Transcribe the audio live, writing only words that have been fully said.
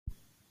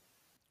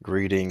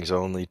Greetings,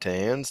 Only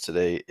Tans.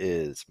 Today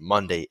is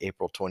Monday,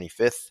 April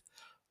 25th.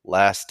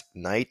 Last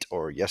night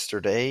or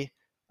yesterday,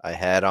 I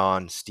had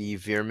on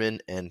Steve Veerman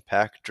and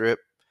Pack Drip,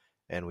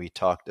 and we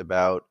talked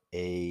about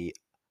a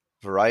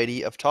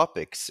variety of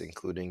topics,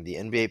 including the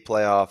NBA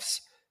playoffs,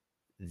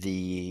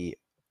 the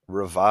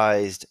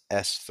revised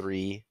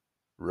S3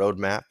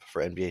 roadmap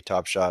for NBA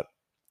Top Shot.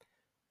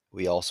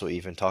 We also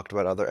even talked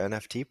about other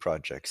NFT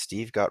projects.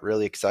 Steve got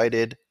really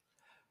excited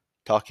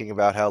talking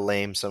about how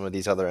lame some of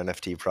these other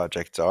NFT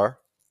projects are.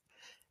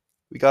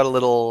 We got a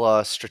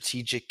little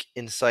strategic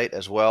insight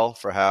as well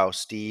for how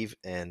Steve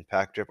and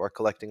Packdrip are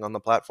collecting on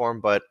the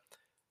platform, but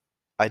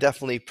I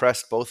definitely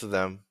pressed both of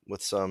them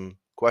with some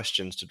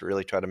questions to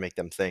really try to make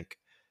them think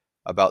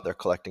about their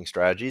collecting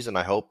strategies, and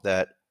I hope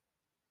that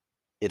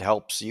it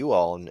helps you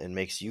all and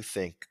makes you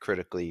think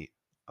critically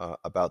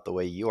about the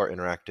way you are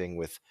interacting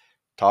with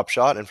Top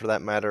Shot and, for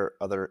that matter,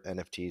 other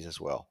NFTs as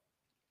well.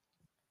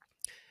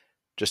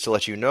 Just to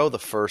let you know, the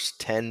first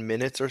 10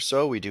 minutes or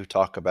so, we do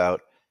talk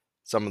about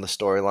some of the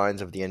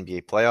storylines of the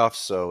NBA playoffs.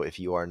 So if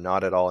you are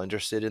not at all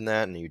interested in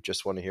that and you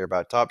just want to hear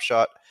about Top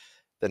Shot,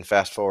 then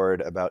fast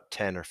forward about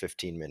 10 or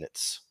 15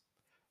 minutes.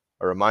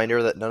 A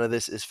reminder that none of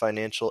this is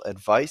financial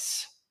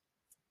advice,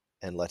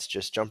 and let's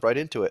just jump right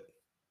into it.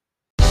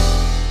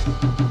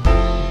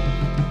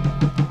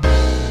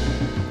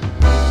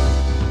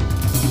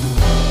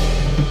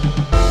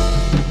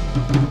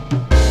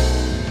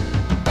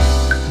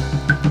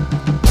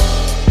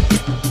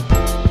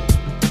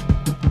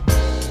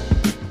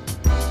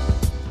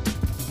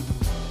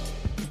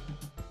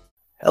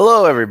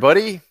 Hello,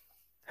 everybody.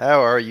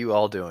 How are you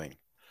all doing?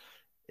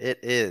 It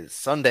is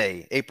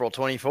Sunday, April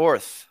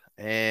 24th,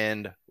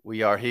 and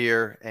we are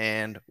here,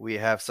 and we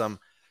have some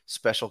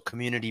special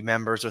community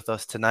members with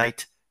us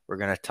tonight. We're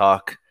going to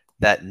talk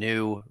that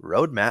new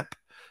roadmap.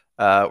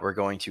 We're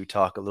going to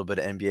talk a little bit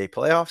of NBA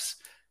playoffs,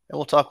 and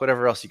we'll talk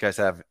whatever else you guys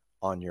have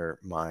on your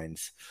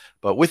minds.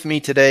 But with me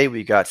today,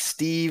 we got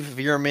Steve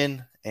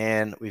Veerman,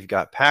 and we've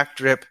got Pack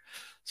Drip.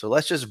 So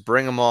let's just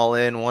bring them all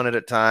in one at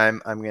a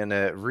time. I'm going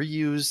to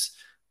reuse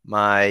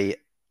my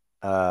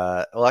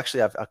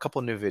actually, I have a couple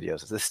of new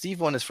videos. The Steve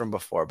one is from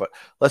before, but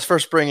let's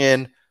first bring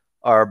in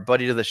our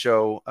buddy to the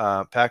show,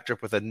 Pack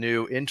Drip, with a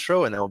new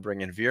intro, and then we'll bring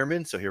in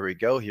Veerman. So here we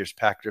go. Here's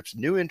Pack Drip's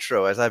new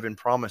intro, as I've been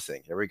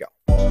promising. Here we go.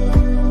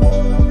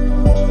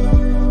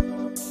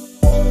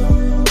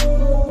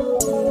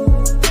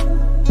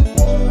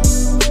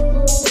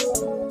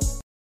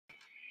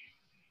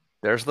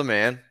 There's the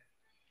man.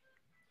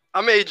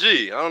 I'm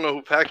AG. I don't know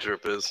who Pack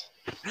Drip is.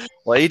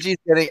 Well,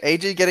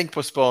 AG getting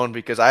postponed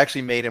because I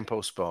actually made him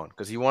postpone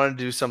because he wanted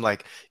to do some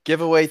like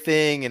giveaway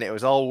thing, and it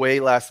was all way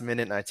last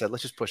minute. And I said,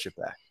 let's just push it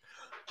back.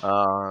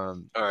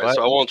 All right,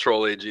 so I won't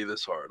troll AG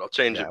this hard. I'll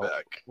change it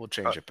back. We'll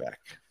change it back.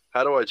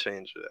 How do I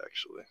change it,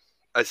 actually?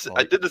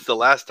 I did this the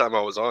last time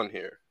I was on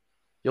here.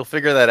 You'll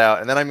figure that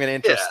out. And then I'm going to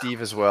intro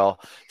Steve as well.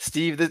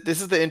 Steve,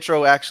 this is the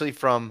intro actually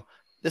from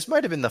 – this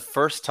might have been the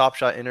first Top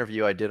Shot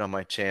interview I did on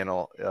my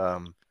channel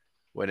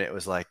when it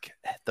was like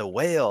the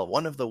whale,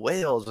 one of the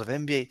whales of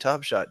NBA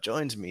Top Shot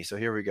joins me. So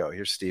here we go.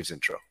 Here's Steve's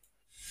intro.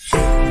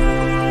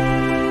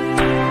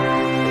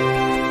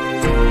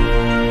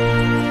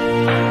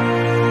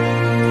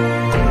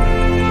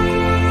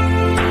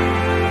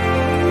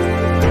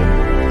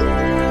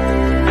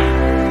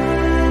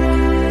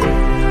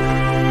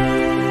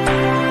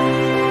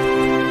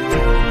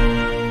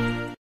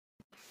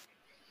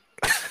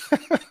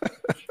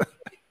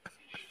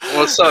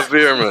 What's up,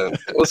 Veerman?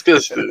 What's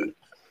good, dude?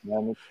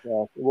 Man,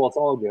 it's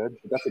all good.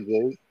 That's a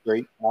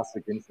great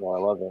classic intro. I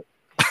love it.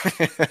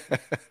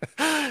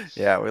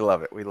 Yeah, we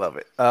love it. We love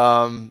it.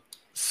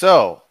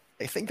 So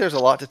I think there's a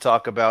lot to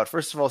talk about.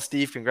 First of all,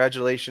 Steve,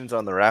 congratulations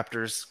on the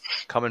Raptors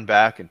coming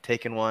back and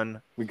taking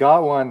one. We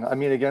got one. I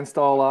mean, against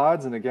all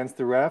odds and against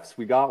the refs,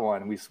 we got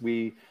one.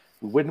 We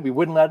wouldn't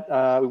let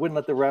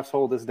the refs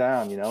hold us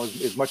down. You know,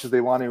 as much as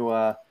they want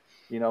to.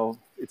 You know,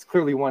 it's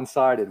clearly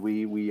one-sided.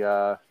 We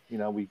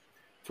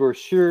through our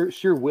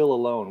sheer will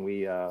alone,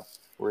 we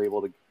were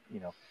able to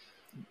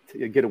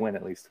get a win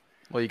at least.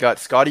 Well, you got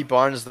Scottie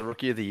Barnes, the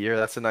Rookie of the Year.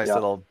 That's a nice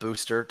little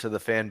booster to the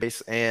fan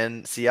base.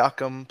 And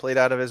Siakam played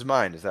out of his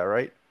mind. Is that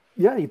right?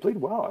 Yeah, he played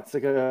well. It's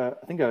like I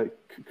think a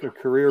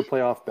career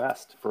playoff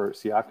best for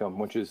Siakam,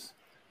 which is,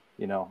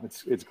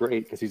 it's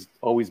great because he's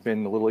always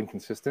been a little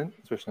inconsistent,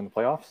 especially in the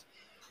playoffs.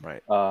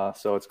 Right.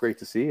 So it's great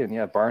to see. And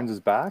yeah, Barnes is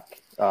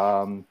back.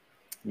 That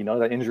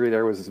injury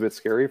there was a bit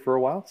scary for a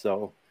while.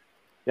 So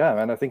yeah,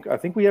 man, I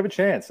think we have a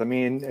chance. I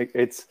mean,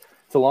 it's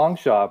a long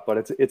shot, but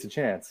it's a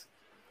chance.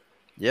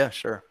 Yeah,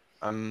 sure.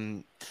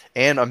 And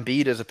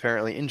Embiid is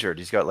apparently injured.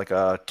 He's got like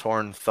a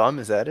torn thumb.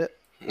 Is that it?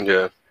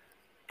 Yeah.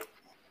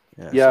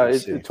 Yeah,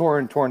 it's a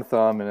torn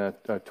thumb and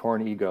a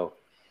torn ego.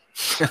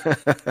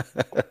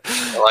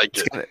 I like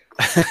it.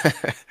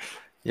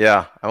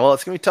 Yeah. Well,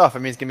 it's gonna be tough. I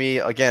mean, it's gonna be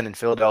again in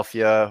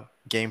Philadelphia.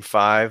 Game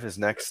 5 is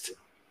next.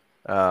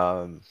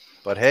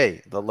 But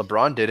hey, the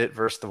LeBron did it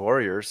versus the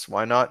Warriors.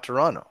 Why not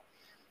Toronto?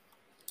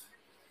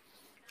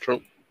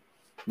 True.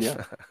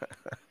 Yeah.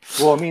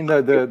 Well, I mean,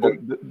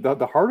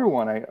 the harder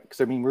one,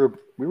 because I mean,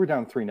 we were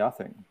down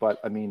 3-0, but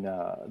I mean,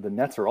 the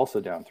Nets are also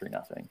down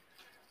 3-0,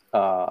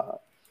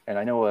 and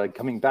I know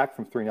coming back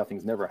from 3-0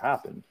 has never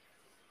happened.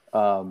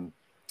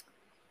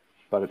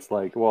 But it's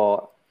like,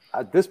 well,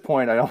 at this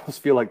point, I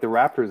almost feel like the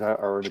Raptors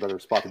are in a better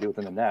spot to do it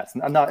than the Nets.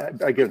 And I'm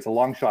not, again, it's a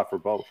long shot for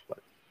both, but.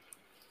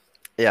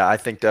 Yeah, I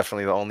think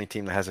definitely the only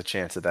team that has a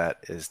chance of that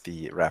is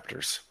the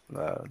Raptors.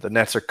 The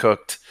Nets are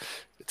cooked.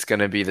 It's going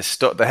to be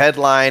the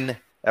headline.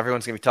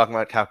 Everyone's going to be talking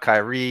about how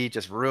Kyrie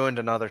just ruined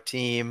another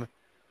team,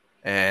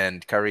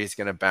 and Kyrie's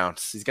going to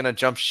bounce. He's going to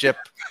jump ship.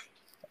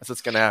 That's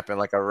what's going to happen,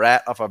 like a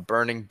rat off a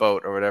burning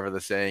boat or whatever the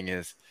saying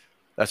is.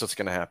 That's what's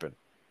going to happen.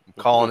 I'm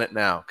calling it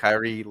now.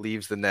 Kyrie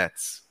leaves the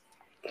Nets.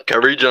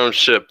 Kyrie jumps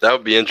ship. That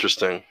would be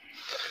interesting.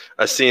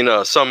 I seen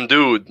some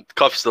dude,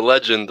 Cuffs the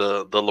Legend,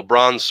 the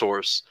LeBron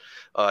source.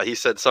 He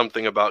said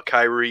something about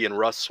Kyrie and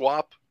Russ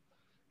swap,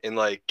 and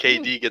like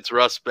KD gets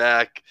Russ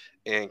back,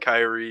 and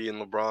Kyrie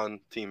and LeBron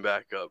team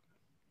back up,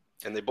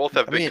 and they both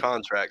have big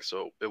contracts,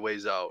 so it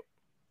weighs out.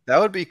 That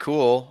would be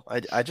cool.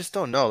 I just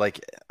don't know.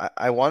 Like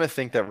I want to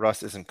think that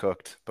Russ isn't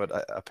cooked, but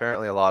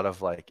apparently a lot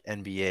of like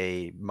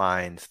NBA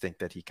minds think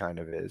that he kind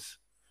of is.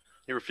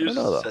 He refuses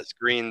to set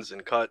screens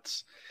and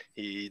cuts.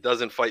 He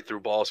doesn't fight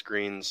through ball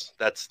screens.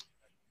 That's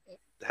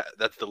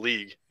the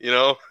league, you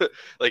know.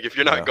 Like if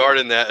you're not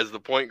guarding that as the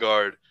point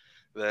guard,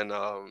 then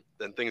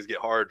things get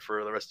hard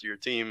for the rest of your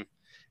team.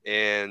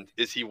 And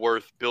is he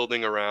worth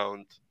building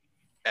around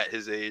at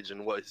his age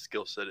and what his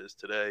skill set is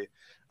today?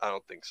 I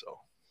don't think so.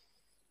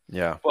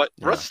 Yeah, but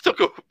Russ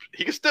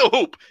he can still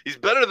hoop. He's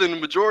better than the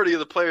majority of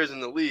the players in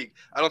the league.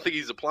 I don't think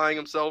he's applying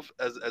himself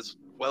as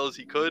well as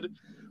he could.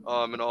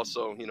 And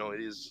also, you know,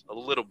 he's a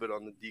little bit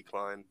on the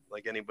decline,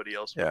 like anybody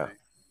else would be.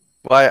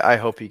 Well, I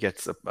hope he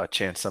gets a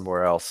chance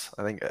somewhere else.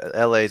 I think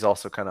LA is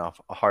also kind of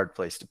a hard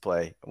place to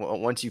play.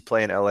 Once you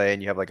play in LA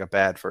and you have like a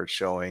bad first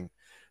showing,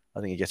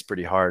 I think it gets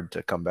pretty hard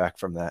to come back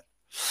from that.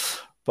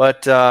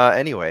 But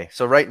anyway,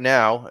 so right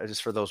now,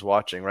 just for those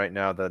watching, right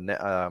now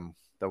the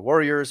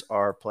Warriors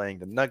are playing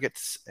the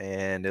Nuggets,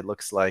 and it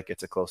looks like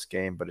it's a close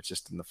game, but it's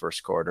just in the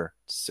first quarter.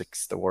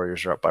 The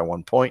Warriors are up by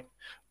 1 point.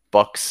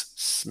 Bucks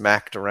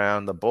smacked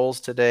around the Bulls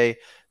today.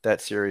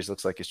 That series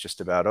looks like it's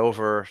just about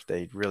over.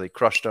 They really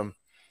crushed them.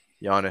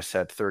 Giannis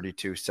had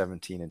 32,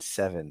 17, and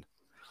 7.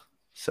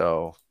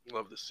 So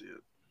love to see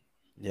it.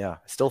 Yeah,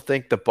 I still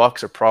think the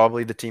Bucks are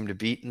probably the team to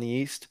beat in the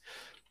East,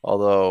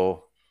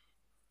 although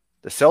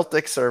the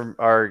Celtics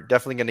are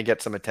definitely going to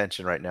get some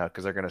attention right now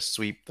because they're going to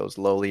sweep those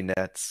lowly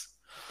Nets.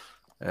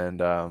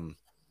 And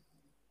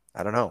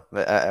I don't know.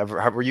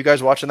 Were you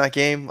guys watching that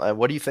game?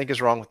 What do you think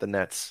is wrong with the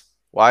Nets?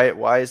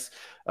 Why is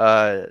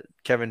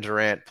Kevin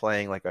Durant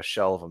playing like a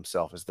shell of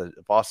himself? Is the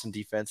Boston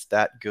defense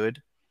that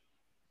good?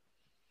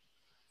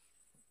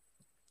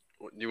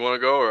 You want to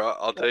go, or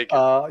I'll take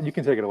it? You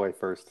can take it away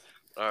first.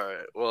 All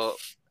right. Well,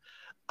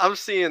 I'm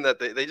seeing that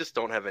they just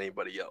don't have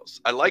anybody else.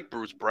 I like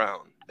Bruce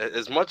Brown.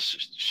 As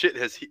much shit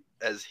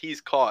as he's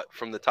caught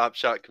from the Top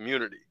Shot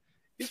community,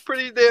 he's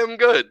pretty damn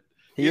good.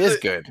 He's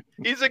good.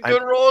 He's a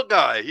good role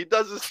guy. He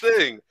does his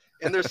thing.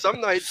 And there's some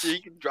nights where he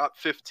can drop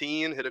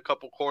 15, hit a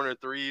couple corner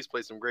threes,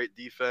 play some great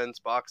defense,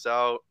 box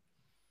out.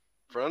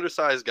 For an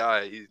undersized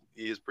guy,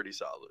 he is pretty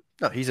solid.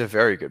 No, he's a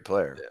very good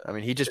player. Yeah. I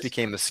mean, he just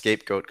became the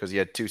scapegoat because he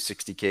had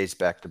 260Ks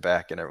back to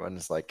back, and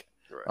everyone's like,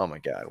 right. "Oh my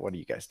God, what are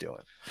you guys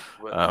doing?"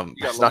 Well,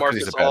 you got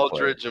LaMarcus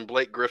Aldridge and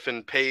Blake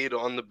Griffin paid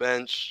on the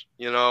bench.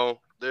 You know,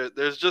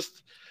 there's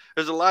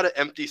a lot of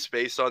empty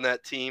space on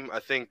that team.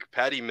 I think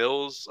Patty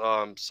Mills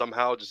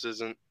somehow just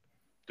isn't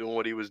doing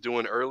what he was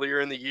doing earlier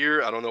in the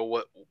year. I don't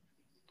know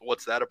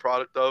what's that a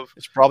product of.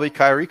 It's probably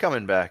Kyrie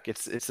coming back.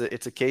 It's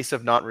a case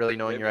of not really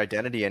knowing your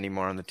identity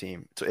anymore on the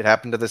team. So it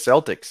happened to the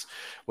Celtics.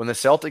 When the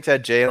Celtics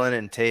had Jalen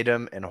and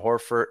Tatum and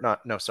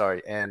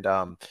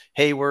and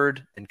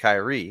Hayward and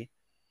Kyrie,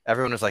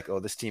 everyone was like, "Oh,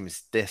 this team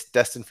is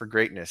destined for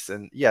greatness."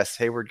 And yes,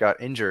 Hayward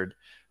got injured,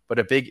 but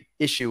a big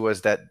issue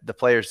was that the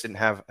players didn't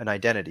have an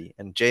identity.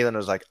 And Jalen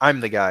was like,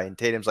 "I'm the guy," and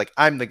Tatum's like,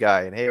 "I'm the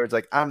guy," and Hayward's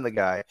like, "I'm the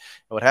guy." And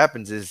what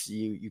happens is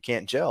you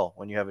can't gel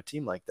when you have a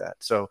team like that.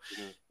 So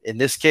in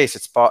this case,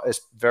 it's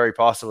very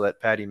possible that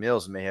Patty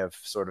Mills may have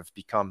sort of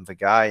become the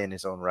guy in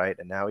his own right,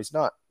 and now he's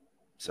not.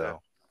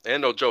 So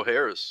and no Joe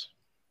Harris.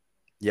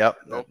 Yep,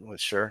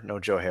 sure, no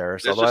Joe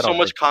Harris. There's just so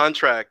much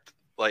contract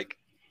like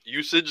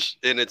usage,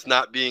 and it's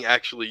not being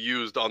actually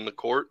used on the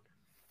court.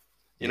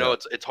 You know,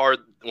 it's hard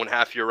when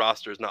half your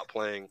roster is not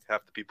playing,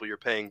 half the people you're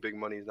paying big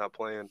money is not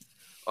playing.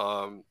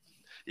 I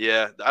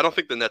don't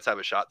think the Nets have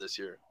a shot this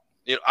year.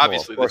 You know,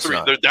 obviously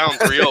they're down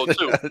 3-0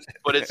 too,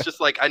 but it's just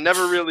like I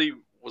never really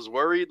was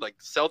worried. Like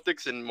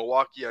Celtics and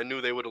Milwaukee, I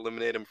knew they would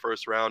eliminate him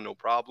first round, no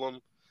problem.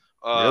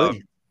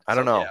 Really? I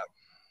don't know. Yeah.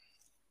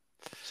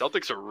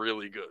 Celtics are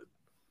really good.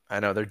 I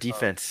know their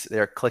defense;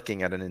 they're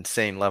clicking at an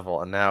insane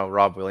level, and now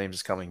Rob Williams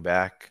is coming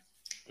back.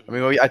 I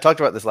mean, I talked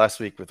about this last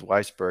week with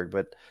Weisberg,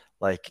 but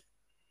like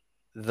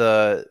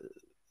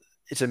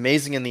it's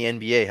amazing in the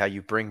NBA how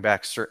you bring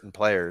back certain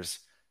players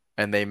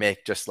and they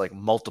make just like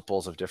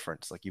multiples of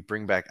difference. Like you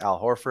bring back Al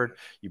Horford,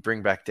 you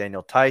bring back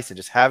Daniel Tice, and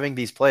just having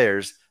these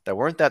players that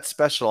weren't that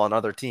special on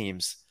other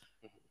teams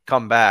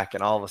come back,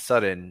 and all of a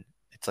sudden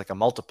it's like a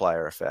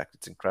multiplier effect.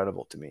 It's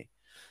incredible to me.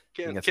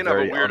 I think that's Can have a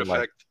very weird unlike.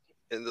 effect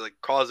and like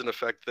cause and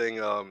effect thing.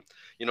 Now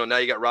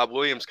you got Rob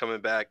Williams coming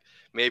back.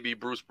 Maybe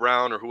Bruce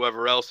Brown or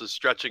whoever else is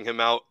stretching him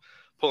out,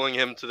 pulling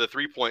him to the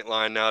 3-point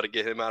line now to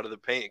get him out of the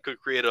paint. It could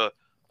create a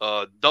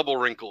double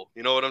wrinkle.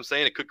 You know what I'm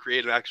saying? It could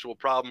create an actual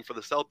problem for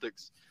the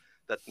Celtics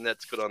that the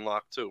Nets could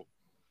unlock too.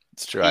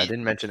 It's true. I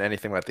didn't mention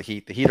anything about the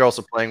Heat. The Heat are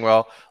also playing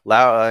well.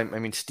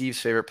 Steve's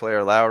favorite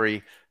player,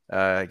 Lowry,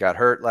 got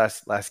hurt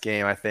last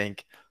game, I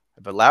think.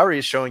 But Lowry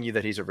is showing you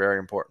that he's a very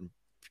important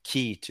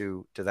key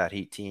to that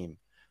Heat team.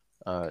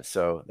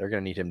 So they're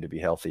going to need him to be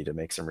healthy to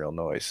make some real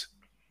noise.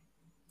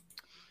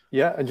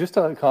 Yeah, and just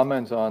to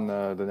comment on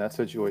the net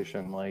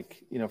situation,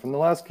 from the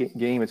last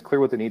game, it's clear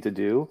what they need to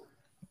do.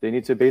 They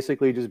need to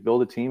basically just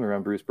build a team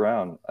around Bruce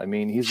Brown. I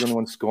mean, he's the only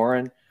one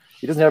scoring.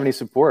 He doesn't have any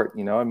support.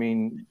 I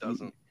mean, he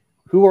doesn't.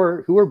 Who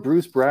are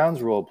Bruce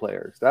Brown's role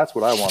players? That's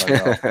what I want to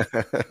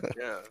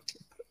know.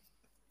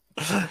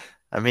 Yeah.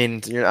 I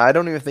mean, I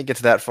don't even think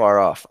it's that far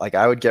off. Like,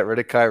 I would get rid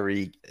of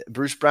Kyrie.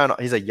 Bruce Brown,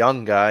 he's a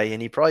young guy,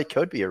 and he probably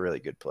could be a really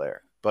good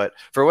player. But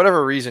for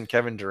whatever reason,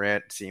 Kevin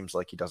Durant seems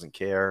like he doesn't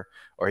care,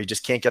 or he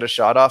just can't get a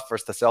shot off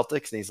versus the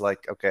Celtics, and he's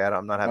like, okay,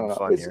 I'm not having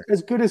fun here.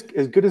 As good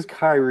as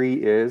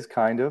Kyrie is,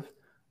 kind of.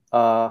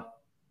 I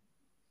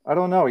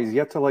don't know. He's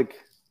yet to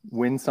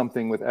win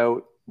something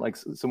without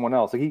someone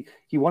else. Like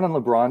he won on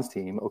LeBron's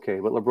team, okay,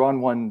 but LeBron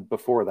won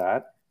before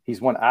that.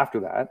 He's won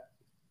after that.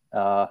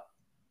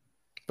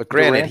 But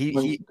granted,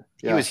 he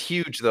was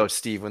huge though,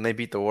 Steve, when they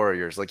beat the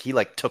Warriors. Like he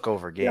took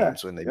over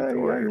games when they beat the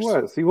Warriors.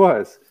 Yeah, he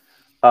was.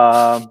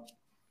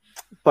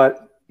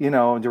 But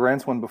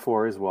Durant's won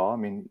before as well. I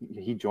mean,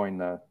 he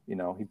joined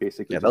he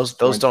basically those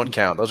don't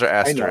count. Those are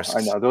asterisks.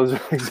 I know those.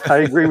 I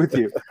agree with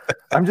you.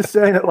 I'm just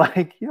saying that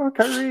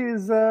Kyrie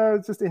is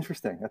it's just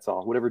interesting. That's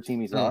all. Whatever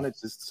team he's on,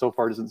 it's just so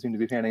far doesn't seem to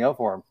be panning out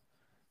for him.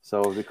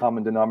 So the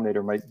common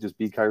denominator might just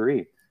be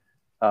Kyrie.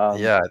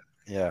 Yeah.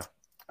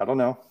 I don't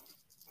know.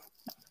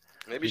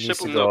 Maybe ship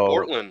him to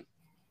Portland.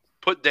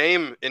 Put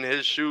Dame in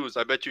his shoes.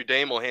 I bet you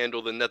Dame will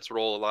handle the Nets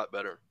role a lot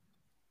better.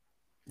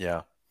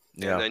 Yeah.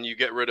 And then you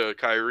get rid of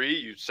Kyrie.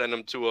 You send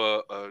him to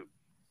a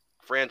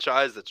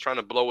franchise that's trying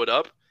to blow it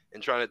up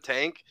and trying to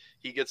tank.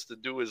 He gets to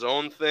do his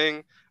own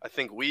thing. I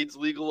think weed's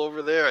legal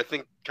over there. I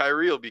think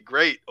Kyrie will be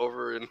great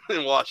over in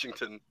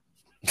Washington.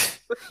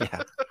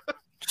 Yeah.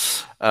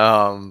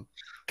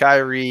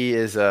 Kyrie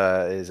is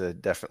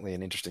definitely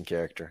an interesting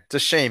character. It's a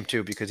shame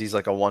too because he's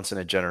like a once in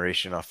a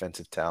generation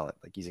offensive talent.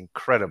 Like he's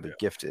incredibly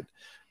gifted.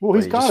 Well,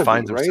 he's got to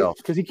be, right?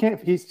 Because he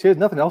has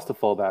nothing else to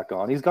fall back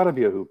on. He's got to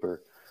be a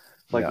hooper.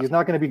 He's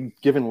not going to be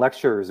giving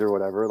lectures or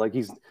whatever.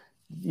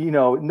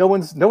 No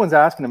one's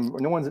asking him.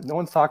 No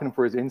one's talking to him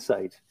for his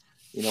insight.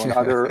 And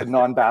other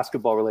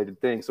non-basketball related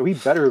things. So he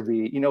better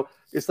be.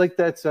 It's like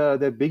that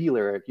Biggie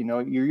lyric.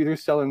 You're either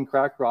selling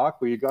crack rock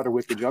or you got a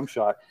wicked jump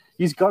shot.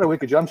 He's got a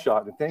wicked jump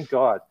shot, and thank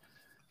God.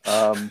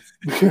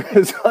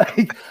 Because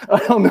I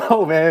don't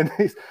know, man.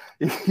 He's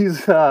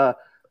there's a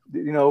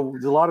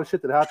lot of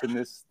shit that happened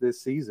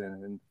this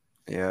season,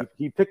 and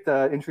he picked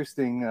an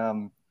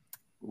interesting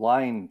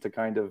line to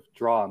kind of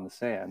draw in the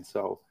sand.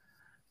 So,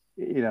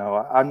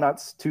 I'm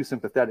not too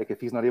sympathetic if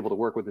he's not able to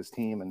work with his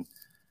team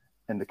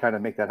and to kind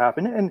of make that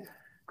happen. And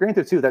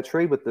granted, too, that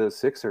trade with the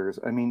Sixers,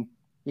 I mean,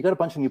 you got a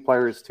bunch of new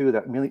players too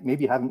that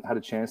maybe haven't had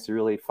a chance to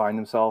really find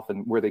themselves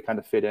and where they kind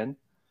of fit in.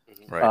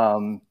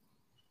 Right.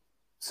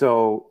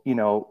 So,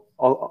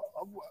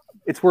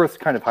 it's worth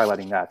kind of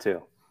highlighting that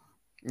too.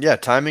 Yeah,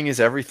 timing is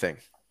everything.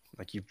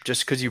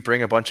 Just because you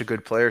bring a bunch of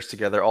good players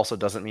together also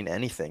doesn't mean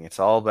anything. It's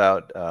all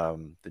about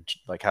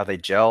how they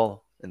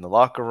gel in the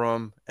locker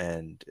room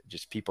and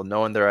just people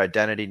knowing their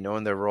identity,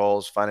 knowing their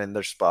roles, finding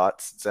their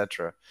spots,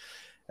 etc.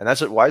 And that's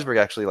what Weisberg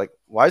actually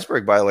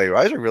Weisberg, by the way,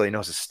 Weisberg really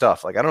knows his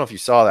stuff. I don't know if you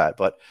saw that,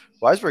 but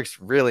Weisberg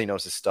really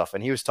knows his stuff.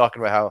 And he was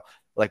talking about how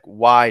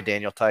why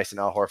Daniel Tice and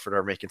Al Horford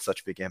are making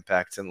such big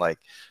impacts and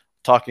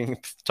talking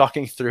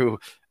through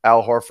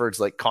Al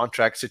Horford's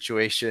contract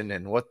situation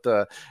and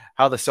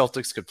how the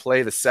Celtics could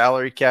play the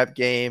salary cap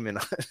game. And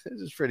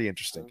it's pretty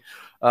interesting.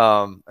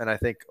 And I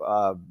think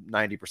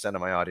 90%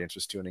 of my audience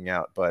was tuning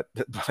out, but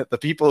the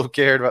people who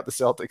cared about the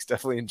Celtics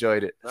definitely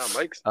enjoyed it. No,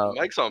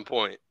 Mike's on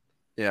point.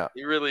 Yeah,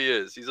 he really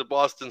is. He's a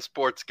Boston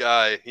sports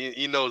guy.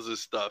 He knows his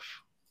stuff.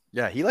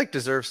 Yeah. He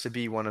deserves to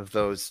be one of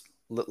those,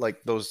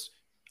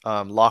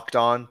 locked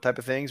on type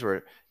of things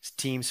where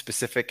team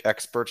specific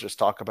experts just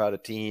talk about a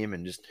team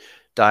and just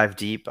dive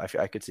deep.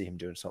 I could see him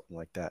doing something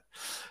like that.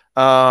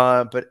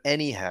 But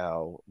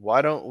anyhow,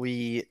 why don't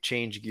we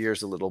change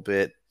gears a little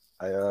bit?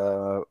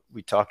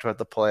 We talked about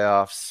the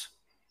playoffs.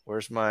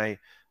 I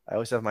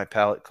always have my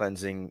palate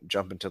cleansing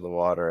jump into the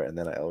water and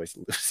then I always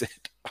lose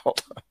it.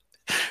 Hold on.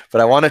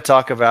 But I want to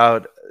talk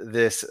about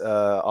this,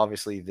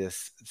 obviously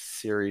this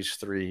Series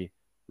 3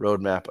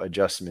 roadmap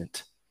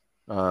adjustment.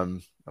 I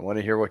want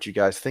to hear what you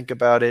guys think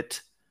about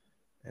it.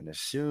 And as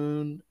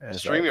soon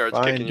as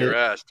StreamYard's kicking your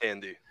ass,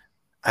 Tandy.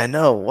 I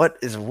know. What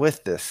is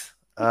with this?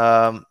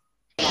 That's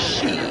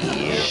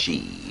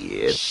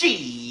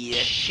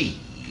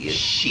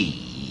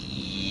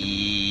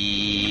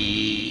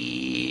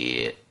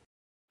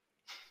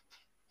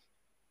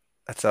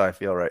how I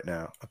feel right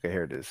now. Okay,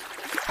 here it is.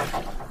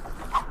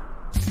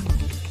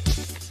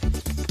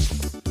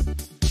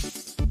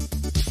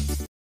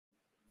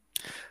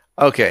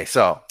 Okay,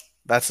 so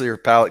that's your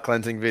palate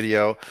cleansing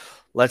video.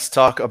 Let's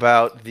talk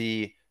about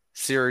the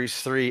Series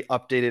 3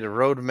 updated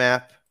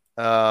roadmap.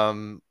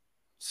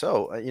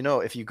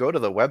 If you go to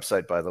the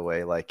website, by the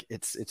way, like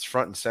it's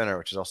front and center,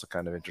 which is also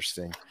kind of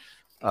interesting.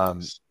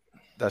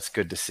 That's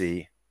good to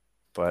see,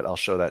 but I'll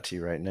show that to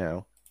you right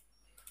now.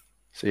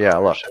 So yeah,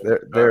 look,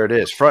 there it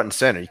is, front and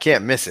center. You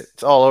can't miss it.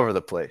 It's all over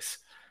the place.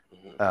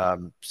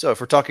 So if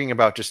we're talking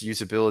about just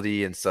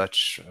usability and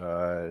such,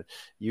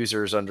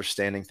 users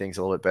understanding things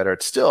a little bit better,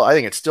 I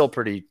think it's still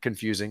pretty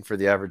confusing for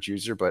the average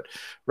user. But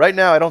right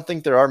now, I don't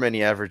think there are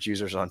many average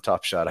users on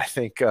Top Shot. I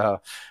think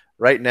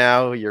right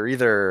now you're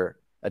either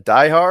a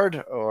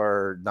diehard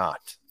or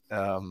not.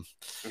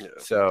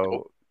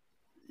 So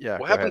yeah.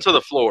 What happened to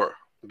the floor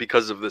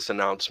because of this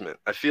announcement?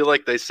 I feel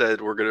like they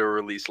said we're going to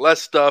release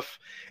less stuff,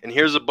 and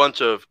here's a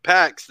bunch of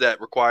packs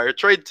that require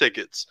trade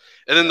tickets,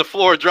 and then the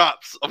floor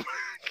drops.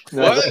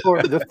 No,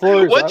 the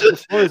floor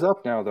is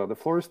up now, though. The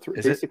floor is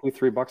basically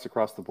 $3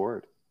 across the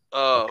board.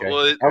 Okay.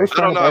 Well, I was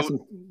trying to buy some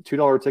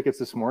 $2 tickets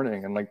this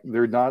morning, and like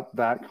they're not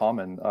that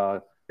common.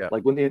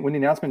 Like when the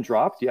announcement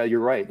dropped, yeah, you're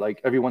right.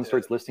 Like everyone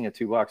starts listing at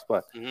 $2,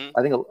 but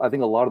I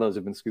think a lot of those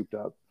have been scooped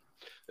up.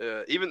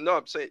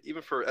 I'm saying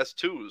even for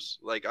S2s,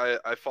 like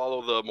I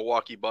follow the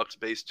Milwaukee Bucks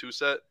base 2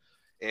 set,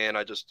 and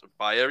I just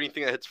buy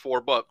everything that hits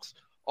 $4.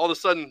 All of a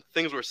sudden,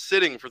 things were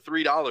sitting for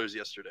 $3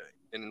 yesterday,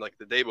 and like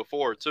the day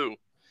before too.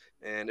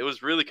 And it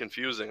was really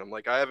confusing. I'm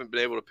like, I haven't been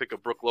able to pick a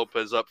Brook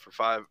Lopez up for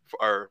 $5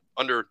 or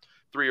under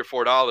 $3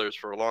 or $4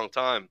 for a long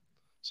time.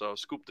 So I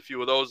scooped a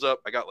few of those up.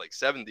 I got like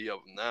 70 of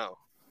them now.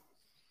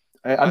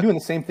 I'm doing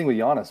the same thing with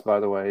Giannis, by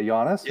the way.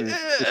 Giannis is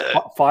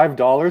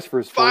 $5 for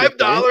his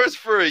 $5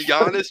 for a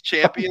Giannis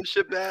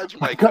championship badge.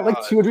 I got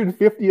like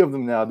 250 of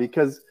them now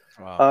because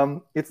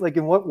it's like,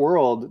 in what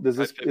world does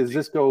this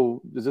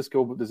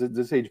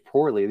age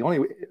poorly? The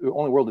only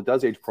world it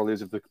does age poorly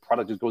is if the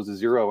product just goes to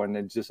zero and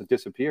it just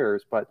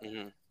disappears. But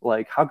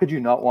like, how could you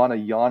not want a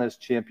Giannis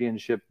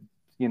championship,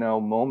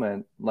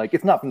 moment? Like,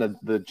 it's not from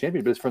the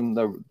championship, but it's from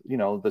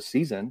the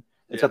season.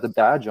 It's got the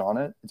badge on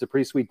it. It's a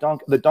pretty sweet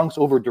dunk. The dunk's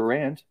over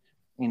Durant.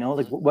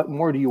 Like, what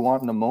more do you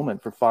want in a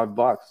moment for $5?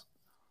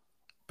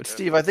 But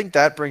Steve, I think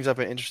that brings up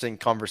an interesting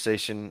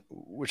conversation,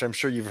 which I'm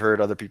sure you've heard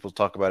other people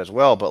talk about as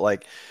well. But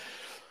like,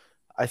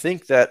 I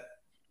think that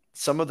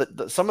some of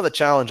the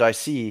challenge I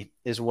see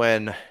is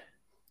when,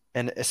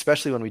 and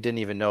especially when we didn't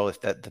even know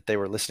that they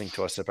were listening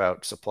to us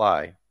about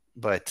supply.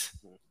 But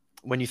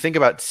when you think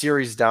about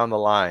series down the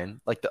line,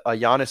 like a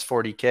Giannis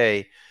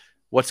 40K,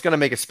 what's going to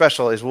make it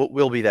special is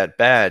will be that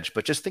badge.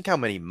 But just think how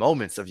many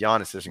moments of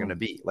Giannis there's going to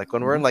be. Like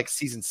when we're in like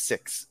season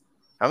 6,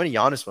 how many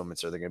Giannis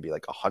moments are there going to be?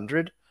 Like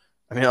 100?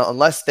 I mean,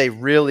 unless they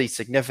really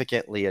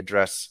significantly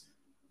address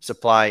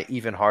supply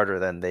even harder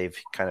than they've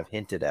kind of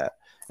hinted at.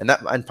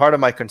 And part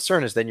of my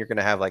concern is then you're going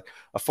to have like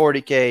a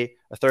 40K,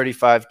 a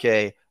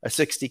 35K, a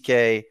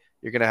 60K.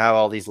 You're going to have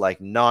all these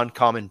like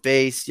non-common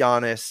base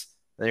Giannis.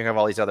 Then you're going to have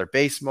all these other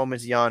base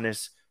moments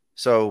Giannis.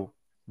 So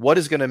what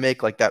is going to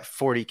make like that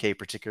 40K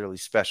particularly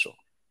special?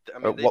 I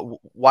mean,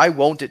 why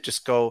won't it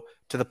just go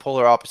to the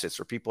polar opposites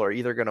where people are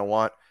either going to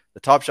want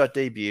the Top Shot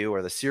debut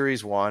or the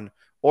Series 1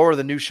 or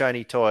the new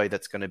shiny toy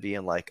that's going to be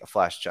in like a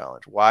flash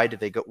challenge? Why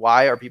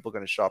are people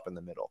going to shop in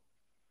the middle?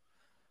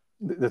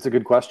 That's a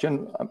good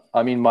question.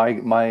 I mean, my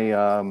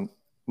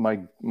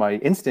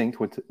instinct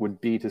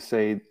would be to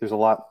say there's a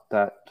lot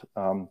that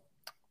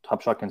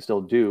Top Shot can still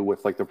do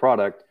with like the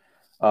product.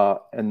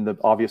 And the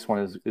obvious one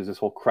is this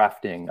whole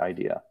crafting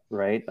idea,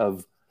 right?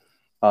 Of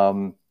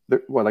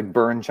like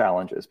burn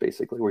challenges,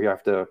 basically, where you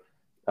have to,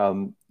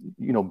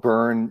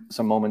 burn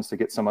some moments to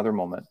get some other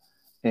moment.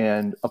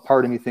 And a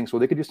part of me thinks, well,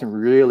 they could do some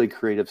really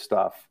creative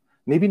stuff.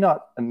 Maybe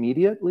not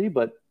immediately,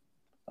 but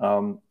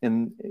and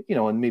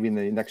maybe in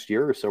the next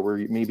year or so, where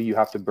maybe you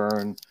have to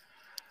burn,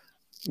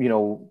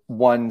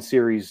 one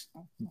series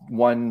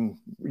 1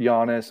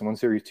 Giannis and one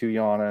series 2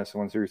 Giannis and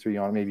one series 3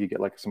 Giannis. Maybe you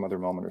get like some other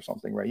moment or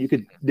something, right?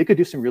 They could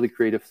do some really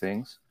creative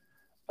things.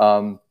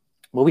 What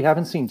we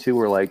haven't seen too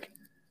are like,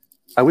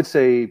 I would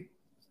say,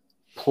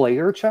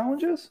 player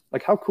challenges.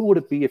 Like, how cool would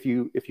it be if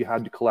you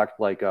had to collect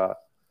like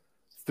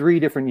 3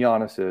 different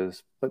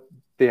Giannis's, but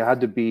they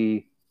had to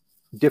be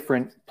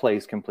different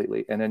plays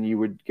completely, and then you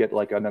would get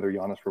like another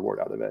Giannis reward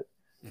out of it.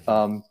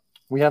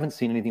 We haven't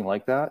seen anything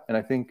like that, and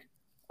I think,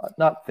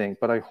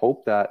 but I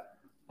hope that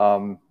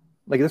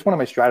like, that's one of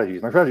my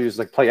strategies. My strategy is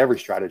like play every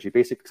strategy,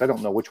 basically, because I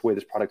don't know which way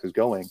this product is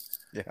going.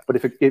 Yeah. But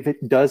if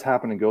it does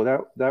happen to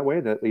go that way,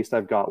 that at least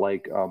I've got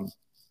like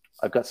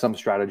I've got some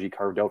strategy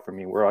carved out for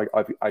me where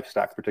I've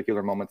stacked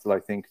particular moments that I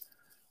think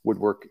would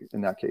work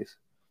in that case.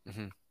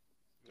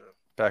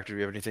 Pac, do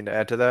you have anything to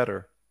add to that,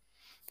 or?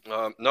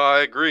 No,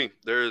 I agree.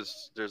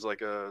 There's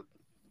like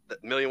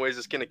Million Ways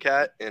to Skin a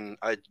Cat, and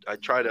I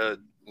try to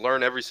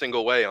learn every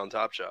single way on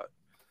Top Shot.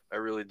 I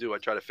really do. I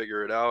try to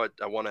figure it out.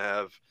 I want to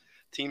have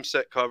team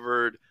set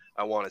covered.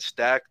 I want to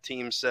stack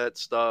team set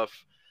stuff.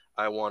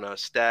 I want to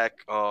stack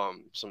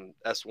some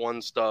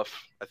S1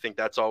 stuff. I think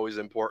that's always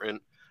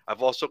important.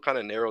 I've also kind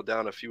of narrowed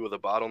down a few of the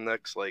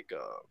bottlenecks, like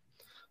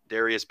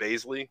Darius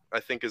Baisley, I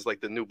think, is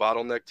like the new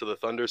bottleneck to the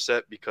Thunder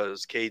set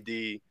because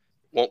KD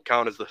won't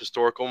count as the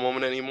historical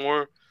moment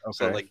anymore. Okay.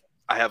 So like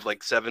I have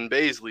like 7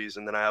 Baisleys,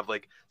 and then I have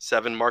like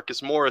 7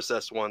 Marcus Morris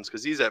S1s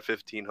because he's at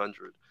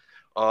 1,500.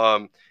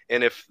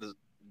 And if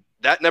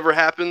that never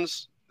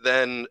happens,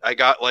 then I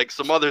got like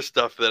some other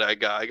stuff that I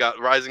got. I got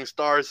Rising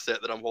Stars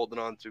set that I'm holding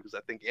on to because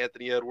I think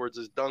Anthony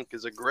Edwards' dunk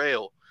is a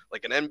grail,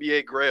 like an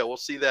NBA grail. We'll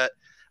see that.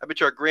 I bet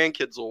you our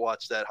grandkids will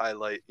watch that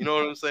highlight. You know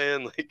what I'm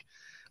saying? Like,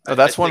 Oh,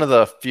 that's one of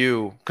the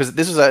few, because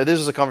this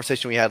was a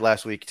conversation we had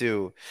last week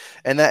too,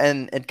 and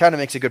it kind of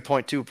makes a good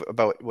point too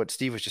about what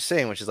Steve was just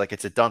saying, which is like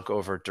it's a dunk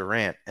over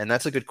Durant, and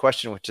that's a good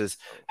question, which is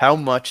how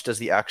much does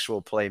the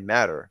actual play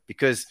matter?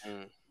 Because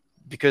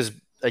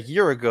a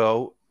year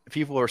ago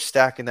people were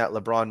stacking that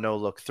LeBron no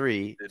look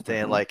 3,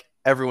 saying like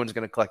everyone's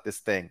going to collect this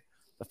thing.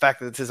 The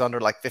fact that this is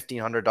under like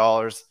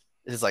 $1,500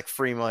 is like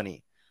free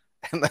money.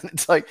 And then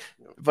it's like,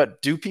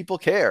 but do people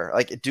care?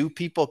 Like, do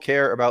people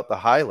care about the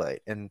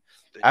highlight? And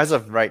as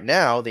of right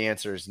now, the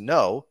answer is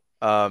no.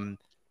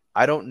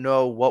 I don't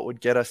know what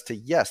would get us to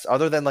yes,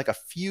 other than like a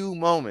few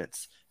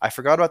moments. I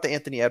forgot about the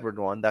Anthony Edwards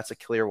one. That's a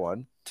clear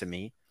one to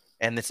me.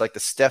 And it's like the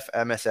Steph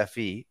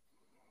MSFE.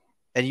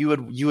 And you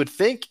would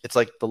think it's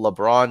like the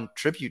LeBron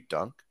tribute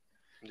dunk.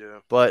 Yeah.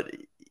 But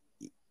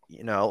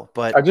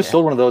I just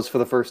sold one of those for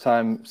the first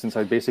time since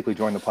I basically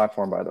joined the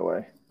platform, by the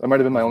way. That might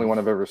have been my only one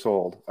I've ever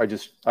sold.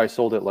 I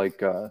sold it like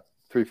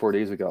 3-4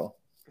 days ago.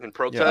 In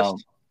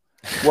protest?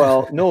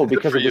 Well, no,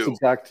 because of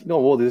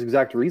this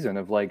exact reason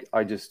of like,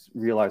 I just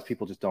realized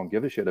people just don't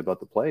give a shit about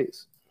the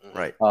plays.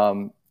 Right.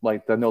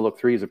 Like the no look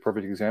 3 is a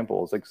perfect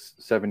example. It's like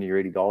 $70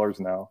 or $80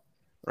 now.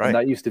 Right. And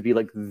that used to be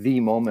like the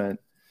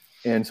moment.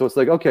 And so it's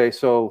like, okay,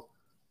 so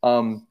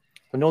the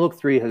no look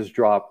 3 has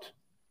dropped.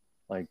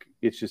 Like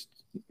it's just,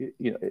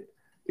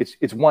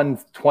 it's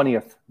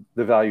 1/20th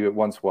the value it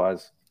once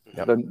was.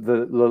 Yep.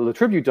 The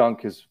tribute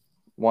dunk is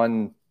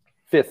 1/5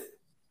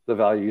 the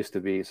value used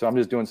to be. So I'm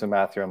just doing some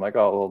math here. I'm like,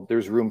 oh, well,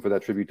 there's room for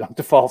that tribute dunk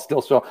to fall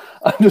still. So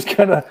I'm just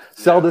gonna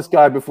sell this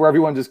guy before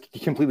everyone just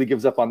completely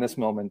gives up on this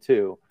moment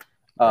too.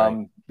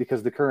 Right.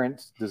 Because the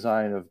current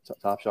design of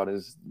Top Shot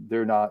is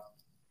they're not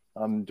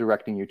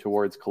directing you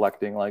towards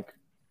collecting like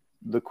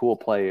the cool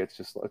play. It's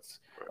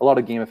a lot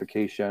of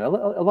gamification. A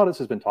lot of this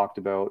has been talked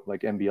about.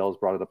 Like NBL's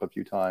brought it up a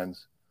few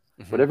times,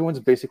 but everyone's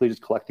basically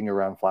just collecting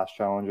around flash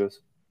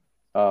challenges.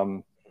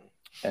 And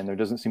there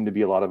doesn't seem to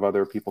be a lot of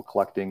other people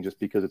collecting just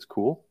because it's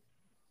cool.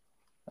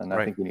 And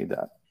I think we need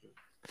that.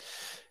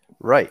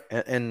 Right.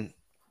 And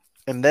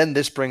then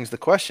this brings the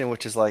question,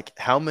 which is like,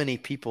 how many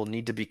people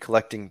need to be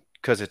collecting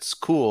because it's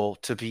cool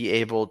to be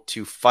able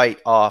to fight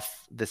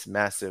off this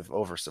massive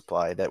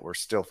oversupply that we're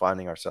still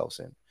finding ourselves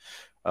in?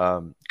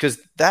 Because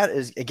that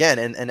is, again,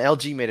 and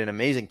LG made an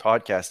amazing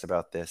podcast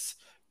about this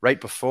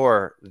right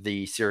before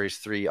the Series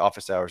 3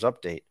 Office Hours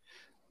update,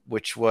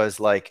 which was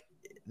like,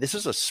 this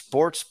is a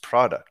sports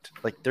product.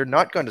 Like, they're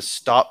not going to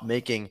stop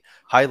making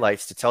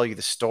highlights to tell you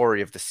the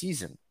story of the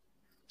season.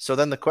 So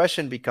then the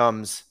question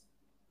becomes,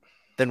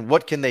 then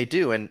what can they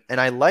do? And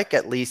I like,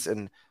 at least,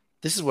 and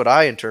this is what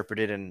I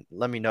interpreted, and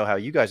let me know how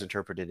you guys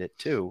interpreted it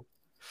too.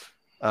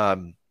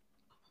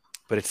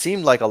 But it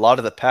seemed like a lot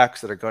of the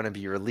packs that are going to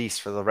be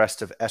released for the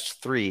rest of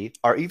S3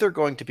 are either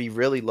going to be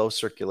really low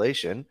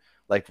circulation,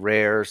 like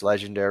rares,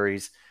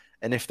 legendaries,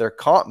 and if they're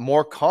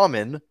more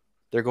common,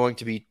 they're going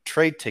to be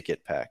trade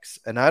ticket packs.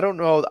 And I don't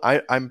know,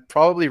 I'm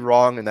probably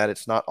wrong in that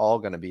it's not all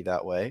going to be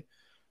that way,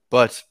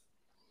 but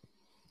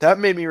that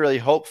made me really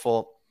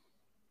hopeful.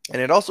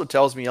 And it also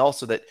tells me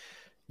also that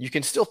you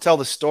can still tell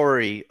the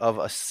story of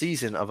a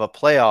season, of a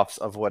playoffs,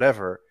 of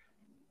whatever,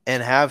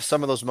 and have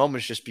some of those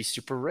moments just be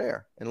super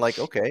rare. And like,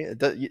 okay,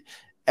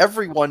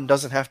 everyone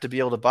doesn't have to be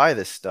able to buy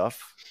this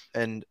stuff.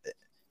 And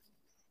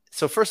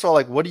so first of all,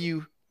 like,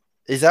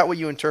 is that what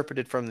you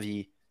interpreted from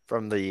the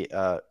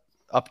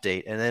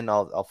update? And then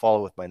I'll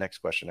follow with my next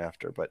question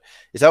after. But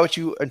is that what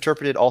you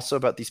interpreted also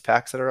about these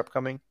packs that are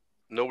upcoming?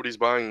 Nobody's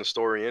buying the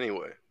story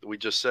anyway. We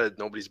just said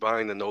nobody's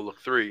buying the no look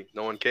 3.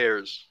 No one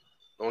cares.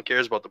 No one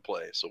cares about the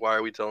play. So why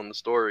are we telling the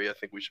story? I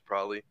think we should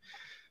probably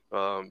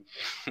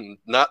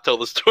not tell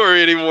the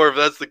story anymore if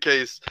that's the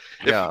case.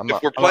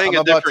 If we're playing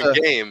a different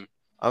game.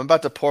 I'm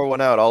about to pour one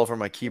out all over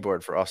my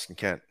keyboard for Austin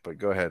Kent, but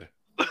go ahead.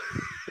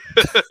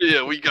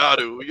 Yeah, we got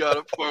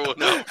to pour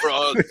one out for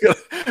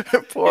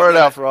Austin. Pour it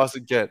out for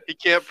Austin Kent. He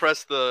can't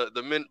press the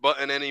mint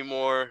button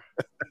anymore.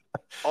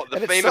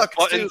 The famous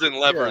buttons and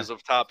levers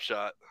of Top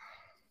Shot.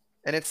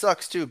 And it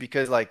sucks too,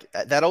 because like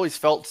that always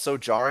felt so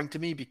jarring to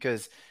me,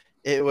 because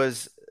there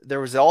was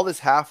all this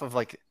half of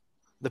like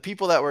the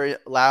people that were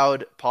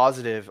loud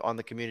positive on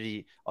the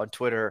community on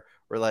Twitter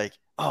we're like,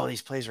 oh,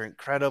 these plays are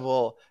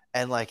incredible,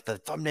 and like the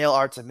thumbnail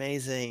art's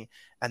amazing,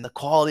 and the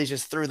quality's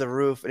just through the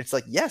roof. And it's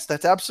like, yes,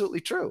 that's absolutely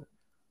true,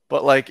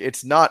 but like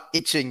it's not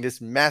itching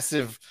this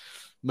massive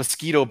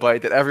mosquito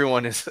bite that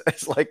everyone is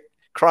like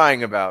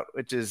crying about,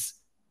 which is,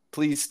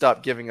 please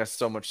stop giving us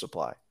so much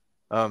supply.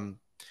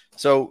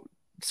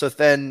 So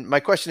then my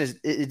question is,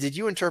 did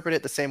you interpret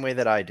it the same way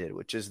that I did,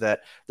 which is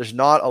that there's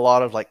not a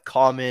lot of like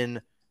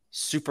common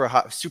super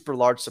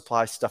large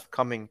supply stuff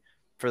coming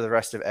for the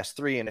rest of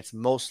S3, and it's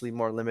mostly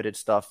more limited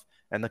stuff,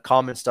 and the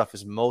common stuff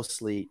is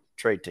mostly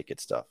trade ticket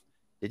stuff?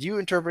 Did you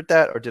interpret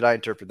that, or did I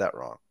interpret that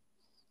wrong?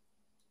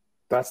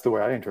 That's the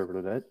way I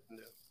interpreted it.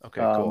 Okay,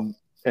 cool.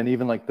 And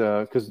even like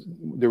because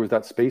there was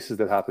that Spaces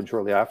that happened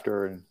shortly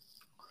after, and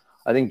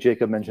I think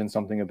Jacob mentioned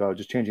something about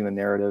just changing the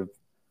narrative,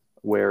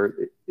 where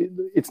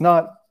it's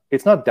not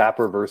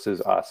Dapper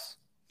versus us.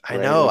 Right?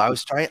 I know. I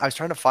was trying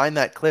to find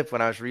that clip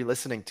when I was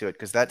re-listening to it,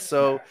 because that's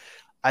so. Yeah.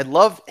 I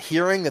love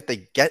hearing that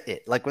they get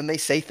it. Like when they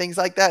say things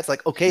like that, it's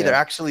like, okay, they're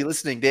actually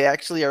listening. They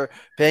actually are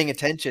paying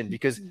attention,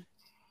 because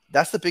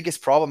that's the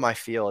biggest problem I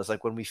feel, is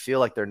like when we feel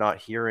like they're not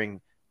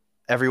hearing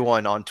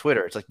everyone on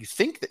Twitter. It's like you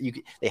think that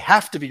they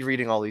have to be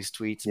reading all these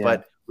tweets,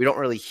 but we don't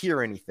really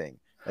hear anything.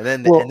 And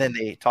then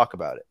they talk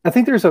about it. I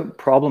think there's a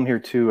problem here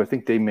too. I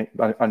think they may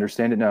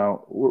understand it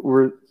now.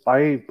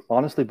 I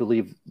honestly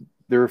believe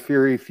there are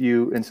very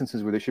few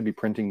instances where they should be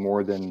printing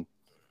more than,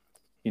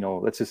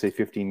 let's just say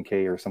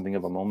 15K or something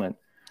of a moment.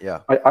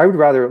 Yeah. I would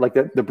rather, like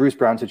the Bruce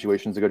Brown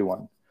situation is a good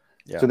one.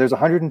 Yeah. So there's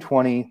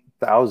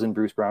 120,000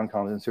 Bruce Brown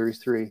comments in Series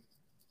 3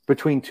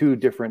 between two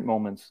different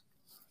moments.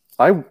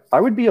 I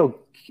would be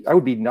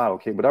not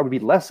okay, but I would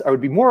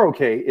be more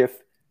okay if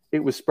it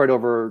was spread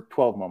over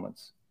 12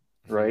 moments,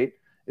 right?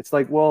 It's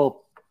like,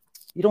 well,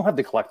 you don't have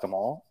to collect them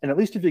all. And at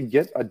least if you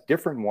get a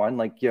different one,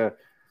 like,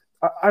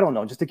 I don't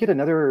know, just to get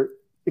another,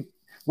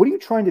 what are you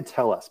trying to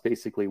tell us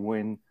basically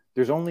when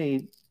there's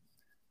only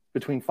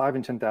between 5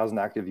 and 10,000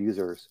 active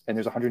users and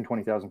there's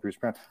 120,000 Bruce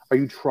Brown? Are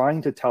you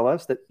trying to tell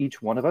us that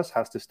each one of us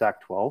has to stack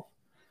 12?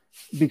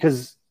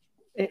 Because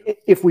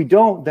if we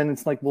don't, then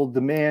it's like, well,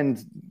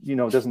 demand,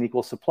 doesn't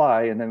equal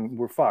supply, and then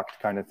we're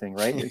fucked, kind of thing,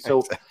 right? And so,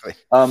 exactly.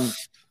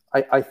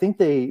 I think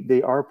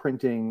they are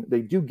printing.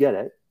 They do get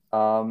it,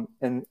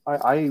 and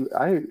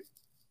I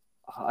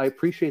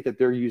appreciate that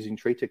they're using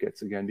trade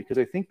tickets again, because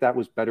I think that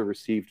was better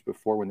received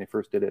before when they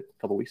first did it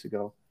a couple weeks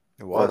ago.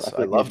 It was.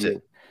 I loved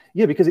it.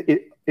 Yeah, because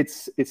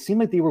it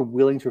seemed like they were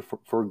willing to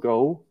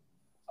forgo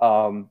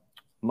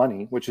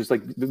money, which is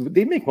like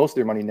they make most of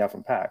their money now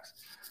from packs.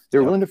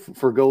 They're willing to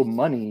forgo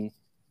money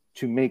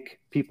to make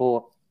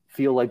people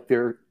feel like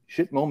their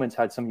shit moments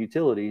had some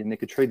utility and they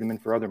could trade them in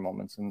for other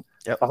moments. And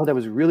I thought that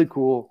was really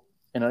cool.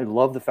 And I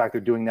love the fact they're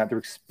doing that. They're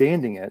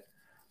expanding it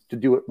to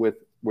do it with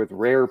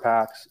rare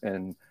packs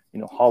and,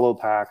 hollow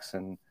packs.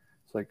 And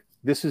it's like,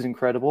 this is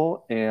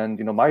incredible. And,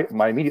 my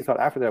immediate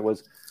thought after that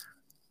was,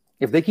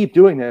 if they keep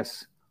doing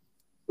this,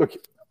 look,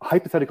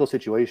 hypothetical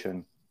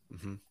situation,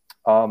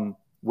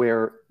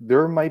 where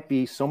there might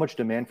be so much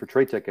demand for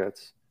trade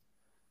tickets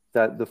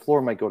that the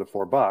floor might go to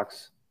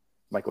 $4,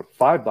 might go to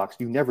 $5.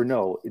 You never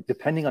know,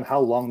 depending on how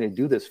long they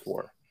do this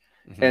for.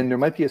 And there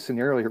might be a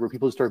scenario here where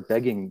people start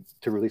begging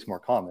to release more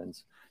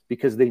commons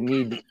because they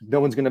need, no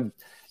one's going to,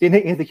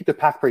 and they keep the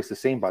pack price the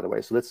same, by the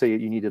way. So let's say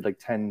you needed like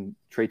 10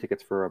 trade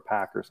tickets for a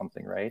pack or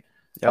something, right?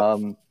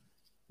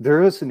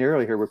 There is a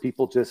scenario here where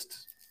people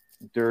just,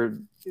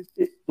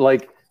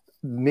 like,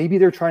 maybe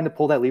they're trying to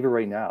pull that lever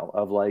right now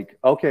of like,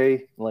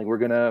 okay, like we're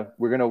gonna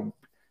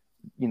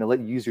let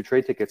you use your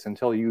trade tickets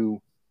until you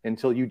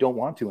don't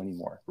want to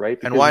anymore, right?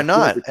 Because and why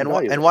not?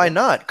 And why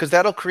not? Because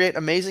that'll create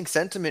amazing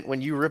sentiment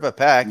when you rip a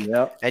pack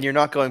and you're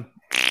not going,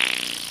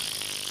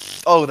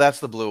 oh, that's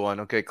the blue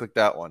one. Okay, click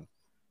that one.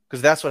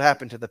 Because that's what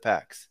happened to the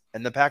packs.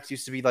 And the packs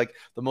used to be like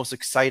the most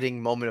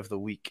exciting moment of the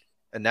week.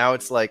 And now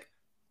it's like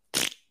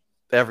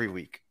every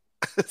week.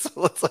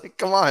 So it's like,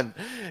 come on.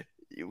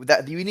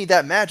 That you need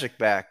that magic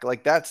back.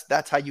 Like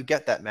that's how you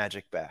get that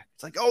magic back.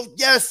 It's like, oh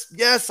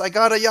yes, I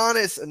got a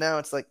Giannis. And now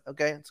it's like,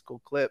 okay, it's a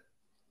cool clip.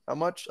 How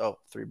much? Oh,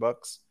 $3.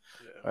 All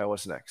right,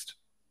 what's next?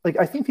 Like,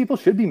 I think people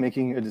should be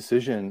making a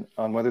decision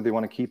on whether they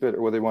want to keep it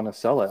or whether they want to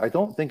sell it. I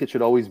don't think it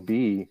should always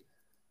be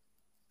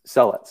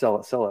sell it.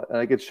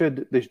 Like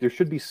there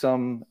should be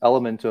some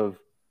element of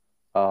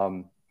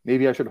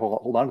maybe I should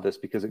hold on to this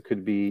because it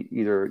could be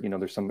either,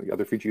 there's some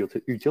other future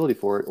utility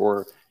for it,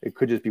 or it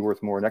could just be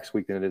worth more next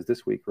week than it is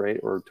this week, right?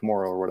 Or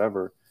tomorrow or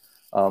whatever.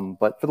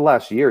 But for the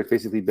last year, it's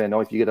basically been,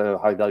 if you get a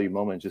high value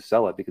moment, just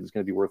sell it because it's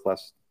going to be worth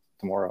less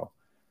tomorrow.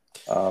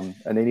 And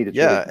they need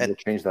to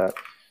change that.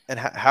 And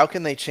how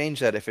can they change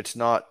that if it's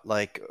not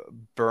like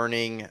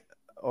burning,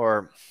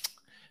 or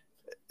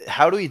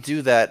how do we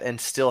do that and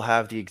still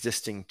have the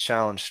existing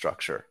challenge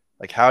structure?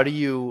 Like, how do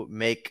you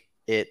make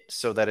it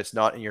so that it's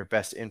not in your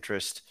best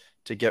interest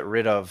to get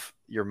rid of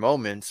your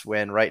moments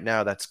when right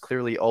now that's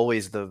clearly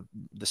always the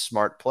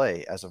smart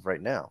play as of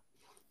right now?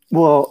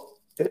 Well,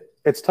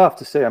 it's tough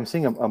to say. I'm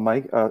seeing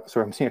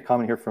I'm seeing a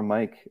comment here from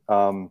Mike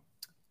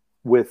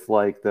with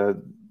like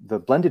the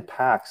blended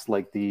packs,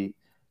 like the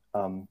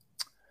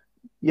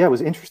yeah, it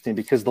was interesting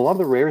because a lot of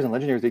the rares and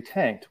legendaries, they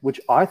tanked,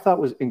 which I thought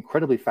was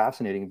incredibly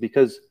fascinating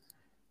because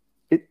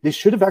they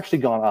should have actually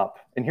gone up.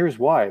 And here's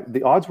why.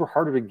 The odds were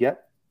harder to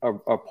get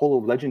a pull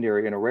of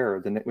legendary and a rare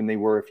than when they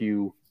were if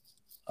you,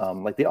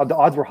 like the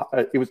odds were,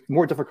 it was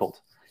more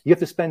difficult. You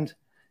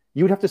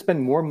would have to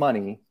spend more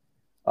money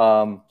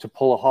to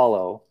pull a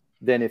holo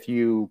than if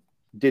you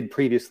did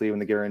previously in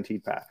the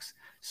guaranteed packs.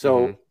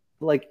 So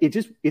like,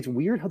 it's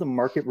weird how the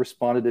market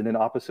responded in an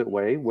opposite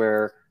way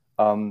where,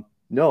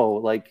 no,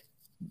 like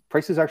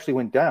prices actually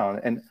went down.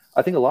 And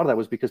I think a lot of that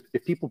was because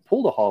if people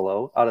pulled a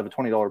holo out of a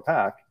 $20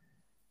 pack,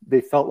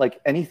 they felt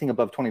like anything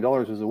above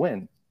 $20 was a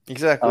win.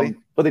 Exactly.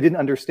 But they didn't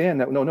understand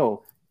that,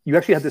 no, you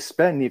actually had to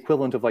spend the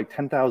equivalent of like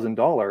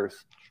 $10,000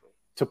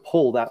 to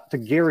pull that, to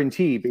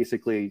guarantee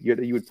basically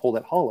you would pull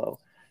that holo,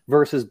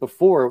 versus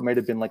before it might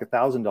have been like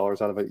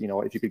 $1,000 out of it, you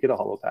know, if you could get a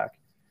holo pack.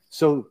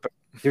 So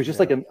there's just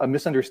like a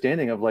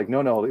misunderstanding of like,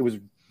 no,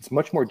 it's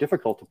much more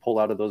difficult to pull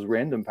out of those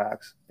random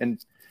packs.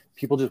 And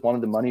people just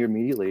wanted the money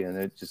immediately.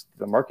 And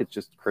the market's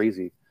just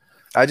crazy.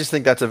 I just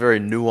think that's a very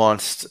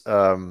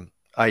nuanced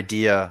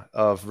idea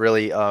of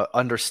really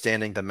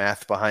understanding the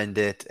math behind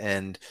it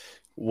and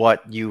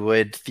what you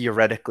would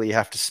theoretically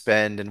have to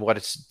spend and what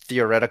its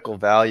theoretical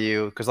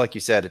value. Because like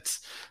you said,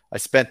 I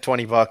spent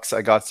 $20,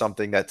 I got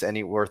something that's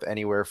worth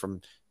anywhere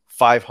from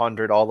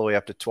 500 all the way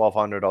up to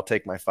 1,200. I'll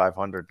take my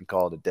 500 and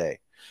call it a day.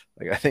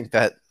 Like, I think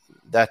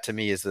that to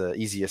me is the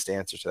easiest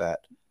answer to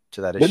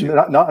that issue.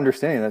 Not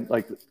understanding that,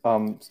 like,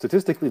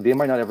 statistically, they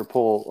might not ever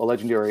pull a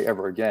legendary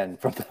ever again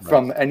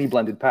from any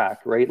blended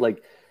pack, right?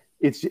 Like,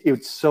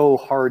 it's so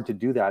hard to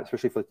do that,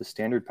 especially for like the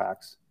standard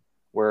packs,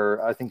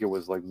 where I think it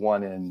was like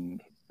one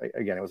in I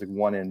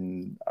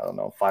don't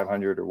know,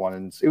 500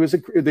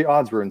 or the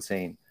odds were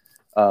insane.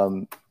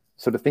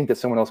 So to think that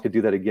someone else could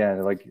do that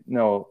again, like,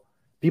 no,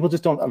 people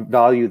just don't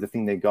value the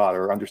thing they got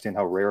or understand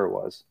how rare it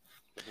was.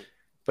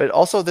 But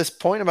also this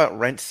point about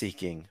rent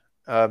seeking.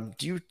 Do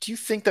you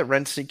think that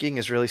rent seeking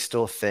is really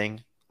still a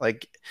thing?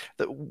 Like,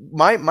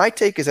 my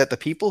take is that the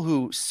people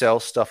who sell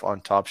stuff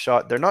on Top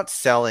Shot, they're not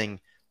selling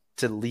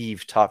to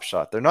leave Top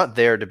Shot. They're not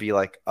there to be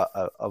like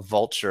a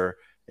vulture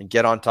and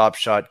get on Top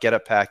Shot, get a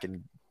pack,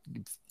 and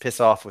piss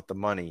off with the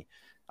money.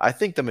 I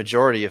think the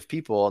majority of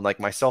people, and like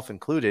myself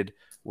included,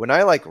 when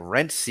I like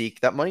rent seek,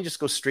 that money just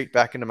goes straight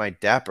back into my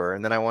Dapper,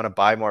 and then I want to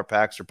buy more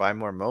packs or buy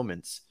more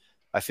moments.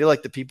 I feel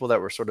like the people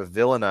that were sort of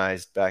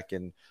villainized back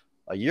in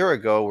a year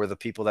ago were the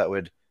people that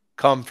would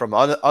come from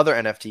other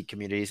NFT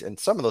communities, and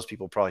some of those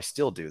people probably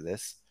still do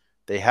this.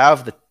 They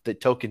have the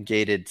token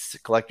gated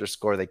collector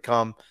score. They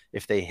come,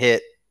 if they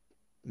hit,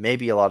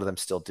 maybe a lot of them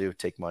still do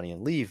take money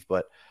and leave,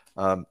 but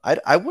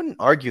I wouldn't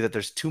argue that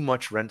there's too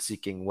much rent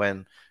seeking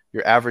when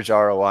your average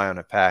ROI on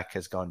a pack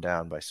has gone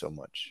down by so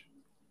much.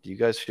 Do you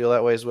guys feel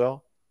that way as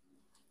well?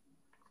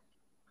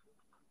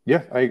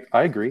 Yeah, I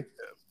agree.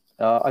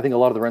 I think a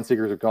lot of the rent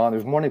seekers are gone.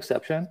 There's one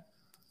exception,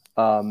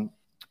 and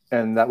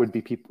that would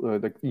be people,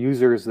 the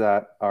users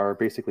that are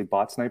basically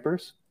bot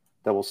snipers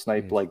that will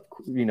snipe like,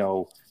 you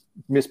know,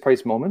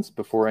 mispriced moments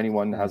before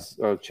anyone has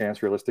a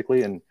chance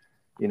realistically. And,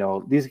 you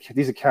know,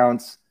 these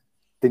accounts,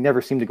 they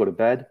never seem to go to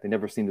bed. They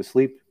never seem to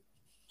sleep.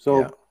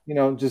 So, you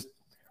know, just,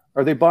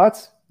 are they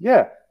bots?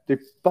 Yeah, they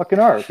fucking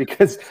are,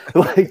 because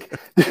like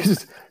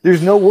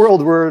there's no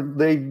world where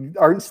they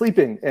aren't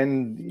sleeping,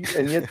 and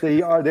yet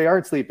they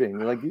aren't sleeping.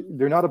 Like,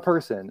 they're not a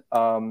person.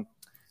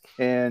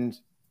 And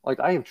like,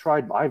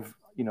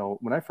 you know,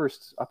 when I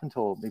first, up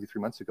until maybe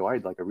 3 months ago, I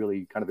had like a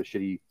really kind of a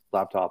shitty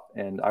laptop,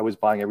 and I was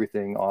buying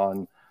everything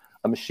on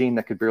a machine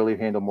that could barely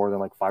handle more than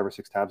like 5 or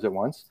 6 tabs at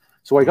once.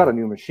 So I got a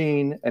new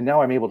machine, and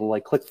now I'm able to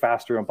like click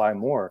faster and buy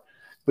more.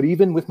 But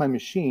even with my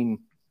machine,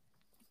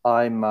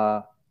 I'm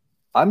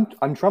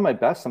trying my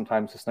best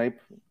sometimes to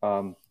snipe,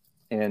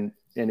 and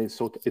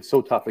it's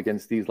so tough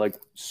against these like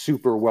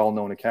super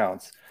well-known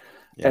accounts.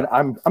 And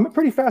I'm a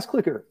pretty fast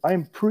clicker.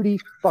 I'm pretty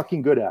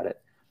fucking good at it.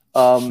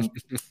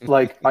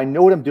 Like, I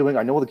know what I'm doing.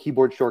 I know the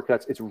keyboard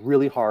shortcuts. It's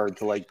really hard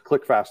to like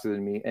click faster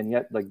than me, and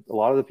yet like a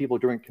lot of the people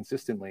doing it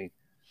consistently.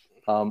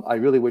 I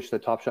really wish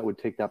that Top Shot would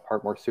take that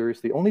part more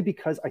seriously, only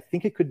because I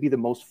think it could be the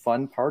most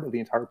fun part of the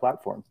entire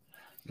platform.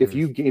 If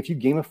you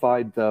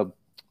gamified the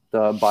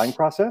buying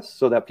process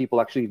so that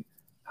people actually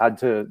had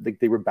to, like,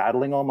 they were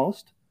battling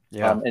almost,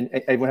 and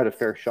everyone had a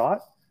fair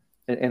shot,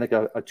 and like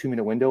a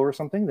 2-minute window or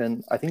something,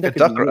 then I think that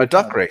could be a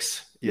duck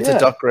race. It's a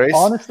duck race.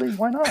 Honestly,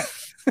 why not?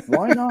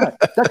 Why not?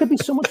 That could be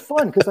so much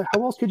fun, because like,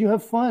 how else could you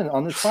have fun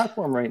on this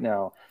platform right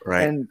now?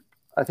 Right. And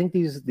I think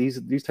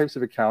these types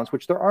of accounts,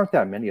 which there aren't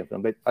that many of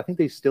them, but I think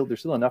there's still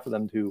enough of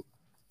them to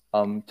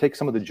take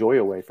some of the joy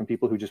away from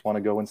people who just want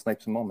to go and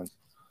snipe some moments.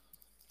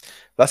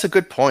 That's a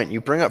good point. You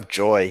bring up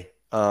joy.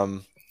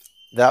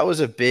 That was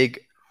a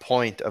big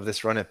point of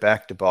this Run It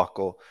Back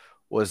debacle,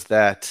 was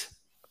that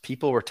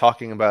people were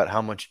talking about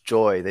how much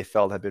joy they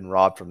felt had been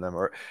robbed from them,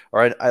 or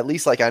at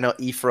least, like, I know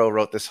Efro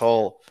wrote this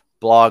whole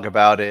blog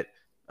about it,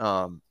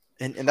 and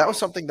that was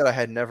something that I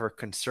had never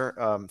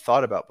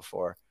thought about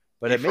before.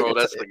 But Efro,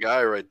 that's the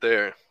guy right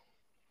there.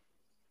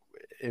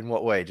 In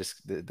what way?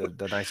 Just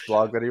the nice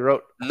blog that he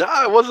wrote?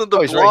 No, it wasn't the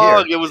he's right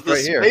blog. here. It was He's the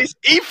right here. space.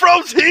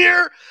 Efro's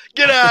here.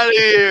 Get out of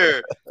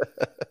here.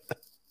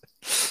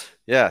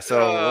 Yeah. So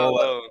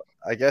Oh.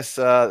 I guess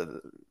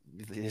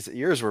his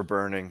ears were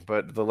burning,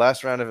 but the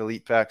last round of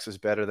elite packs was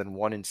better than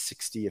 1 in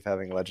 60 of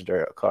having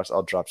legendary across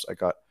all drops.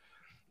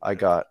 I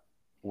got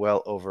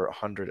well over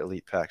 100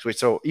 elite packs. Wait,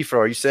 so Efro,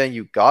 are you saying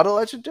you got a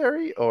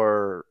legendary,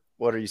 or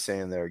what are you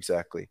saying there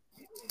exactly?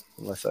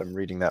 Unless I'm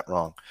reading that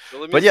wrong.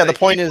 So but yeah, the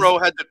point Efro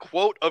is, had the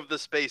quote of the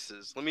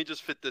spaces. Let me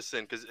just fit this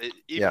in because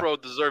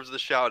Efro deserves the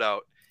shout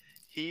out.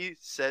 He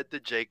said to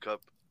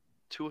Jacob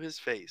to his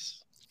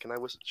face,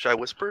 should I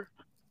whisper?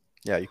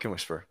 Yeah, you can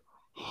whisper.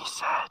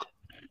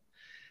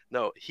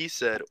 He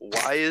said,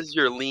 why is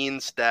your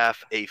lean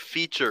staff a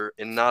feature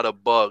and not a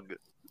bug?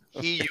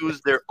 He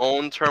used their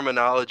own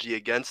terminology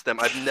against them.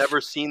 I've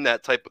never seen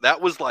that that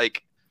was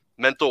like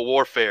mental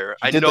warfare.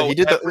 He did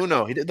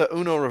the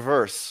Uno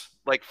reverse.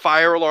 Like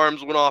fire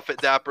alarms went off at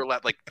Dapper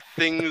Lab. Like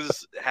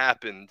things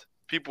happened.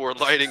 People were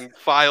lighting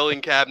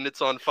filing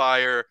cabinets on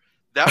fire.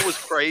 That was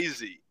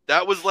crazy.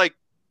 That was like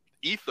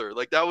ether.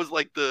 Like that was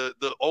like the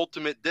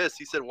ultimate diss.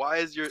 He said, why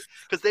is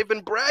because they've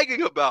been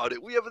bragging about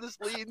it. We have this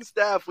lean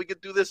staff. We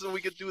could do this and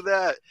we could do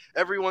that.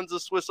 Everyone's a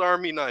Swiss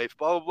Army knife,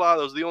 blah, blah, blah.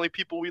 Those are the only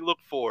people we look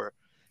for.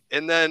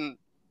 And then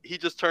he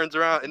just turns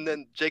around, and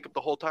then Jacob the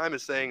whole time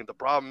is saying the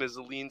problem is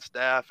the lean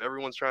staff.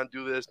 Everyone's trying to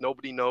do this.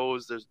 Nobody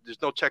knows. There's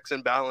no checks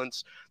and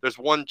balance. There's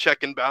one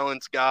check and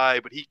balance guy,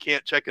 but he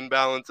can't check and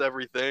balance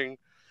everything.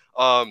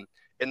 And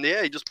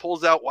he just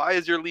pulls out, why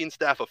is your lean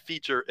staff a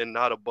feature and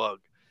not a bug?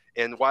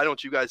 And why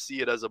don't you guys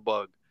see it as a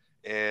bug?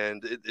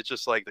 And it's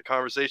just like the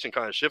conversation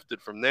kind of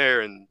shifted from there,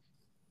 and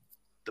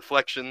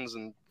deflections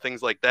and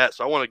things like that.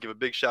 So I want to give a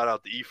big shout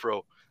out to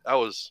Efro.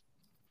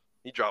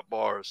 He dropped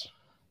bars.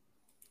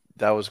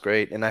 That was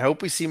great. And I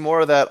hope we see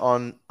more of that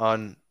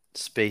on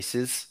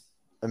Spaces.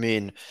 I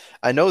mean,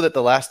 I know that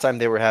the last time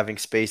they were having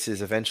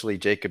Spaces, eventually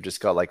Jacob just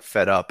got like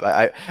fed up.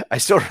 I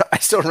still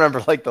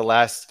remember like the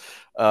last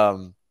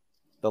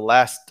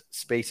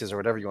Spaces or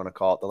whatever you want to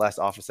call it, the last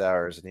office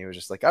hours, and he was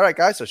just like, all right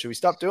guys, so should we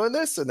stop doing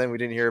this? And then we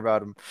didn't hear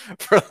about him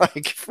for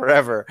like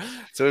forever.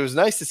 So it was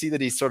nice to see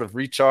that he's sort of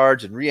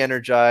recharged and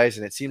re-energized,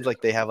 and it seems like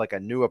they have like a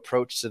new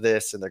approach to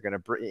this, and they're going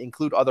to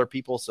include other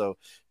people so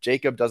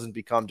Jacob doesn't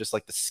become just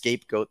like the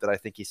scapegoat that I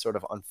think he sort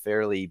of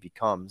unfairly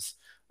becomes.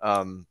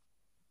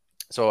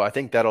 So I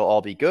think that'll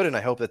all be good, and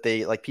I hope that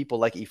they, like people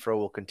like Efro,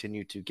 will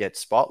continue to get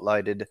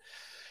spotlighted,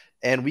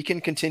 and we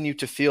can continue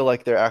to feel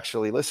like they're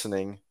actually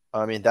listening.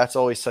 I mean, that's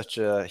always such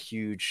a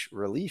huge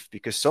relief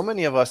because so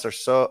many of us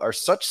are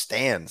such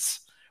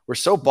stans. We're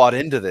so bought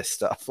into this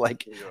stuff,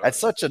 like at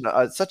such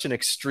an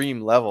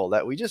extreme level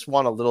that we just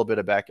want a little bit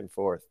of back and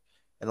forth,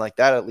 and like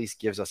that at least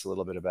gives us a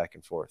little bit of back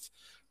and forth.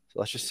 So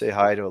let's just say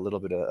hi to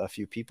a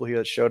few people here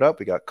that showed up.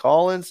 We got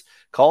Collins.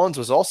 Collins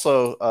was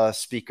also a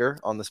speaker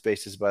on the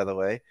Spaces, by the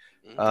way.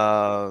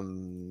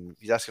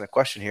 He's asking a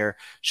question here.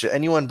 Should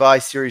anyone buy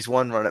Series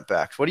 1 run it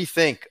backs? What do you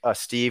think,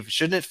 Steve?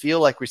 Shouldn't it feel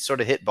like we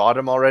sort of hit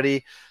bottom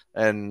already?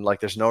 And like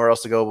there's nowhere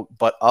else to go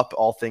but up,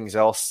 all things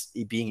else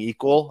being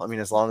equal? I mean,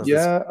 as long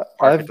as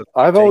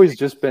I've always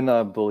just been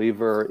a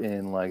believer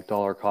in like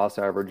dollar cost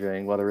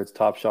averaging, whether it's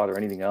Top Shot or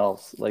anything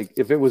else. Like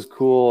if it was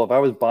cool, if I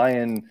was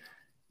buying,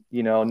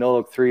 no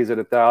look threes at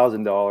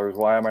 $1,000,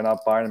 why am I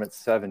not buying them at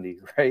 70?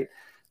 Right?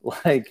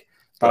 Like,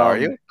 are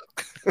you?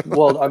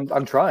 Well,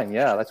 I'm trying.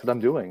 Yeah, that's what I'm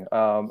doing.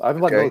 I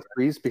haven't bought no look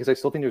threes because I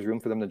still think there's room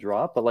for them to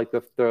drop. But like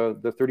the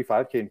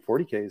 35K and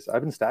 40Ks,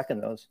 I've been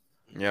stacking those.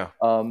 Yeah.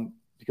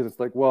 Because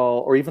it's like, well,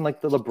 or even like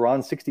the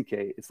LeBron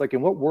 60K. It's like,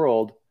 in what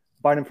world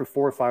buying them for $4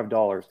 or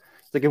 $5? It's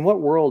like, in what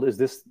world is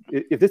this?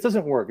 If this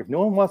doesn't work, if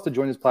no one wants to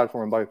join this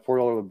platform and buy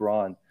 $4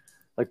 LeBron,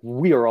 like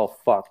we are all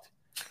fucked.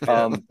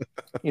 When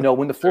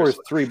the floor is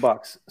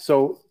 $3.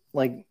 So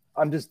like,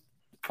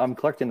 I'm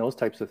collecting those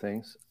types of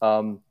things.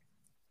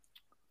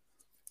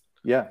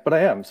 Yeah, but I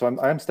am. So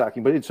I'm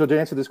stacking. But so to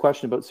answer this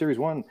question about Series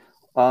 1,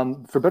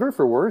 for better or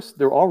for worse,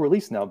 they're all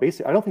released now.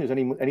 Basically, I don't think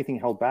there's anything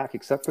held back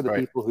except for the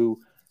people who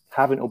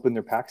haven't opened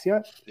their packs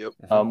yet,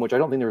 which I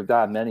don't think there are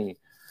that many.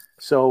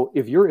 So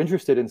if you're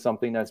interested in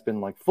something that's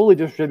been like fully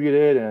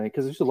distributed, and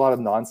because there's a lot of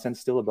nonsense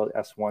still about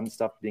S1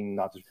 stuff being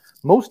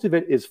most of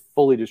it is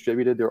fully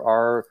distributed. There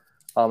are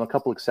a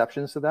couple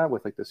exceptions to that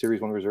with like the Series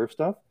 1 reserve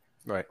stuff,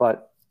 right?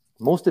 But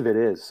most of it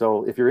is.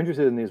 So if you're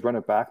interested in these run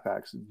it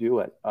backpacks, do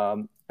it.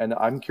 And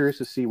I'm curious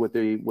to see what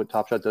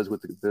Top Shot does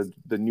with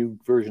the new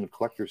version of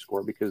Collector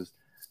Score, because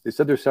they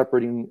said they're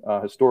separating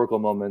historical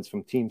moments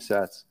from team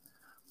sets.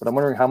 But I'm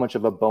wondering how much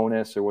of a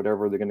bonus or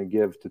whatever they're going to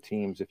give to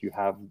teams if you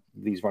have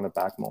these run it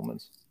back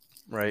moments.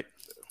 Right.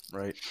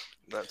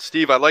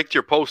 Steve, I liked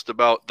your post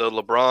about the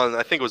LeBron.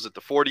 I think it was at the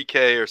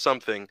 40K or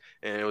something,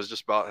 and it was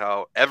just about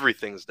how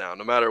everything's down,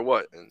 no matter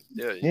what. And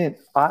man,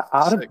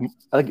 out of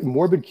like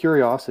morbid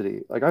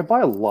curiosity, like I buy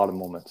a lot of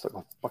moments, like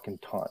a fucking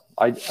ton.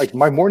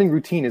 My morning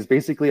routine is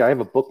basically I have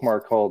a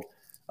bookmark called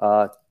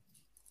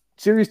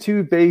Series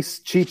 2 base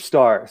cheap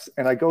stars,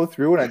 and I go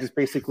through and I just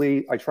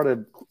basically I try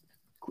to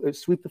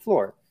sweep the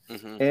floor.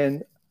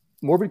 And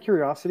morbid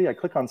curiosity. I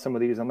click on some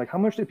of these. I'm like, how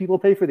much do people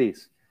pay for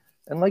these?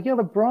 And like, yeah,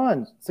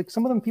 LeBron. It's like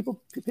some of them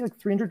people pay like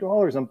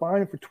 $300. I'm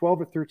buying it for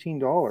 $12 or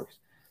 $13.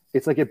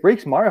 It's like it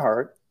breaks my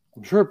heart.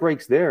 I'm sure it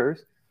breaks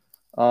theirs.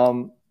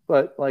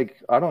 But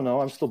like, I don't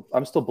know.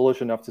 I'm still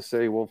bullish enough to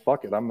say, well,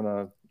 fuck it. I'm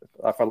gonna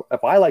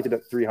if I liked it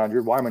at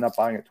 300, why am I not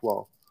buying it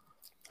 12?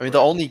 I mean, the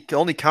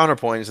only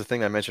counterpoint is the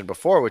thing I mentioned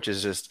before, which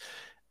is just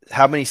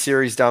how many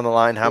series down the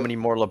line, how many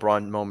more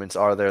LeBron moments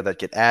are there that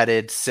get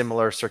added,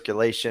 similar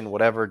circulation,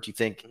 whatever. Do you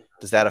think,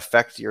 does that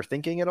affect your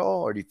thinking at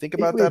all? Or do you think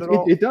about that at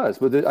all? It does.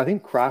 But I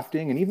think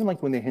crafting, and even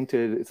like when they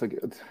hinted, it's like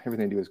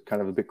everything they do is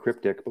kind of a bit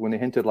cryptic, but when they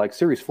hinted like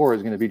Series 4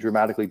 is going to be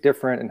dramatically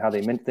different and how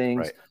they mint things,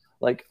 Right.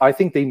 like I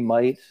think they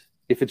might,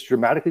 if it's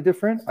dramatically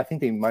different, I think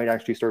they might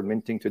actually start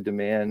minting to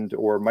demand,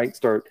 or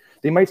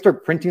they might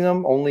start printing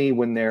them only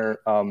when they're,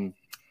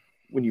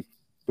 when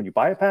you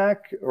buy a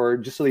pack, or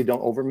just so they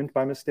don't over mint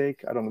by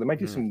mistake. I don't know. They might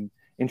do some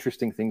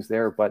interesting things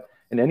there, but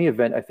in any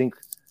event, I think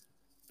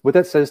what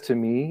that says to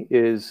me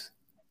is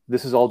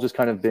this has all just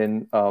kind of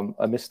been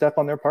a misstep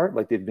on their part.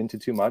 Like they've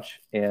minted too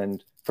much.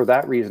 And for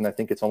that reason, I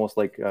think it's almost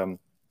like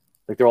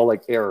they're all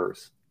like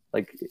errors,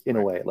 like in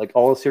a way, like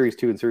all Series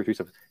 2 and Series 3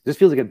 stuff. This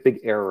feels like a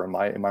big error in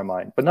my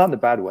mind, but not in a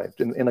bad way,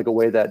 in like a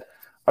way that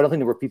I don't think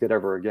they'll repeat that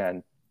ever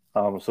again.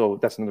 So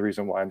that's another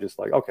reason why I'm just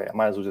like, okay, I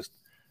might as well just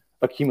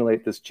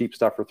accumulate this cheap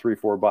stuff for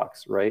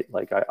 $3-4, right?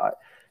 Like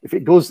if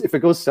it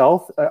goes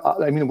south,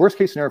 I mean, the worst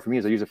case scenario for me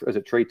is I use it as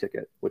a trade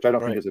ticket, which I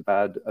don't think is a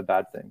bad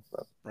thing.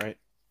 But. Right.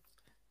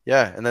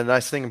 Yeah, and the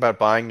nice thing about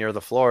buying near the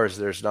floor is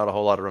there's not a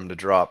whole lot of room to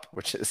drop,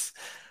 which is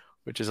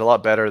a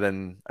lot better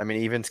than, I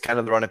mean, even kind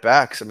of the run it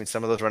backs. I mean,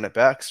 some of those run it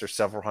backs are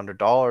several $100,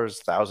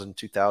 $1,000,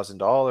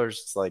 $2,000.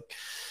 It's like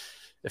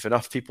if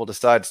enough people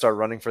decide to start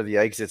running for the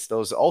exits,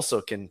 those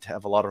also can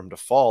have a lot of room to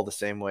fall, the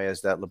same way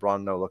as that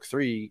LeBron No Look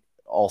 3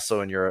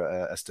 also in your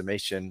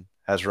estimation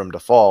has room to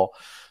fall.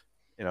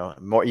 You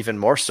know, even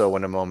more so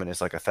when a moment is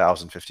like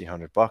 $1,000,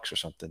 $1,500 or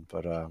something.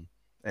 But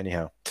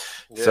anyhow,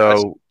 yeah,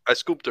 so I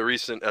scooped a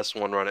recent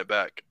S1 run it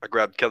back. I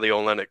grabbed Kelly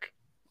Olynyk.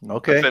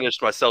 Okay. I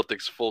finished my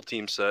Celtics full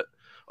team set.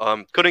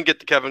 Couldn't get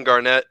to Kevin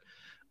Garnett.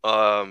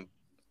 Good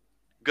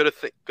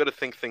to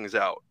think things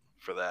out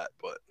for that,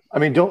 but I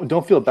mean,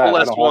 don't feel bad.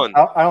 Full S1.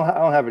 I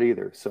don't have it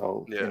either.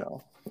 So yeah, you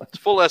know. It's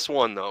full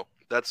S1 though.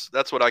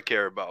 That's what I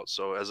care about.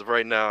 So as of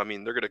right now, I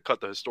mean, they're gonna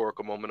cut the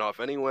historical moment off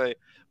anyway.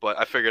 But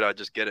I figured I'd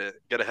just get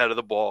ahead of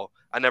the ball.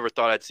 I never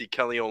thought I'd see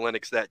Kelly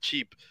Olynyk's that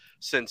cheap,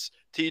 since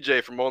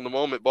TJ from On the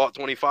Moment bought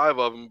 25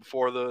 of them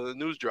before the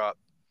news dropped.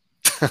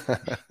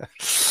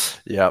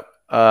 Yep.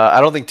 I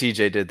don't think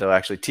TJ did though.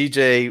 Actually,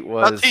 TJ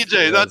was not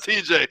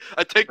TJ.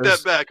 I take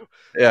that back.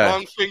 Yeah.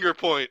 Wrong finger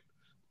point.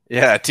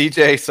 Yeah,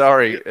 TJ.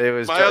 Sorry, it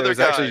was my other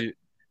guy. Actually,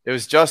 it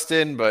was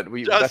Justin, but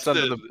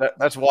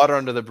that's water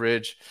under the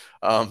bridge.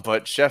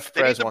 But Chef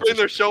Prez wants to bring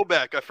their show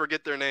back. I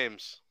forget their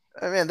names.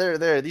 I mean,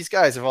 these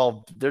guys have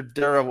all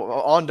they're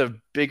on to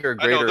bigger,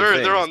 greater. I know,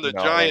 things, they're on the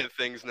giant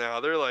things now.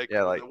 They're like,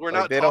 we're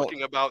not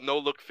talking about no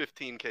look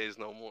 15Ks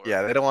no more.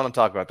 Yeah, they don't want to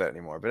talk about that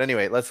ananymore. But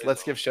anyway,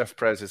 let's give Chef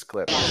Prez his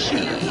clip.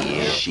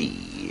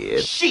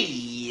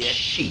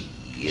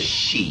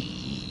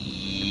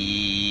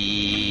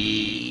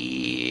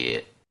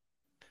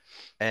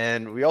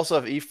 And we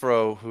also have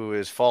Efro, who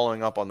is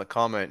following up on the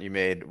comment you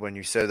made when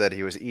you said that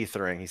he was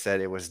ethering. He said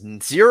it was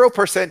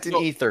 0% in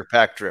ether,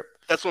 Pack Drip.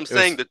 That's what I'm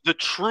saying. The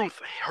truth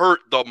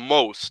hurt the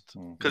most,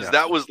 because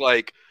that was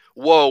like,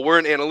 whoa, we're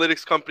an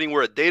analytics company.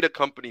 We're a data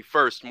company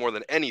first, more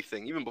than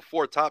anything. Even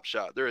before Top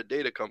Shot, they're a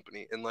data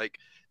company. And like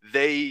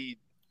they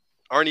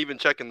aren't even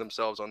checking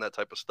themselves on that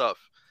type of stuff.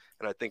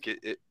 And I think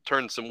it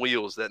turned some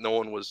wheels that no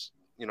one was,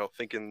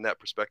 thinking in that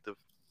perspective.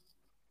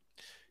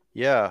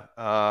 Yeah.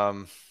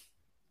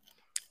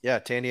 Yeah,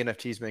 Tandy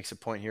NFTs makes a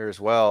point here as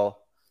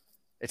well.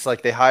 It's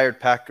like they hired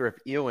Pack Drip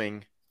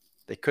Ewing.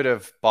 They could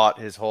have bought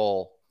his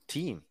whole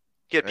team.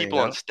 He had people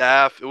on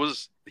staff.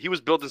 He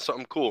was building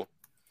something cool.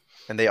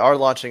 And they are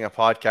launching a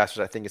podcast,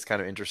 which I think is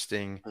kind of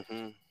interesting.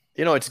 Mm-hmm.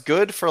 It's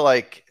good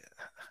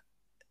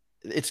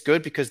it's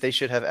good because they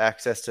should have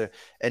access to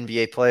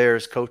NBA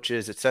players,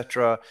 coaches,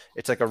 etc.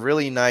 It's like a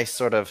really nice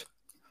sort of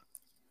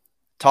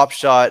Top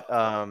Shot,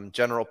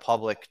 general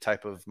public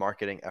type of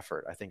marketing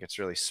effort. I think it's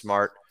really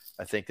smart.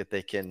 I think that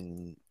they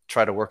can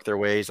try to work their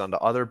ways onto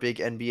other big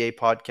NBA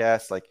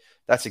podcasts. Like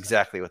that's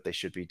exactly what they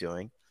should be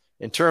doing.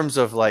 In terms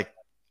of like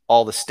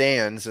all the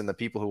stands and the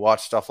people who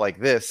watch stuff like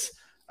this,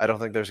 I don't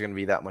think there's going to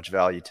be that much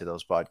value to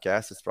those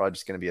podcasts. It's probably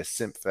just going to be a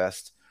simp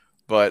fest.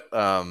 But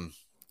for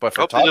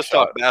Top Shot, just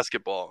talk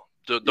basketball.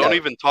 Don't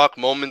even talk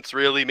moments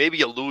really.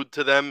 Maybe allude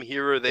to them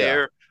here or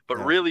there,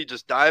 but really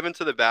just dive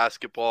into the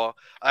basketball.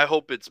 I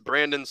hope it's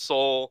Brandon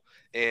Soul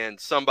and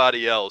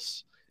somebody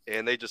else,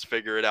 and they just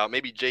figure it out.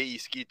 Maybe J.E.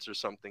 Skeets or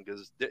something,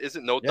 because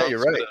isn't No Dunks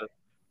you're right.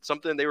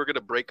 Something they were going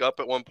to break up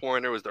at one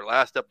point? It was their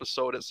last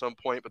episode at some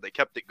point, but they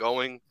kept it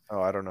going.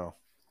 Oh, I don't know.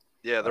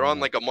 Yeah, they're on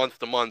like a month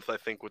to month, I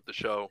think, with the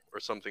show or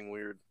something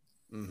weird.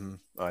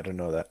 I don't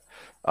know that.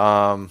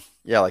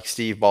 Yeah, like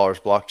Steve Baller's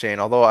blockchain.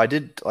 Although I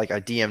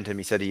DM'd him.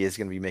 He said he is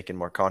going to be making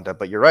more content.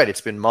 But you're right.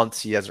 It's been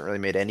months. He hasn't really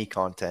made any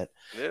content.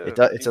 Yeah,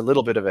 It's a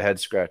little bit of a head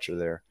scratcher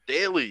there.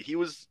 daily. He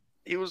was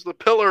the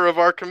pillar of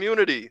our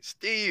community.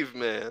 Steve,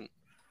 man.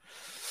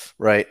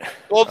 Right.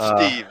 Both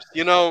Steves.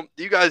 You know,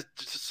 you guys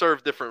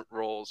serve different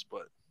roles,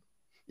 but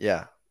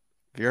yeah,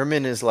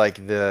 Veerman is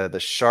like the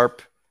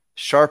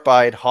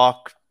sharp-eyed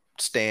hawk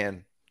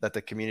stand that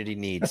the community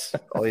needs.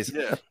 He's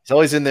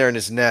always in there in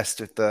his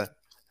nest with the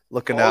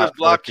looking out. His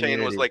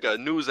blockchain was like a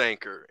news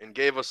anchor and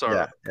gave us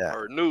our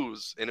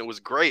news, and it was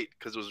great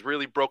because it was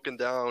really broken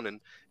down and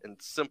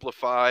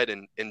simplified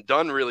and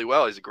done really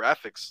well. He's a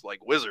graphics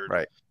like wizard.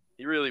 Right.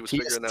 He really was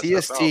figuring that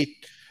stuff out.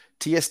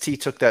 TST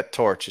took that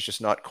torch. It's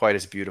just not quite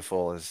as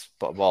beautiful as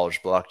Baller's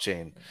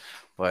blockchain.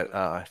 But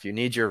if you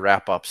need your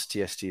wrap-ups,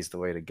 TST is the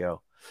way to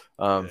go.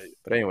 But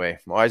anyway,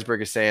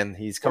 Weisberg is saying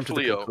he's come to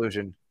the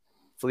conclusion.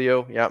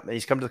 Fleo,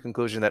 he's come to the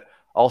conclusion that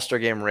All-Star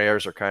Game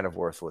rares are kind of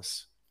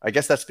worthless. I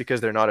guess that's because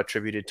they're not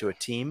attributed to a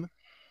team.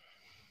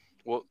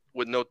 Well,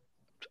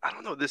 I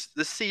don't know, this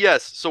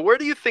CS. So where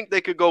do you think they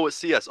could go with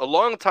CS? A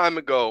long time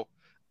ago,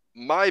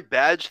 my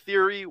badge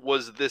theory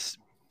was this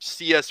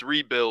CS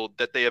rebuild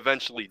that they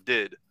eventually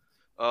did.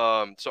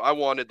 So I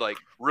wanted like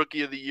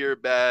Rookie of the Year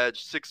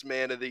badge, Sixth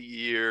Man of the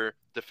Year,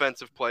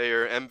 Defensive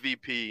Player,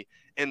 MVP,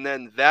 and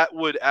then that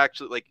would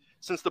actually, like,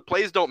 since the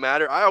plays don't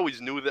matter, I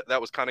always knew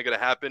that was kind of going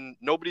to happen.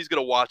 Nobody's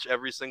going to watch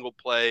every single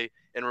play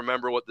and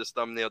remember what this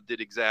thumbnail did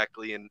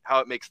exactly and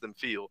how it makes them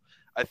feel.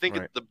 I think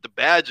the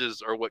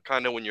badges are what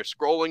kind of, when you're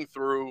scrolling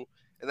through,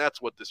 and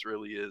that's what this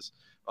really is.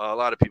 A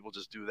lot of people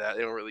just do that.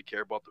 They don't really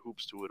care about the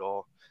hoops to it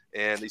all.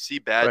 And they see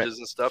badges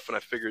and stuff, and I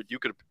figured you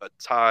could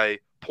tie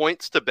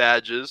points to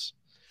badges.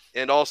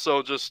 And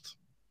also just,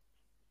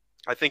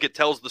 I think it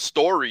tells the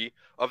story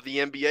of the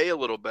NBA a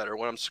little better.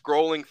 When I'm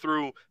scrolling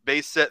through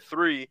base set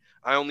 3,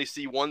 I only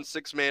see one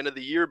Sixth Man of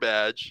the Year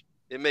badge.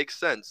 It makes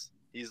sense.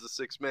 He's the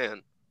sixth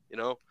man, you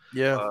know?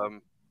 Yeah.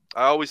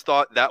 I always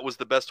thought that was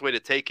the best way to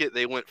take it.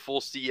 They went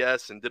full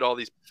CS and did all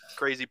these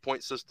crazy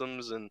point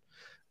systems, and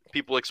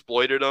people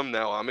exploited them.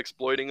 Now I'm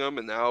exploiting them,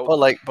 and now but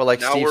like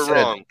now Steve we're said,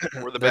 wrong.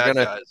 We're the bad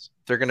guys.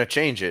 They're gonna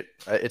change it.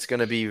 It's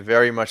gonna be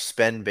very much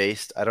spend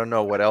based. I don't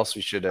know what else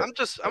we should. I'm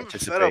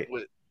fed up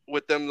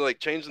with them like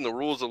changing the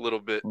rules a little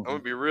bit. I'm gonna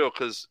be real,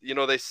 because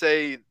they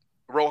say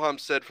Roham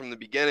said from the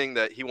beginning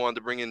that he wanted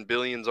to bring in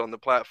billions on the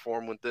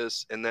platform with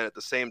this, and then at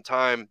the same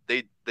time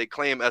they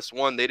claim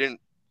S1 they didn't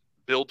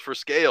build for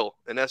scale,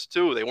 and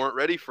S2 they weren't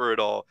ready for it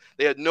all.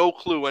 They had no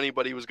clue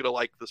anybody was gonna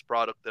like this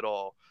product at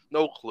all.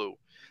 No clue.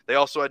 They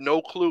also had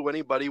no clue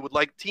anybody would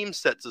like team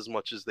sets as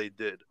much as they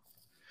did.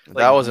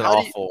 That was an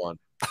awful one.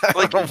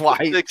 Like, why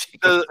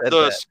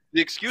the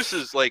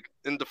excuses, like,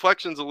 and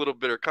deflections a little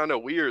bit are kind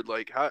of weird.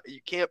 Like, how you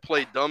can't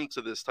play dumb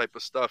to this type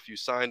of stuff. You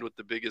signed with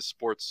the biggest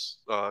sports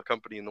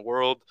company in the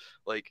world.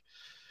 Like,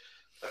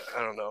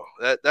 I don't know,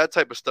 that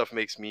type of stuff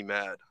makes me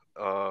mad.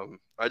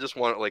 I just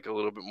want like a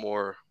little bit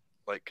more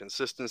like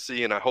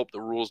consistency, and I hope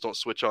the rules don't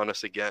switch on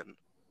us again.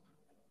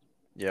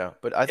 Yeah,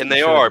 but I think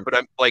they are. But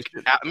I'm like,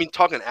 I mean,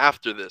 talking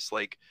after this,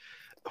 like,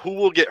 who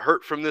will get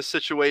hurt from this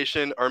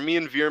situation? Are me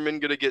and Veerman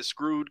gonna get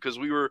screwed because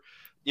we were,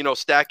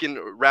 stacking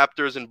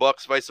Raptors and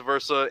Bucks, vice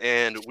versa,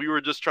 and we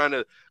were just trying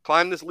to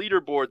climb this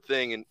leaderboard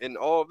thing and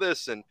all of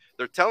this, and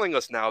they're telling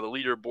us now the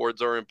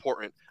leaderboards are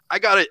important. I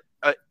got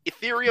a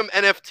Ethereum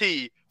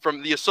NFT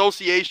from the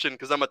association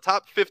because I'm a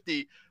top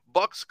 50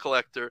 Bucks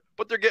collector,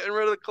 but they're getting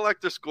rid of the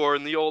collector score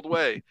in the old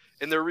way,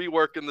 and they're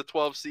reworking the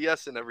 12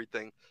 CS and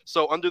everything.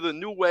 So under the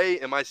new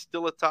way, am I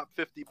still a top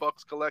 50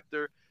 Bucks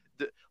collector?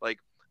 Like,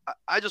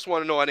 I just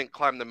want to know I didn't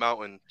climb the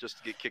mountain just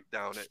to get kicked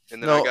down it,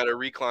 and then I got to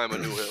reclimb a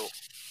new hill.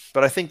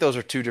 But I think those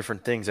are two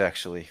different things,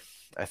 actually.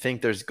 I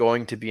think there's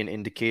going to be an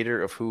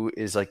indicator of who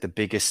is like the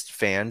biggest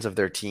fans of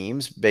their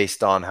teams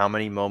based on how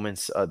many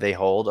moments they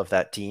hold of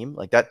that team.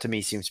 Like, that to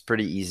me seems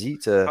pretty easy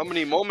to. How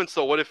many moments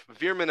though? What if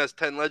Veerman has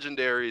 10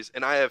 legendaries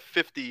and I have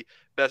 50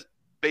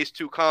 base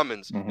 2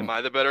 commons? Am I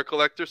the better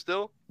collector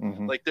still?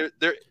 Like,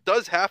 there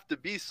does have to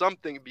be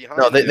something behind.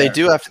 No, they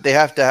do have to. They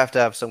have to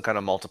have some kind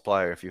of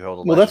multiplier if you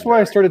hold. Well, that's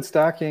why I started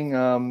stacking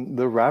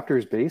the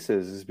Raptors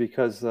bases, is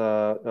because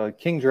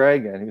King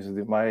Dragon, who's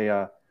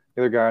the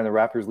other guy on the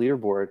Raptors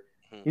leaderboard.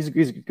 He's a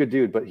good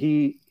dude, but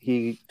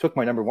he took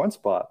my number 1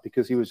 spot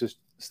because he was just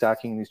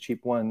stacking these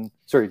cheap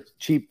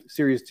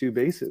Series 2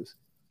 bases.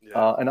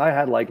 Yeah. And I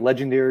had like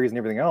legendaries and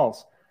everything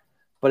else,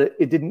 but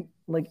it didn't,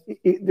 like,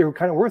 they were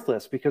kind of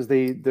worthless because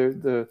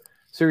the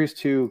Series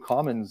 2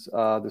 commons,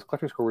 this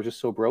collector score was just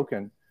so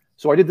broken.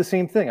 So I did the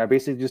same thing. I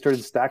basically just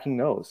started stacking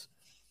those.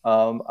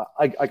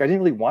 I didn't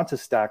really want to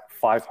stack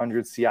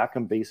 500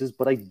 Siakam bases,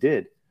 but I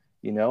did.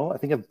 I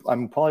think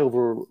I'm probably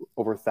over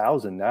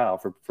 1,000 now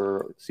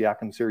for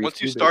Siakam Series.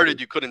 Once you started,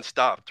 you couldn't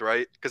stop,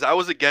 right? Because I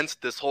was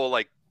against this whole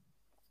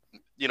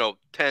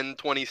 10,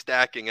 20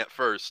 stacking at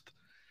first.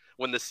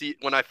 When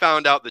I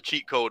found out the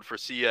cheat code for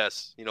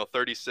CS,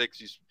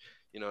 36, you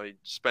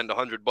spend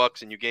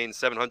 $100 and you gain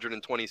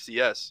 720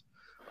 CS.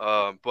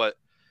 But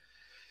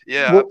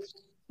yeah,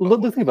 Well,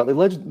 the thing about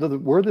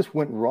where this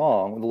went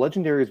wrong, the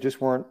legendaries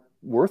just weren't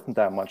worth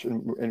that much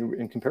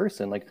in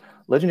comparison. Like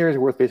legendaries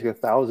are worth basically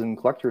 1,000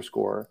 collector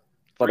score,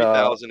 but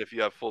 3,000 if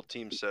you have full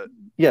team set.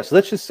 Yeah, so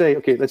let's just say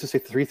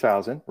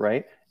 3,000,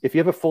 right? If you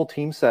have a full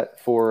team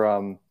set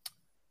for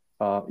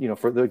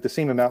for the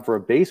same amount for a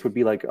base would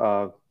be like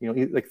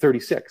like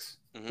 36,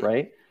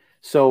 right?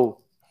 So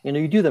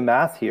you do the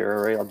math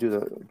here, right? I'll do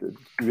the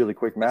really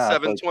quick math.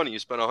 720. You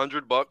spent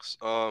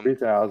 $100.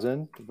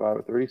 3,000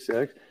 divided by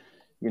 36.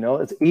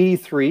 It's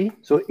 83.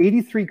 So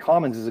 83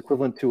 commons is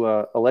equivalent to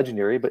a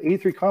legendary, but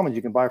 83 commons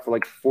you can buy for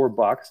like $4.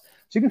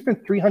 So you can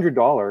spend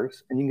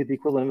 $300 and you can get the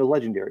equivalent of a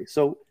legendary.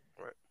 So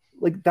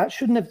like that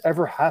shouldn't have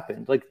ever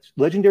happened. Like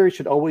legendaries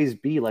should always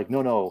be like,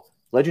 no,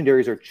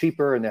 legendaries are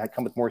cheaper and they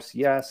come with more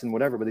CS and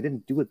whatever, but they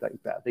didn't do it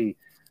that bad.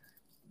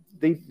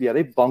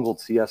 They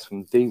bungled CS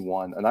from day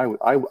one, and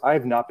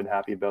I've not been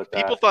happy about that.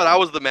 People thought I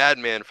was the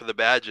madman for the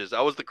badges. I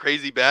was the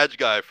crazy badge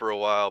guy for a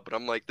while, but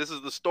I'm like, this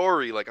is the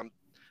story. Like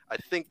I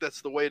think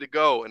that's the way to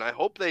go, and I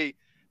hope they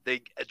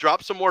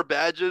drop some more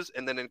badges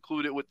and then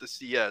include it with the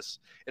CS,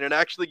 and it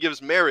actually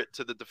gives merit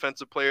to the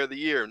Defensive Player of the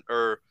Year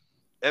or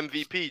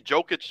MVP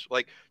Jokic.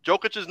 Like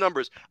Jokic's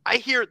numbers, I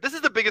hear this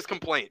is the biggest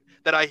complaint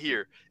that I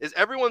hear is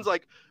everyone's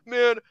like,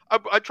 man,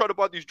 I tried to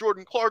buy these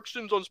Jordan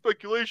Clarksons on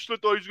speculation. I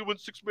thought he was gonna win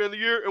Sixth Man of the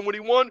Year, and when he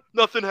won,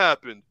 nothing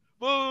happened.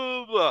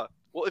 Blah, blah, blah.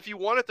 Well, if you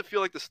want it to feel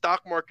like the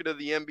stock market of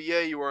the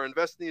NBA, you are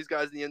investing these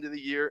guys at the end of the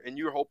year, and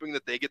you're hoping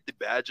that they get the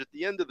badge at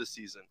the end of the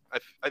season.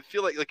 I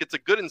feel like it's a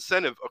good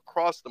incentive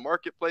across the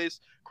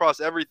marketplace, across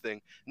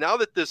everything. Now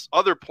that this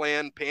other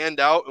plan panned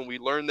out and we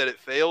learned that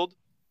it failed,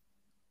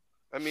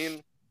 I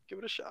mean, give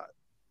it a shot.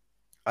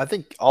 I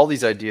think all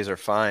these ideas are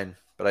fine,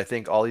 but I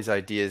think all these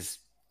ideas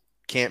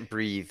can't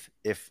breathe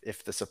if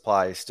the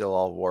supply is still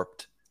all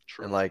warped.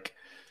 True. And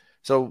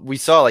so we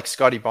saw like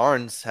Scotty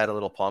Barnes had a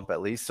little pump at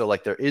least. So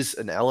like there is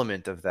an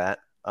element of that.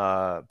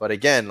 But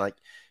again, like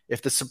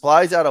if the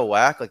supply's out of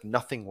whack, like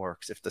nothing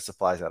works if the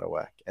supply's out of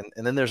whack. And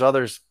then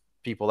there's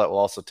people that will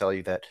also tell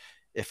you that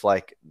if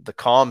like the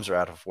comms are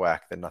out of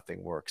whack, then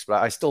nothing works.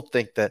 But I still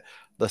think that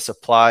the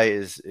supply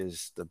is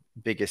the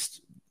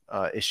biggest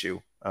issue,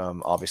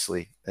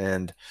 obviously.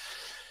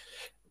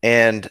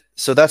 And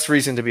so that's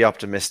reason to be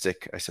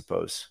optimistic, I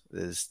suppose,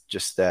 is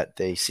just that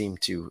they seem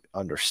to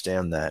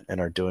understand that and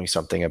are doing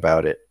something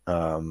about it.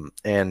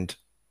 And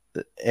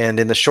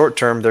in the short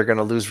term, they're going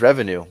to lose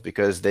revenue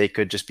because they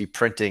could just be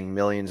printing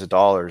millions of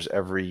dollars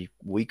every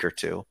week or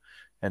two,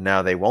 and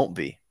now they won't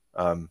be.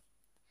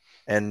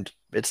 And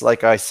it's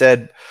like I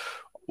said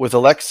with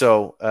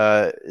Alexo,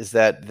 is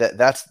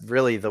that's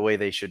really the way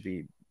they should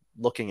be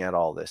looking at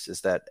all this,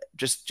 is that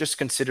just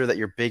consider that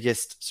your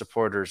biggest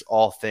supporters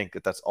all think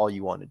that that's all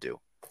you want to do.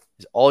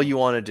 All you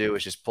want to do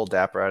is just pull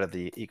Dapper out of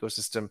the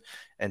ecosystem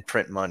and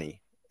print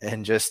money,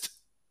 and just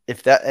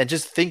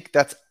think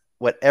that's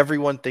what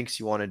everyone thinks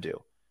you want to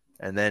do,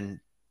 and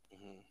then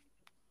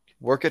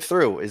work it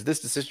through. Is this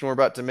decision we're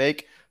about to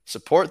make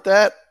support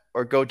that,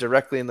 or go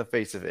directly in the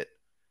face of it?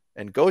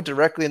 And go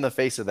directly in the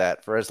face of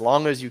that for as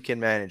long as you can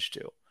manage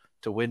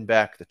to win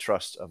back the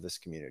trust of this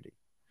community.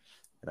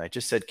 And I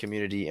just said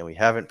community, and we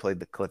haven't played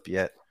the clip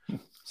yet,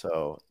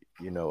 so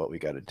you know what we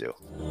got to do.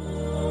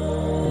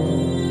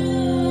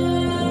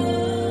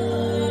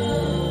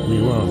 We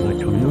love the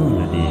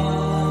community.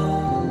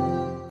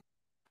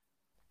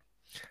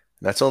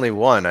 That's only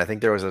one. I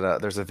think there's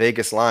a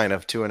Vegas line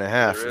of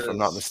 2.5, if I'm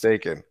not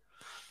mistaken.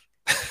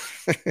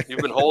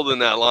 You've been holding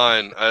that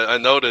line. I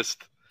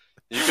noticed.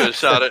 You could have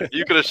shot it.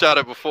 You could have shot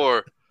it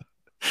before.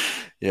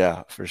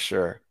 Yeah, for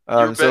sure.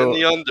 You're betting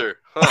the under,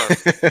 huh?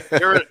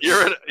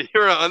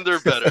 You're an under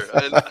better.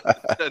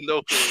 I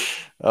no clue.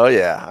 Oh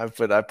yeah,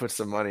 I put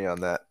some money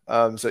on that.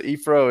 So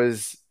Efro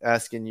is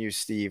asking you,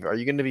 Steve, are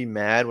you going to be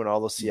mad when all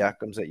those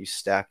Siakams that you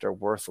stacked are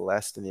worth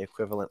less than the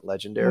equivalent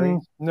legendary?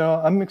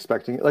 No, I'm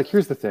expecting it. Like,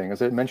 here's the thing,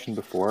 as I mentioned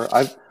before,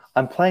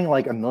 I'm playing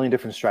like a million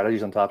different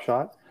strategies on Top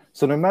Shot.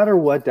 So no matter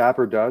what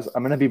Dapper does,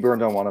 I'm going to be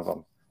burned on one of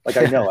them. Like,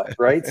 I know it,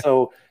 right?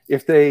 So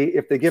if they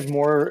give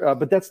more,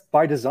 but that's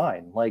by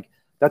design. Like,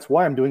 that's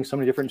why I'm doing so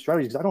many different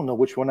strategies, because I don't know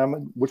which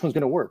one's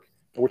going to work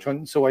or which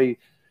one. So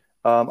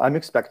I'm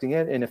expecting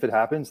it, and if it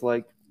happens,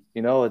 like,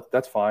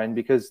 that's fine,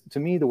 because to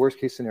me the worst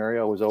case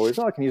scenario was always,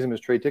 I can use them as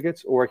trade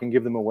tickets, or I can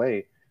give them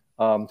away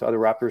to other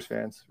Raptors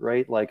fans,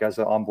 right? Like as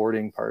an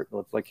onboarding part,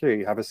 like, here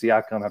you have a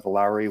Siakam, have a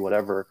Lowry,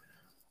 whatever.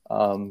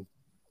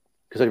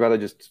 Because I'd rather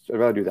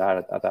do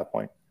that at that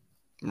point.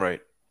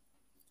 Right.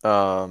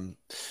 So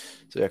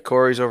yeah,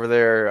 Corey's over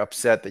there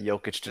upset that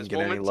Jokic didn't get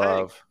any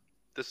love.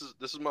 This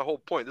is my whole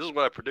point. This is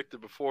what I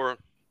predicted before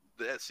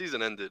the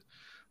season ended.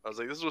 I was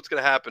like, this is what's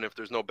going to happen if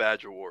there's no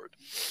badge award,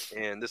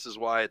 and this is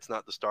why it's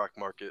not the stock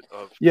market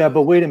of. Yeah,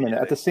 but wait a minute.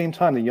 At the same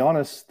time, the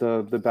Giannis,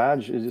 the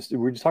badge is just,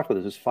 we just talked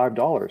about this. Is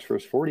 $5 for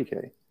his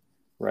 40K,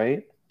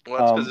 right? Well,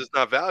 that's because it's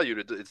not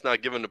valued. It's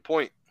not given a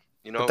point.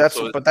 But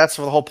that's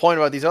the whole point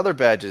about these other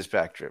badges,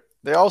 Backtrip.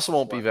 They also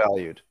won't be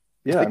valued.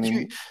 Yeah, I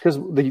mean, because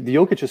the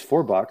Jokic is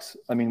 $4.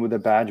 I mean, would the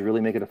badge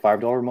really make it a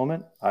 $5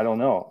 moment? I don't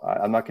know.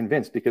 I'm not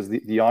convinced, because the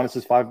Giannis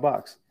is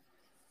 $5.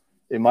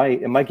 It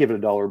might give it a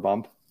dollar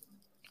bump.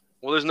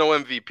 Well, there's no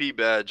MVP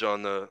badge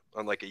on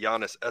like a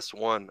Giannis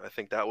S1. I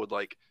think that would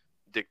like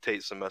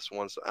dictate some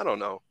S1. So I don't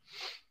know.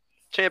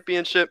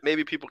 Championship,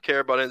 maybe people care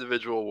about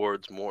individual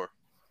awards more.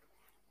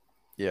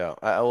 Yeah,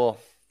 I don't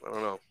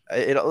know.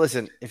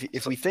 Listen,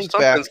 if we think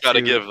something's back got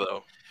to to, give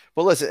though.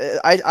 Well, listen,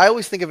 I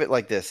always think of it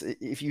like this.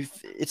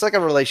 It's like a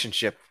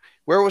relationship.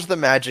 Where was the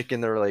magic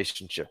in the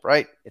relationship,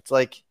 right? It's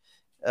like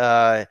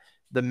the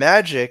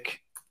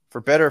magic,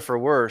 for better or for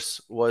worse,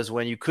 was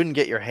when you couldn't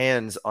get your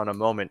hands on a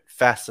moment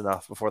fast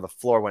enough before the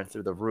floor went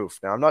through the roof.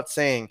 Now, I'm not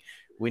saying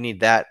we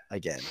need that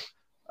again,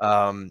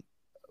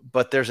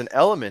 but there's an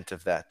element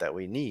of that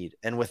we need.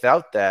 And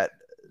without that,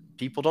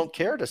 people don't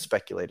care to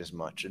speculate as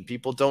much, and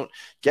people don't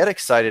get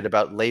excited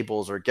about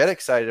labels or get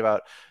excited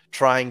about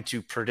trying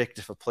to predict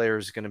if a player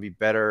is going to be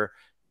better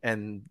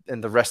and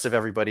the rest of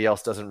everybody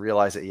else doesn't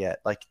realize it yet.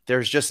 Like,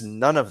 there's just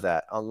none of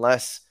that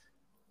unless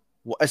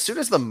as soon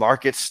as the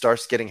market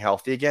starts getting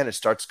healthy again, it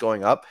starts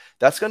going up.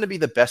 That's going to be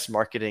the best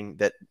marketing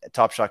that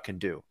Top Shot can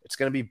do. It's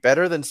going to be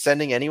better than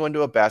sending anyone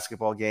to a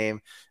basketball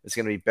game. It's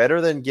going to be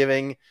better than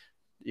giving,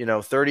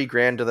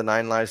 $30,000 to the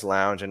Nine Lives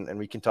Lounge. And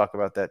we can talk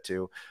about that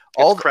too.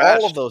 All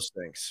of those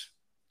things.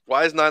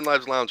 Why is Nine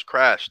Lives Lounge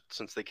crashed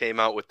since they came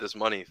out with this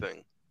money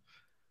thing?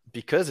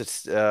 Because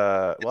it's that's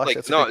a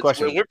good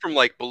question. It went from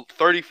like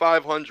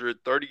 3,500,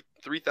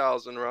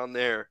 33,000 around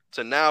there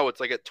to now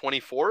it's like at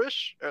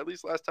 24-ish, or at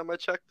least last time I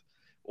checked.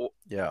 Well,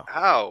 yeah.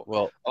 How?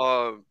 Well,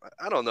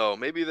 I don't know.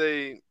 Maybe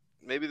they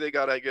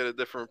gotta get a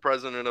different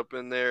president up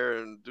in there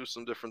and do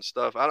some different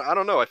stuff. I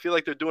don't know. I feel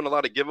like they're doing a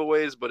lot of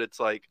giveaways, but it's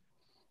like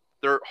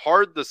they're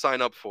hard to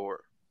sign up for.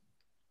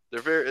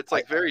 It's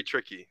very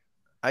tricky.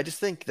 I just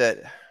think that,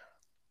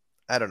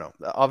 I don't know.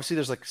 Obviously,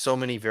 there's like so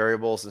many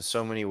variables and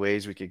so many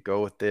ways we could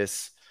go with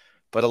this.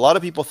 But a lot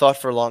of people thought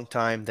for a long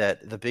time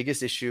that the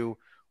biggest issue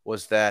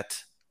was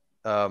that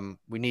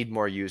we need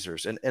more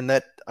users. And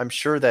that I'm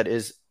sure that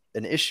is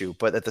an issue.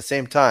 But at the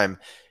same time,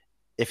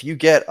 if you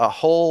get a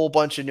whole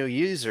bunch of new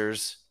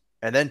users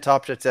and then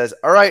Top Shot says,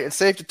 all right, it's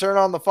safe to turn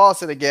on the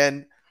faucet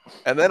again,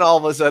 and then all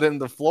of a sudden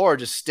the floor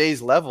just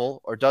stays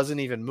level or doesn't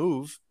even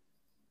move,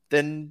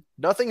 then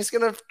nothing's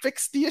going to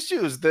fix the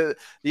issues. The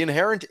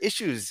inherent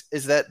issues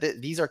is that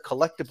these are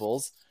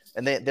collectibles,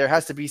 and there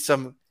has to be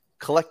some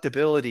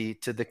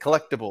collectability to the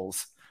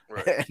collectibles.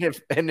 Right.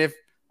 And if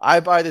I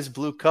buy this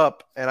blue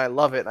cup and I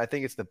love it and I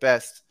think it's the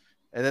best,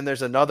 and then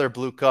there's another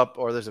blue cup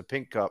or there's a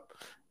pink cup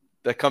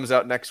that comes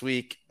out next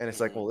week, and it's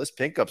like, well, this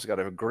pink cup's got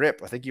a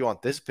grip. I think you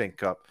want this pink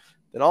cup.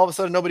 Then all of a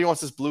sudden nobody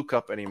wants this blue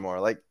cup anymore.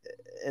 Like,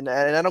 and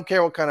I don't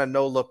care what kind of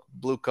no-look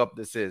blue cup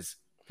this is.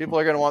 People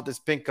are going to want this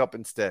pink cup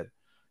instead.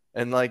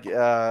 And like,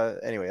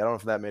 anyway, I don't know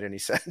if that made any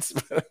sense,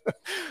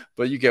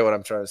 but you get what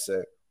I'm trying to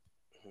say.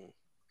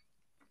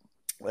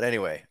 But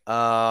anyway,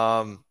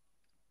 yeah,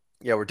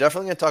 we're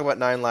definitely going to talk about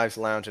Nine Lives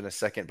Lounge in a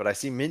second, but I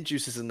see Mint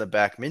Juice is in the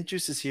back. Mint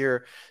Juice is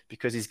here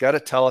because he's got to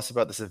tell us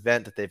about this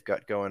event that they've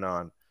got going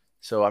on.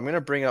 So I'm going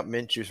to bring up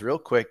Mint Juice real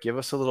quick, give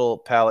us a little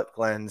palate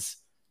cleanse,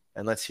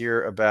 and let's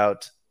hear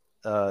about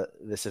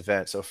this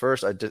event. So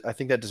first, I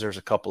think that deserves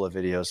a couple of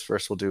videos.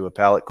 First, we'll do a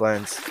palate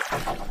cleanse.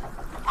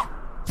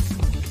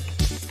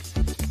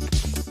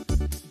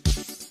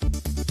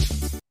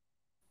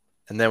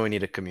 And then we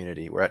need a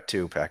community. We're at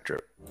 2, Pack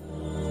Drip.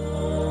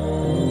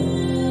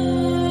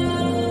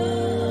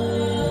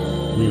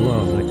 We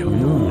love the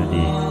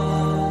community.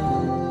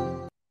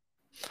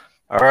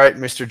 All right,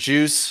 Mr.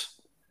 Juice.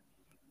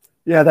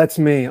 Yeah, that's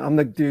me. I'm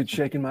the dude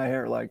shaking my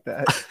hair like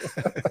that.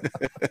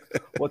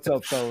 What's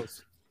up,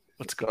 fellas?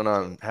 What's going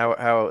on?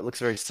 How it looks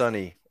very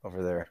sunny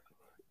over there.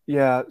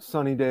 Yeah,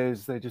 sunny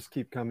days. They just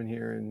keep coming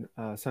here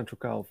in Central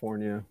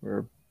California.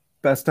 We're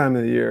best time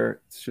of the year.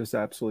 It's just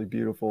absolutely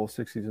beautiful,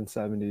 60s and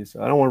 70s.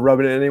 I don't want to rub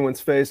it in anyone's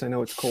face. I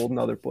know it's cold in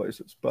other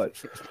places,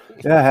 but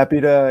yeah,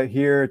 happy to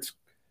hear. It's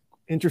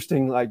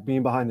interesting, like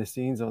being behind the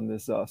scenes on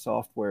this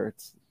software.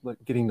 It's like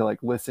getting to like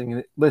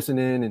listen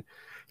in and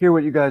hear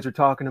what you guys are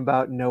talking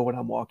about and know what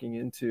I'm walking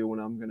into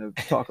when I'm going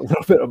to talk a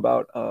little bit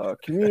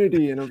about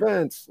community and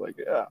events. Like,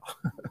 yeah.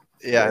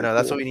 Yeah, I know.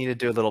 That's what we need to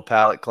do, a little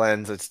palate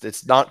cleanse.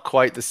 It's not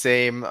quite the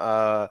same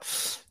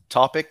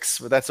topics,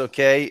 but that's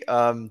okay.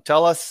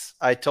 Tell us.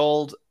 I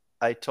told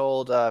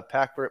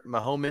Pack Drip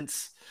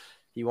Mahomants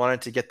he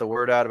wanted to get the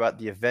word out about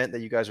the event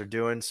that you guys are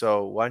doing.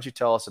 So why don't you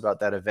tell us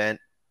about that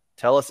event?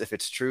 Tell us if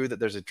it's true that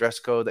there's a dress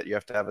code that you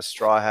have to have a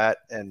straw hat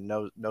and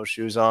no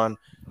shoes on,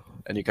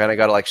 and you kind of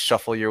got to like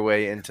shuffle your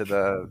way into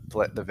the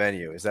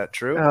venue. Is that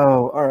true?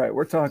 Oh, all right.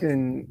 We're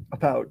talking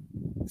about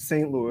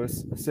St.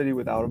 Louis, a city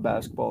without a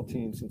basketball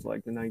team since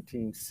like the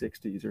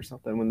 1960s or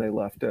something when they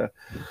left to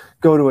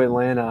go to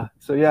Atlanta.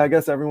 So yeah, I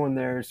guess everyone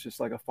there is just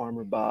like a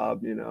Farmer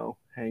Bob,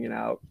 hanging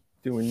out,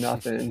 doing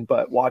nothing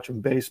but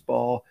watching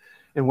baseball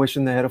and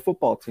wishing they had a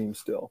football team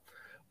still.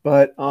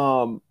 But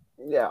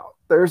yeah,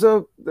 there's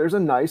a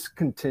nice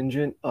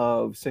contingent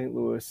of St.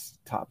 Louis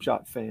Top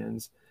Shot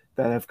fans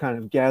that have kind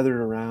of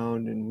gathered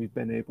around, and we've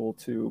been able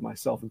to,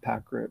 myself and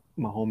Pack Drip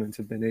Mahomants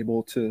have been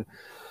able to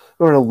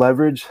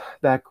leverage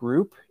that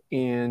group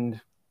and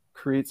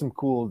create some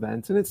cool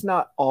events. And it's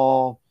not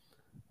all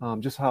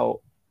just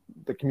how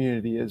the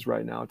community is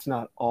right now. It's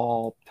not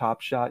all Top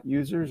Shot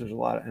users. There's a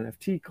lot of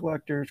NFT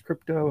collectors,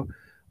 crypto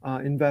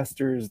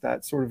investors,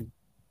 that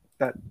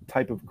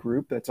type of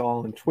group that's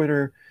all on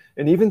Twitter,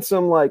 and even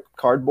some like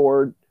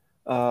cardboard,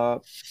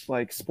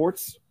 like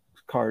sports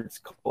cards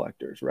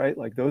collectors, right?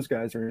 Like those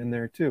guys are in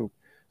there too.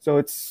 So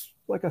it's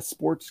like a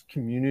sports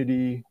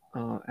community,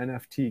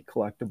 NFT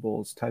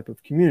collectibles type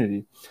of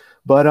community.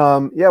 But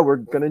yeah, we're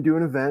going to do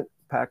an event.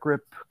 Pack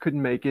Rip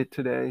couldn't make it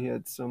today. He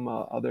had some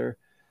other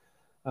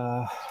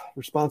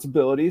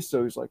responsibilities.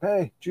 So he's like,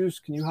 hey, Juice,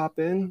 can you hop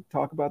in,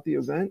 talk about the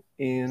event?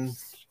 And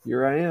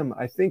here I am.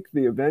 I think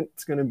the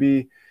event's going to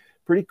be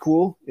pretty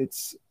cool.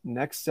 It's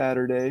next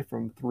Saturday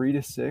from 3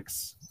 to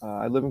 6.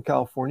 I live in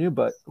California,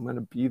 but I'm going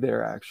to be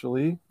there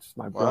actually. It's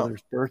my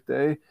brother's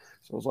birthday.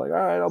 So I was like, all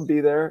right, I'll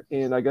be there.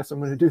 And I guess I'm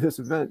going to do this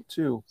event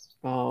too.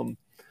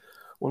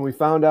 When we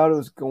found out it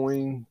was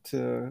going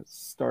to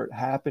start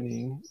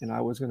happening and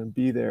I was going to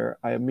be there,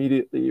 I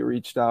immediately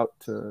reached out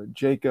to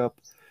Jacob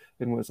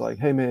and was like,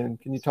 hey man,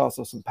 can you toss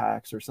us some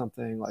packs or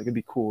something? Like, it'd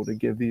be cool to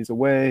give these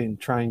away and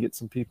try and get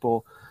some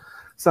people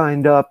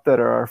signed up that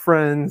are our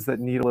friends that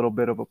need a little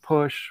bit of a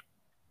push.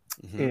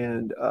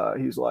 And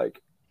he's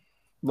like,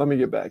 let me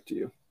get back to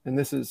you. And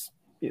this is,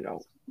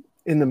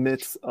 in the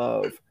midst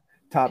of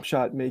Top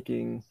Shot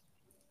making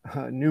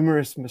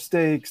numerous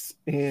mistakes.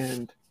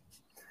 And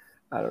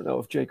I don't know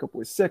if Jacob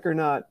was sick or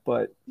not,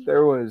 but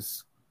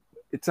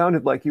it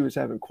sounded like he was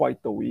having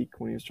quite the week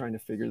when he was trying to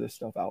figure this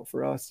stuff out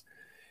for us.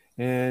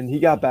 And he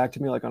got back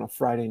to me like on a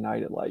Friday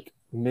night at like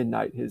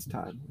midnight his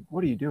time.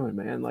 What are you doing,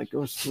 man? Like,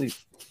 go to sleep.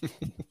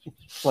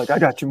 Like, I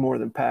got you more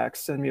than packs.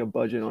 Send me a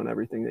budget on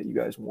everything that you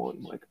guys want.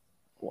 I'm like,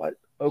 what?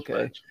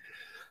 Okay.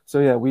 So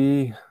yeah,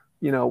 we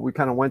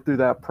kind of went through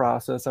that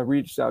process. I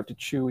reached out to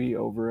Chewy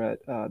over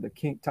at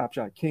the Top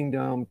Shot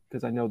Kingdom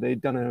because I know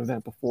they'd done an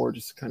event before,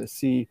 just to kind of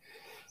see,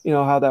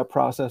 how that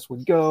process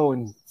would go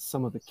and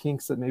some of the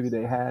kinks that maybe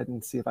they had,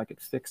 and see if I could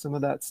fix some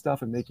of that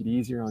stuff and make it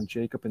easier on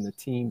Jacob and the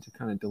team to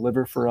kind of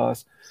deliver for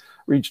us.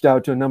 Reached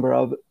out to a number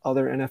of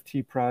other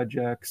NFT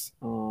projects.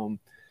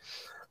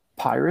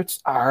 Pirates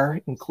are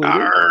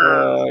included.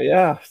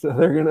 So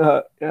they're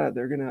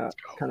gonna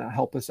kind of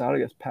help us out. I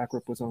guess Pack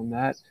Rip was on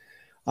that.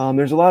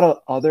 There's a lot of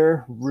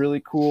other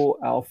really cool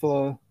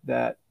alpha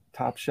that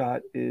Top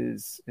Shot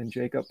and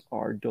Jacob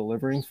are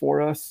delivering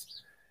for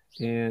us.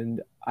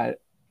 And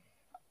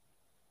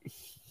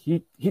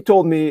he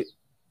told me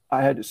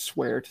I had to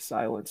swear to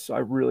silence, so I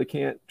really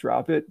can't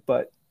drop it.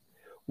 But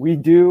we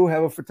do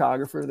have a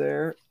photographer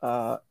there,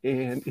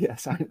 and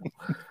yes, I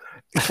know.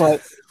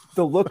 But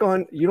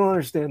you don't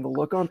understand the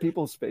look on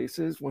people's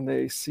faces when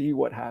they see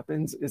what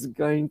happens is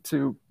going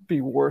to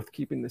be worth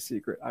keeping the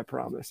secret. I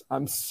promise.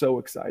 I'm so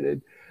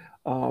excited.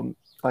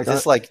 Is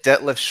this like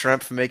Detlef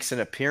Schrempf makes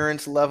an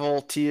appearance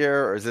level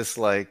tier, or is this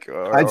like?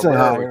 I'd say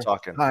higher. Are we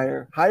talking?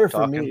 Higher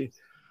for me.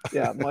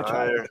 Yeah, much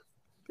higher.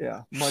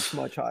 Yeah,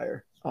 much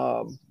higher.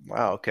 Wow.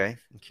 Okay,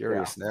 I'm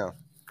curious now.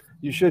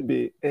 You should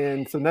be.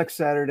 And so next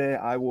Saturday,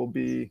 I will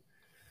be,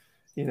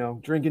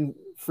 drinking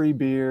free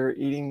beer,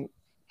 eating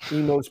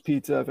Emo's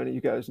Pizza, if any of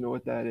you guys know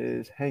what that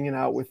is, hanging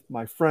out with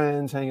my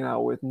friends, hanging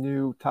out with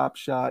new Top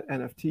Shot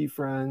NFT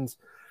friends,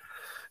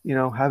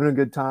 having a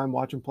good time,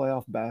 watching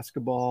playoff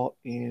basketball,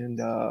 and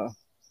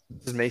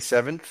this is May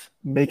 7th.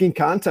 Making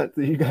content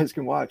that you guys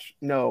can watch.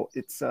 No,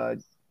 it's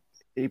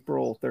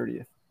April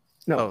 30th.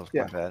 No,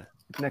 my bad.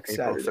 Next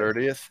April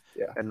Saturday. 30th.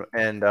 Yeah.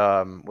 And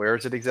where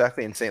is it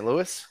exactly? In St.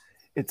 Louis?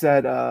 It's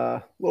at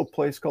a little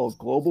place called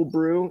Global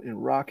Brew in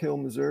Rock Hill,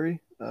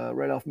 Missouri,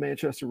 right off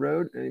Manchester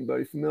Road.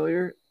 Anybody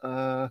familiar?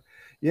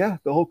 Yeah,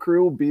 the whole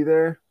crew will be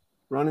there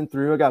running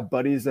through. I got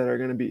buddies that are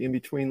going to be in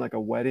between like a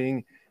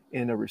wedding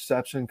and a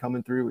reception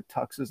coming through with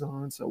tuxes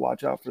on, so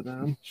watch out for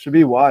them. Should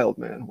be wild,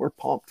 man. We're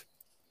pumped.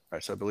 All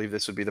right, so I believe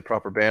this would be the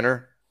proper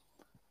banner.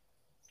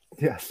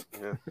 Yes.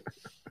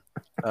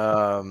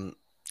 Yeah.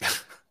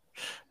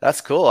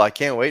 That's cool. I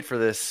can't wait for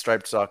this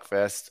Striped Sock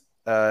Fest.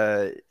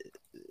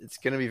 It's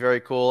going to be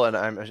very cool,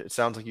 and it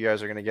sounds like you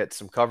guys are going to get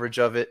some coverage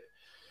of it.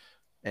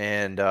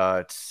 And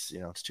it's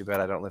too bad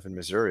I don't live in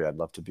Missouri. I'd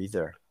love to be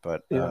there,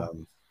 but we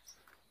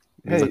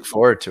look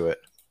forward to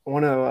it.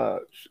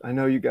 I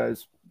know you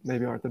guys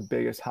maybe aren't the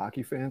biggest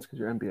hockey fans because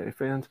you're NBA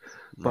fans,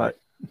 but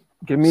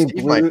give me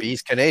Steve might be.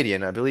 He's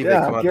Canadian. I believe they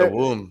come out the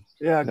womb.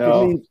 Yeah,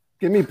 no.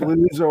 Give me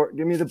Blues or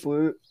give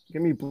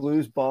me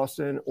Blues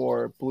Boston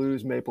or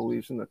Blues Maple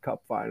Leafs in the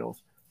Cup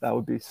Finals. That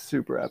would be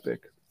super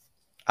epic.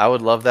 I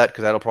would love that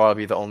because that'll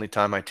probably be the only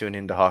time I tune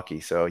into hockey.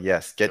 So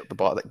yes, get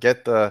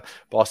the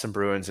Boston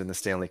Bruins in the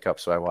Stanley Cup.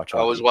 So I watch. I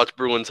always watch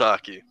Bruins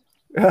hockey.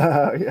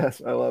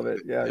 Yes, I love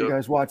it. Yeah, You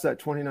guys watched that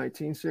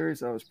 2019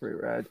 series? That was pretty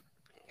rad.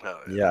 Oh,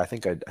 yeah, I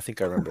think I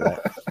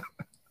remember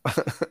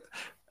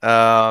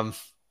that.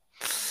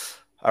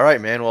 All right,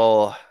 man.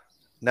 Well,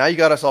 now you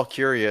got us all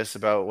curious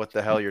about what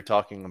the hell you're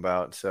talking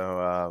about.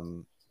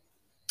 So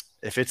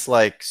if it's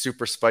like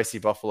super spicy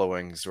buffalo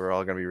wings, we're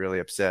all gonna be really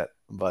upset.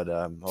 But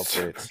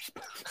hopefully it's.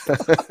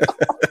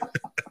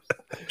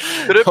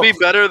 Could it be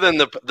better than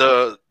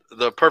the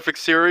the perfect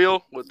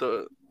cereal with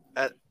the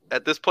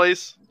at this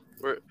place?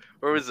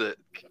 Where was it?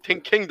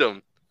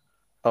 Kingdom.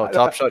 Oh,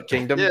 Top Shot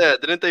Kingdom. Yeah,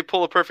 didn't they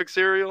pull a perfect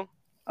cereal?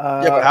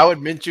 Yeah, but how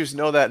would Mint Juice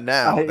know that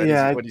now? What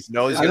he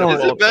knows. Is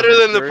it better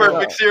than the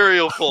perfect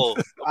cereal pull?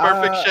 A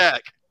perfect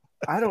shack.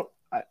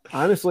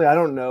 Honestly, I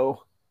don't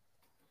know.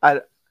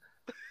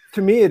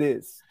 To me, it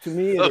is. To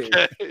me,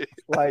 it is.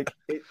 Like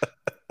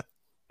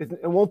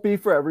it won't be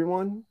for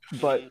everyone,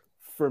 but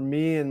for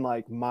me and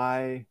like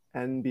my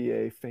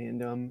NBA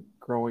fandom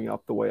growing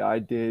up the way I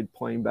did,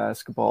 playing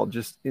basketball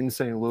just in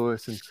St.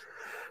 Louis and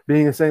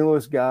being a St.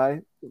 Louis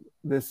guy,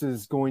 this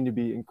is going to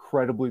be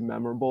incredibly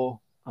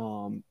memorable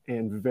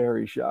and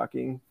very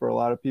shocking for a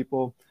lot of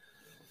people.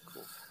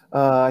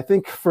 I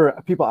think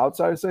for people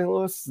outside of St.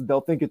 Louis,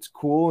 they'll think it's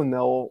cool and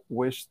they'll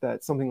wish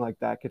that something like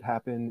that could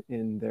happen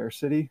in their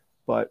city.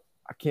 But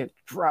I can't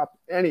drop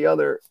any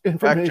other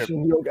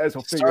information. You guys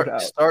will figure it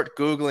out. Start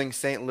Googling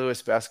St. Louis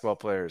basketball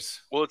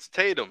players. Well, it's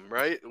Tatum,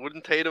 right?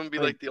 Wouldn't Tatum be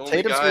like the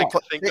only guy I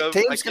can think of?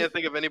 I can't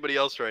think of anybody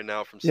else right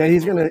now from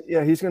St. Louis.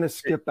 He's gonna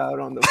skip out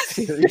on the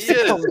series.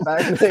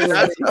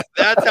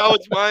 That's how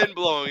it's mind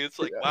blowing. It's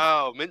like,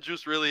 wow, Mint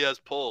Juice really has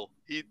pull.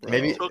 He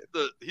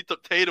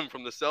took Tatum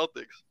from the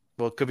Celtics.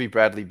 Well, it could be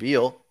Bradley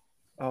Beal.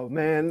 Oh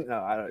man,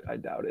 no, I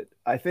doubt it.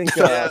 I think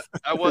I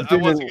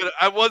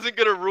wasn't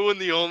gonna ruin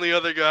the only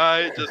other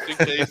guy just in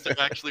case there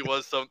actually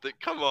was something.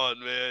 Come on,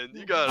 man,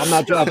 you got. I'm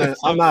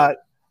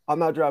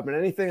not dropping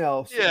anything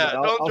else. Yeah,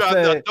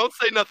 don't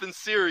say nothing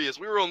serious.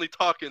 We were only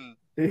talking.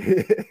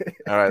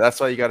 All right, that's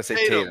why you got to say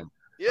Tatum.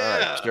 Yeah, all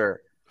right,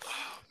 sure.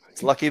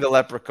 It's Lucky the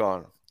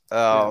Leprechaun.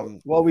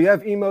 Well, we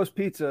have Emo's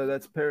Pizza.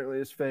 That's apparently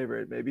his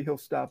favorite. Maybe he'll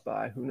stop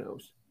by. Who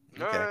knows?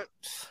 All right.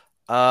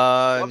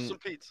 Love some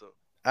pizza.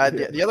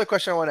 The other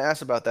question I want to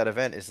ask about that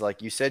event is,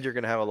 like you said, you're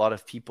going to have a lot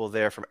of people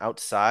there from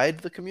outside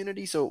the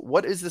community. So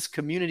what is this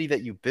community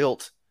that you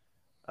built?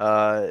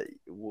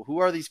 Who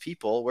are these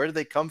people? Where do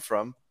they come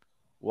from?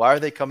 Why are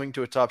they coming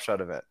to a Top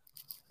Shot event?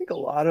 I think a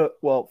lot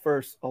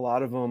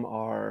of them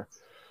are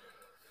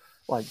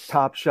like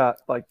Top Shot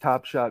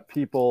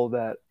people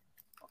that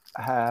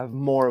have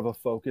more of a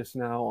focus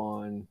now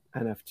on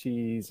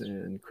NFTs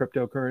and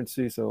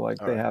cryptocurrency. So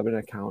they have an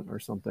account or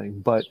something.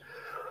 But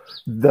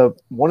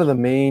one of the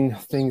main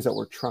things that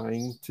we're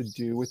trying to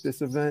do with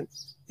this event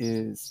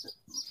is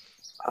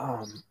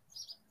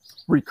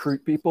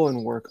recruit people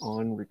and work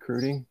on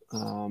recruiting.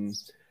 I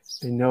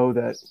know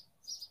that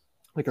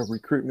like a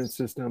recruitment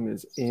system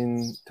is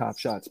in Top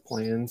Shot's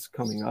plans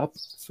coming up.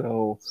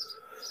 So,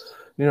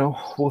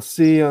 we'll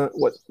see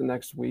what the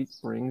next week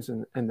brings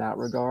in that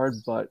regard,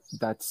 but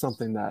that's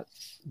something that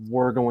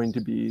we're going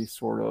to be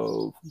sort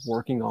of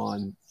working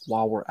on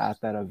while we're at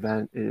that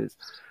event, is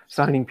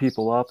signing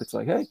people up. It's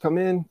like, hey, come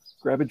in,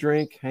 grab a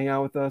drink, hang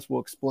out with us.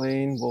 We'll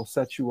explain, we'll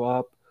set you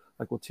up.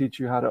 Like, we'll teach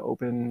you how to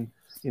open,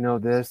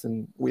 this.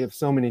 And we have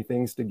so many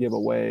things to give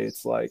away.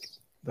 It's like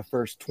the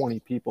first 20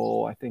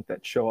 people, I think,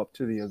 that show up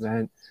to the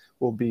event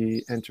will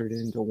be entered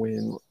in to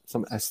win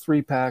some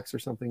S3 packs or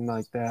something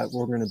like that.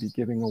 We're going to be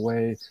giving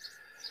away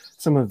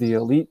some of the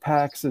elite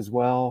packs as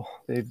well.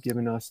 They've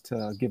given us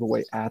to give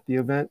away at the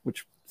event,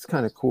 which is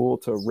kind of cool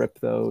to rip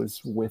those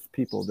with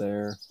people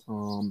there.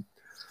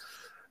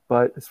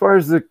 But as far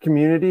as the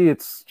community,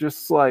 it's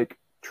just like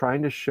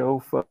trying to show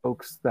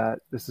folks that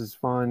this is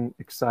fun,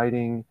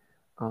 exciting,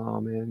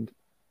 and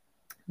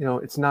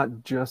it's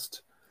not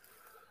just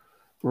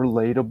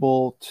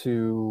relatable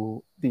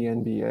to the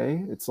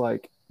NBA. It's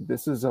like,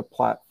 this is a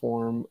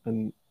platform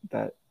and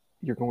that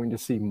you're going to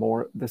see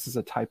more. This is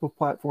a type of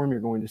platform you're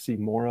going to see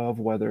more of,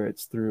 whether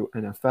it's through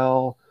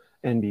NFL,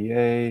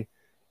 NBA,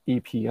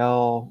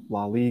 EPL,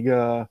 La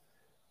Liga,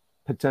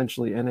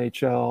 potentially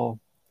NHL.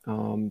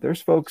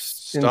 There's folks.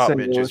 Stop,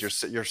 Mint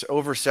Juice. You're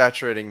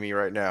oversaturating me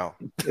right now.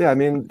 Yeah, I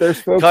mean,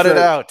 there's folks. Cut it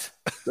out.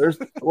 There's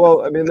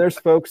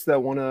folks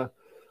that want to.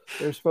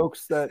 There's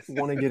folks that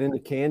want to get into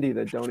candy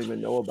that don't even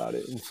know about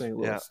it in St.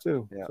 Louis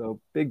too. Yeah. So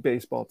big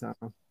baseball town.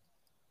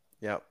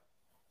 Yeah,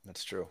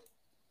 that's true.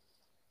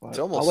 But it's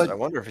almost. I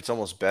wonder if it's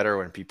almost better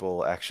when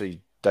people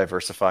actually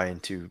diversify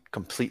into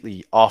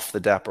completely off the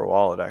Dapper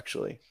wallet.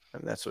 Actually, I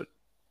mean, that's what.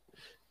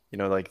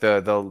 Like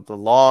the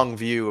long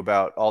view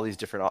about all these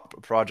different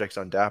projects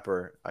on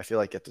Dapper, I feel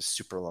like it's a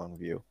super long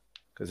view,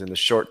 because in the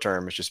short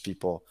term, it's just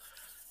people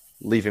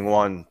leaving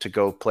one to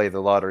go play the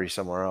lottery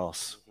somewhere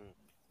else.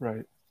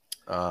 Right.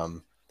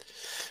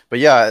 But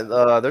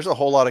yeah, there's a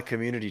whole lot of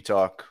community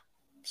talk,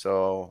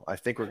 so I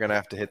think we're gonna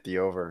have to hit the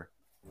over.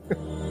 We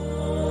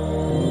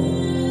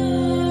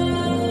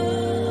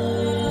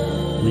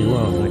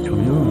love the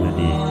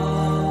community.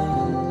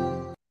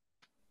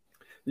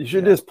 You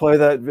should just play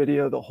that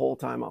video the whole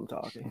time I'm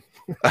talking.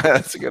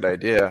 That's a good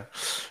idea.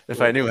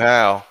 If I knew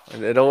how.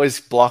 And it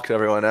always blocks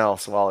everyone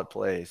else while it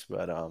plays.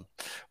 But well,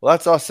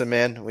 that's awesome,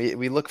 man.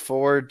 We look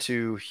forward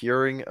to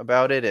hearing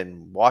about it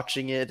and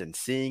watching it and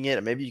seeing it.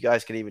 And maybe you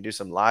guys can even do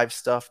some live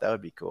stuff. That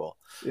would be cool.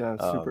 Yeah,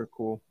 super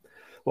cool.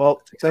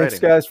 Well, thanks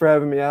guys for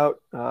having me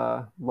out.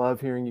 Love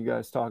hearing you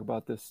guys talk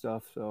about this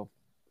stuff. So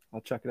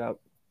I'll check it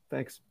out.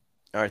 Thanks.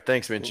 All right,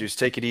 thanks, Mint Juice.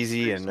 Take it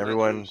easy, Thanks, and Mint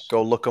everyone Juice.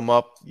 go look them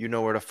up. You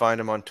know where to find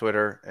them on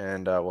Twitter,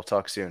 and we'll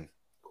talk soon.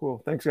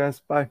 Cool. Thanks, guys.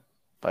 Bye.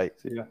 Bye.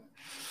 See ya.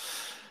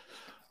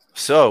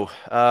 So,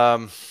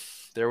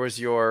 there was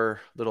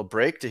your little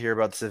break to hear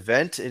about this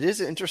event. It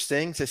is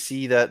interesting to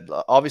see that.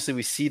 Obviously,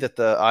 we see that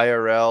the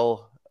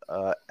IRL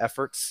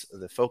efforts,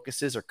 the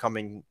focuses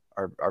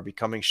are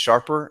becoming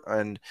sharper,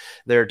 and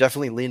they're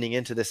definitely leaning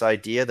into this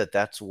idea that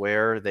that's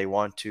where they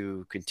want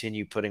to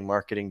continue putting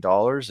marketing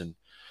dollars. And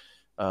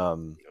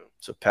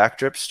so, Pack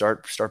Drip,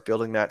 start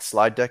building that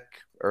slide deck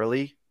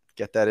early.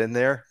 Get that in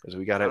there because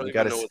we got I to. don't We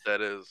even got know to. what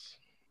that is.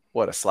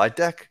 What, a slide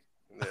deck?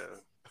 Yeah.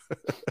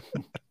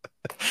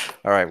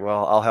 All right.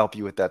 Well, I'll help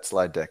you with that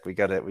slide deck. We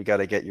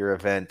gotta get your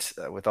event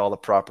with all the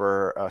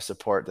proper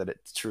support that it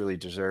truly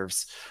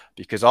deserves,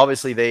 because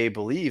obviously they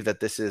believe that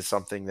this is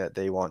something that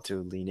they want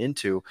to lean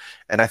into,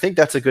 and I think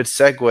that's a good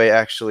segue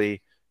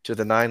actually to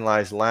the Nine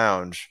Lives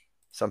Lounge.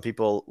 Some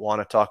people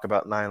want to talk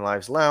about Nine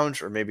Lives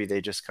Lounge, or maybe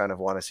they just kind of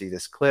want to see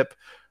this clip.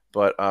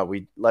 But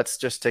let's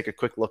just take a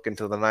quick look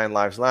into the Nine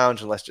Lives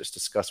Lounge and let's just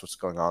discuss what's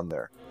going on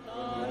there.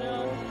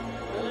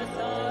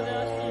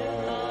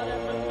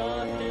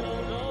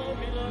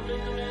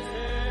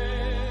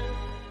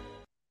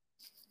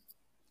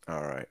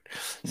 All right.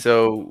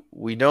 So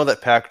we know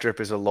that Pack Drip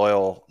is a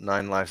loyal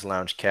Nine Lives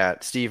Lounge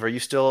cat. Steve, are you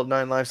still a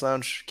Nine Lives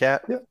Lounge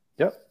cat?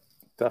 Yep,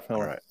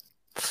 definitely.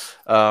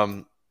 All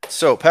right.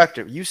 So Pack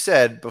Drip, you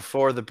said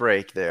before the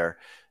break there,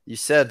 you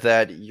said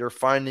that you're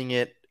finding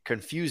it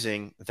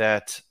confusing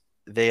that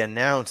they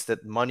announced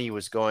that money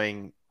was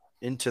going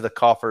into the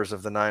coffers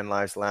of the Nine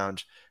Lives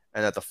Lounge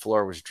and that the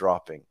floor was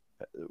dropping.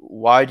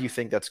 Why do you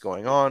think that's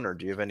going on, or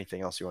do you have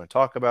anything else you want to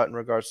talk about in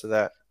regards to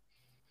that?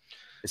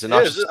 Is it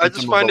not just I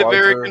just find it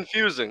very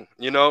confusing.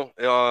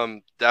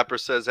 Dapper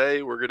says,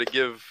 "Hey, we're gonna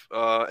give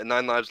a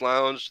Nine Lives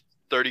Lounge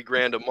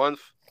 $30,000 a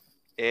month,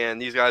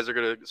 and these guys are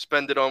gonna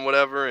spend it on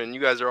whatever, and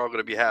you guys are all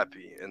gonna be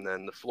happy." And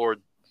then the floor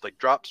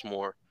drops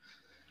more.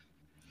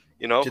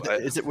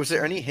 Was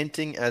there any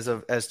hinting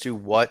as to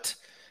what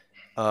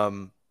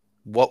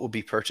will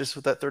be purchased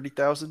with that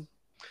 30,000?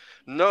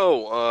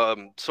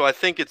 No. So I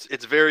think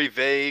it's very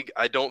vague.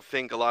 I don't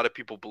think a lot of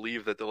people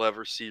believe that they'll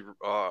ever see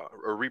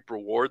or reap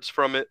rewards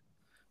from it.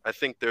 I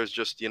think there's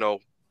just,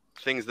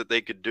 things that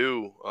they could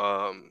do.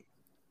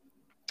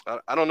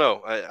 I don't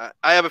know.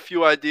 I have a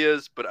few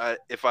ideas, but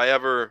if I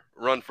ever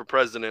run for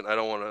president, I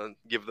don't want to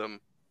give them.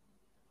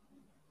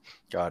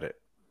 Got it.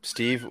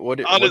 Steve,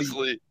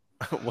 honestly,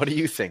 what do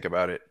you think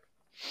about it?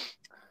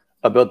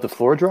 About the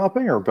floor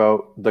dropping, or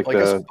about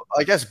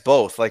I guess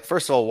both. Like,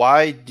 first of all,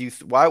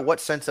 what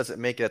sense does it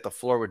make that the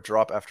floor would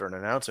drop after an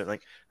announcement?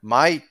 Like,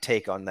 my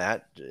take on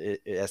that,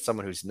 as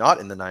someone who's not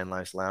in the Nine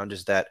Lives Lounge,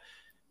 is that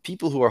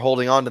people who are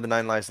holding on to the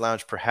Nine Lives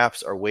Lounge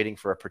perhaps are waiting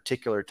for a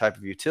particular type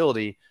of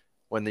utility.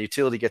 When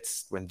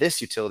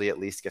this utility at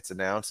least gets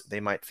announced, they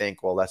might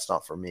think, well, that's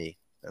not for me,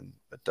 and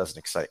that doesn't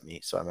excite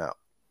me, so I'm out.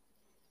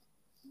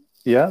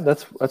 Yeah,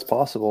 that's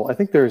possible. I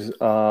think there's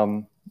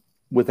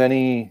with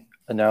any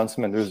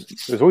announcement,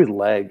 there's always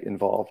lag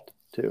involved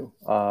too.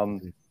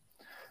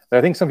 I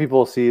think some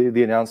people see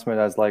the announcement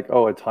as like,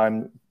 oh, a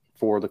time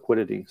for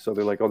liquidity, so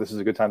they're like, oh, this is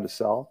a good time to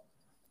sell.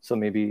 So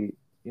maybe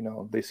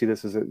they see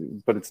this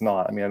but it's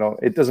not. I mean,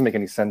 it doesn't make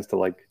any sense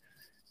to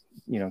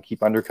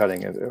keep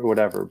undercutting it or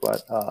whatever.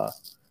 But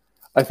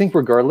I think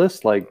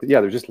regardless,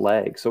 there's just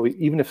lag. So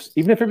even if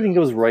everything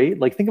goes right,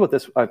 think about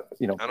this, I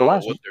don't know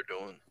what they're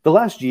doing. The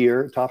last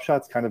year, Top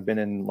Shot's kind of been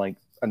in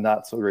a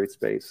not so great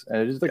space, and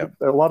it's just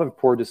a lot of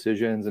poor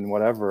decisions and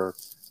whatever.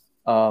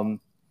 And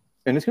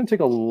it's going to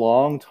take a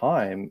long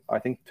time, I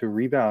think, to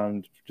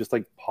rebound just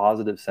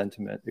positive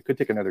sentiment. It could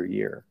take another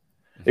year.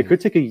 Mm-hmm. It could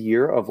take a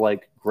year of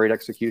great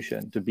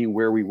execution to be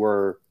where we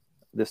were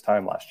this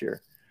time last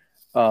year.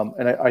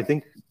 And I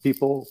think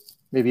people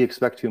maybe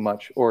expect too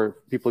much, or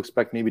people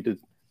expect maybe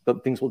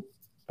that things will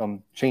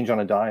change on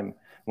a dime,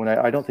 when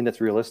I don't think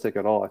that's realistic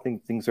at all. I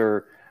think things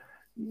are,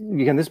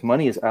 again, this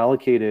money is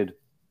allocated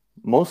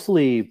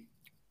mostly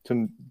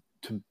to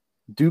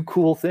do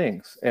cool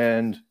things.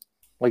 And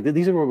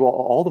these are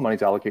all the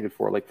money's allocated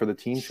for, for the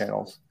team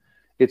channels.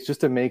 It's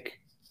just to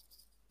make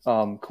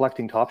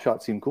collecting Top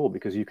Shot seem cool,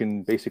 because you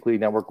can basically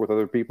network with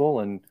other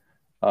people and,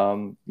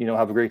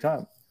 have a great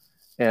time.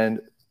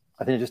 And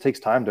I think it just takes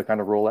time to kind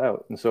of roll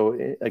out. And so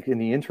in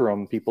the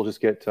interim, people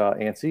just get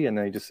antsy and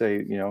they just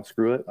say,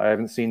 screw it. I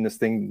haven't seen this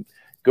thing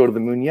go to the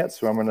moon yet,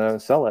 so I'm going to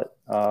sell it.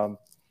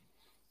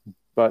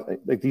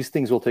 But these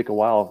things will take a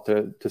while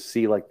to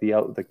see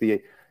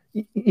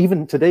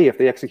even today, if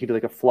they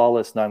executed a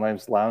flawless Nine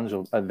Lives Lounge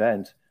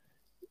event,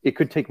 it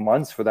could take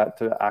months for that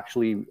to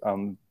actually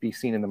be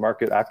seen in the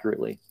market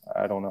accurately.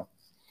 I don't know.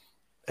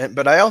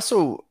 But I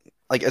also,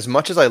 as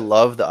much as I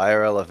love the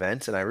IRL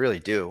events, and I really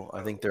do,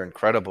 I think they're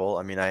incredible.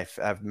 I mean, I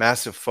have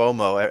massive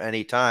FOMO at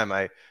any time.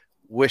 I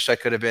wish I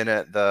could have been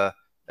at the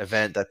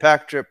event that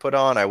Pack Drip put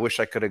on. I wish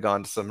I could have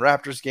gone to some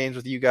Raptors games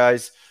with you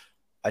guys.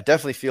 I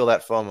definitely feel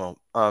that FOMO.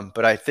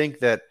 But I think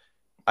that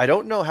I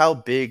don't know how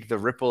big the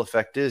ripple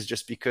effect is,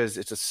 just because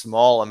it's a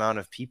small amount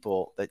of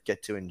people that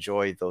get to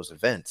enjoy those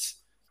events.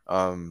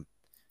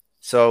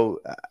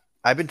 So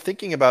I've been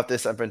thinking about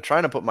this. I've been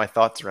trying to put my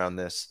thoughts around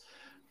this,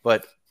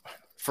 but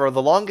for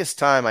the longest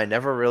time, I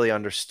never really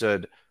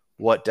understood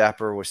what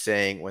Dapper was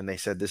saying when they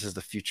said this is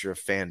the future of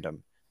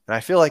fandom. And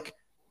I feel like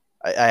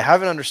I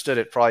haven't understood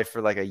it probably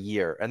for like a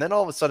year. And then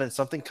all of a sudden,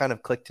 something kind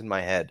of clicked in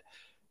my head,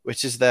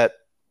 which is that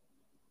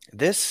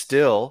this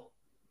still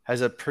has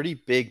a pretty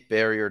big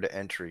barrier to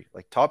entry.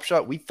 Like Top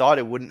Shot, we thought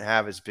it wouldn't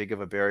have as big of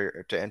a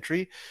barrier to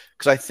entry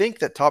because I think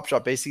that Top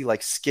Shot basically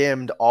like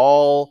skimmed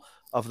all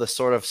of the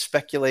sort of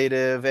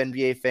speculative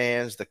NBA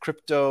fans, the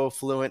crypto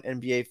fluent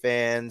NBA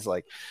fans,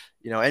 like,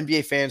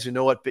 NBA fans who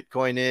know what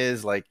Bitcoin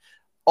is, like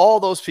all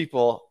those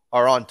people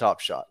are on Top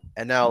Shot.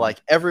 And now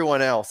like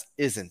everyone else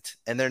isn't.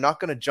 And they're not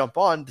going to jump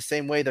on the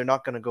same way they're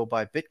not going to go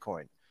buy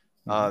Bitcoin.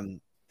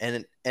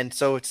 And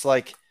so it's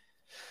like,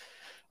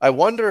 I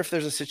wonder if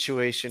there's a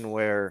situation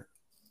where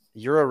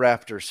you're a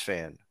Raptors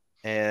fan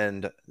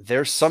and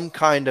there's some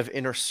kind of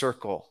inner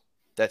circle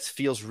that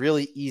feels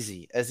really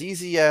easy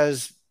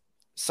as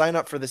sign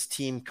up for this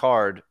team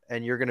card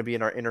and you're going to be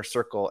in our inner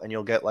circle and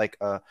you'll get like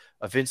a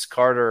Vince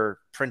Carter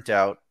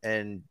printout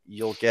and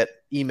you'll get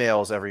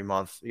emails every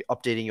month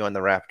updating you on the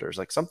Raptors,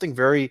 like something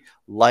very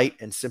light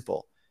and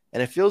simple.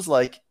 And it feels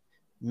like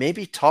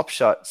maybe Top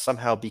Shot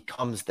somehow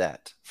becomes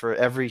that for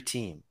every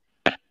team.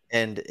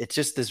 And it's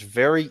just this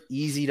very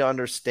easy to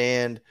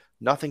understand,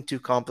 nothing too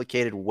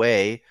complicated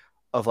way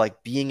of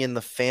like being in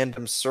the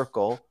fandom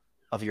circle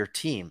of your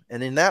team.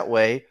 And in that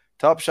way,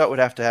 Top Shot would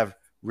have to have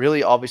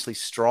really obviously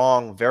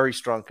strong, very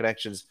strong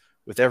connections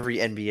with every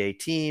NBA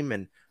team.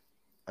 And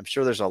I'm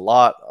sure there's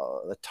a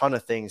ton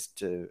of things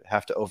to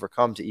have to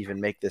overcome to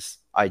even make this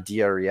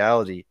idea a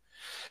reality.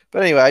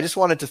 But anyway, I just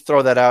wanted to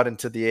throw that out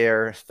into the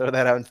air, throw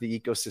that out into the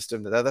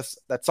ecosystem.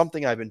 That's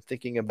something I've been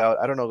thinking about.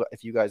 I don't know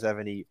if you guys have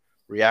any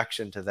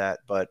reaction to that,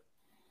 but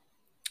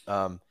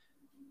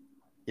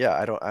yeah,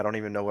 I don't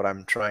even know what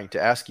I'm trying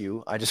to ask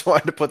you. I just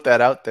wanted to put that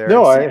out there.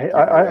 No,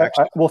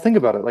 well, think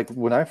about it. Like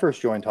when I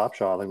first joined Top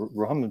Shot, like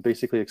Rohan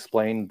basically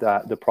explained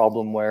that the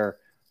problem where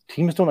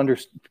teams don't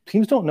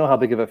know how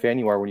big of a fan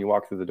you are when you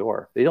walk through the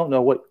door. They don't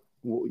know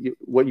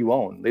what you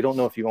own. They don't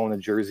know if you own a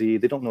jersey.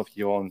 They don't know if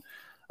you own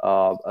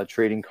a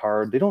trading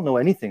card. They don't know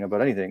anything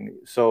about anything.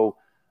 So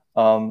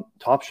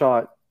Top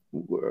Shot,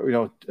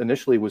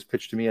 initially was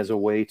pitched to me as a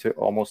way to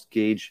almost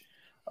gauge,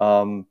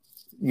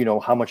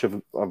 how much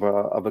of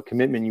a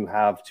commitment you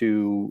have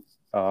to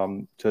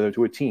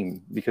a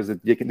team, because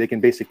they can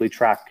basically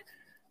track,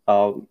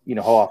 how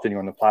often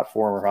you're on the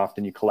platform or how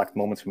often you collect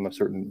moments from a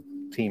certain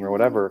team or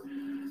whatever.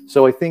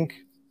 So I think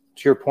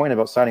to your point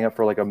about signing up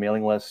for like a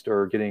mailing list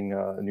or getting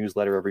a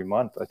newsletter every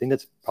month, I think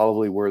that's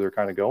probably where they're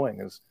kind of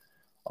going, is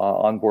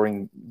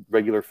onboarding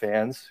regular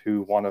fans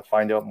who want to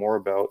find out more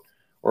about,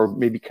 or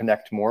maybe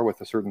connect more with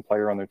a certain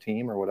player on their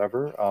team or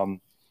whatever.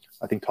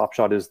 I think Top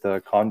Shot is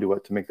the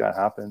conduit to make that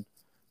happen.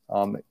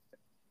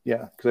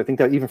 Because I think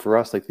that even for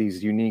us, like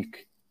these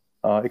unique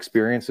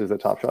experiences that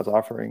Top Shot's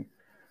offering,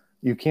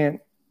 you can't.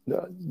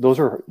 Those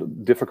are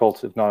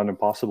difficult, if not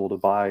impossible, to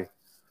buy.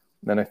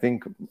 And I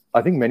think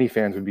many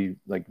fans would be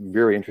like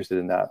very interested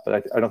in that,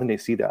 but I don't think they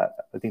see that.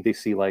 I think they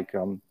see like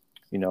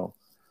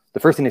the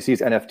first thing they see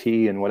is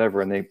NFT and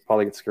whatever, and they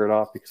probably get scared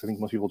off because I think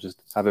most people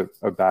just have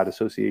a bad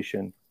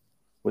association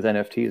with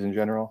NFTs in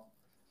general.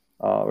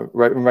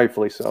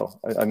 Rightfully so.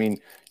 I mean,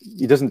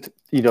 it doesn't,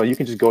 you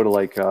can just go to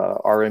like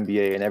our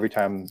NBA, and every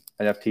time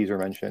NFTs are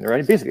mentioned,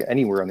 or basically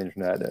anywhere on the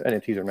internet,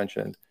 NFTs are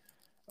mentioned,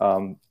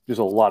 there's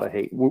a lot of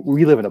hate.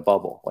 We live in a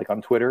bubble. Like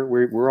on Twitter,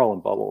 we're all in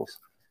bubbles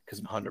because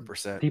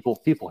 100%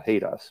 people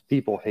hate us.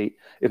 People hate,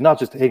 if not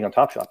just hating on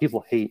Top Shot,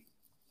 people hate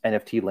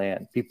NFT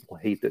land. People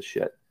hate this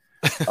shit.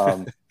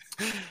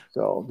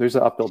 So there's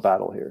an uphill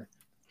battle here.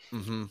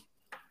 Mm-hmm.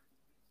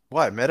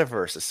 What?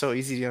 Metaverse is so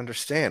easy to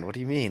understand. What do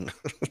you mean?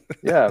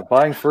 Yeah,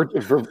 buying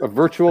a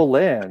virtual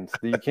land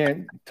that you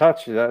can't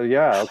touch.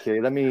 Yeah,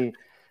 okay. Let me.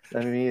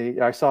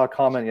 I saw a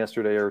comment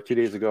yesterday or 2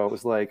 days ago. It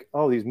was like,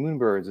 oh, these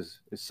moonbirds is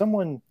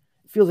someone,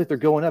 it feels like they're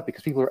going up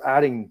because people are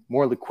adding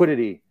more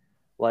liquidity,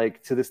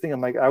 like to this thing.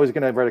 I'm like, I was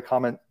gonna write a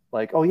comment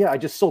like, oh yeah, I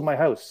just sold my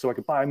house so I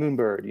could buy a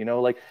moonbird.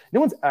 Like no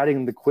one's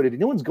adding liquidity.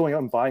 No one's going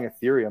out and buying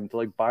Ethereum to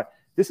like buy.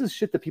 This is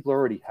shit that people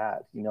already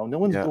had. No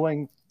one's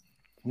going.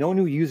 No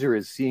new user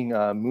is seeing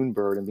a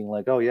moonbird and being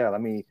like, oh yeah,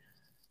 let me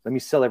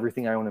sell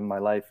everything I own in my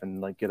life and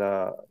like get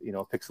a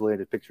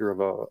pixelated picture of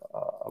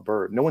a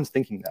bird. No one's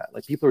thinking that.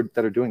 Like people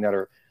that are doing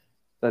that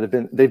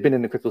they've been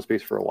in the crypto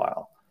space for a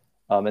while,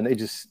 and they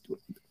just,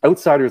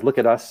 outsiders look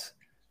at us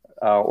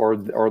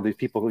or these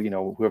people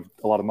who have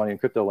a lot of money in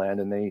crypto land,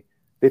 and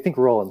they think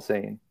we're all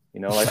insane.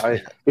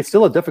 It's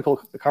still a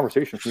difficult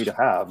conversation for me to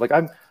have. Like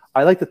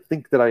I like to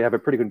think that I have a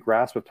pretty good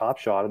grasp of Top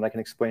Shot and I can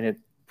explain it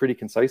pretty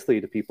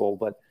concisely to people,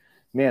 but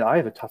man, I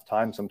have a tough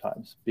time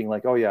sometimes being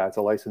like, oh yeah, it's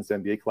a licensed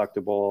NBA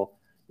collectible,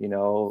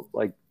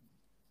 like,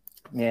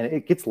 man,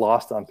 it gets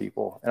lost on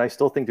people. And I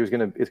still think it's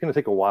going to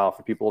take a while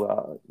for people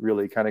to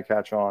really kind of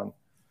catch on.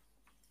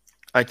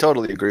 I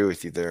totally agree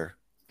with you there.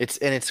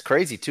 It's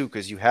crazy too,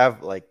 because you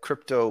have like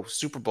crypto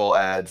Super Bowl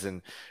ads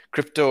and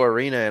crypto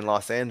arena in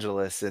Los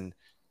Angeles, and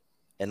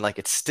and like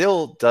it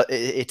still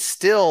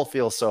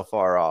feels so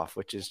far off,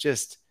 which is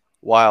just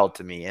wild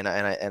to me.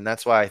 And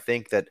that's why I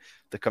think that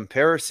the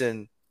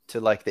comparison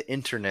to like the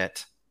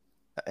internet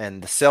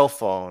and the cell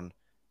phone,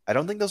 I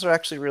don't think those are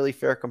actually really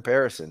fair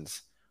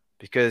comparisons,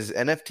 because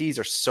NFTs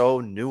are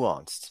so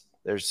nuanced.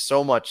 There's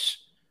so much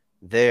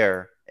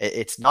there.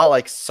 It's not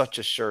like such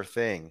a sure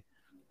thing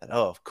that,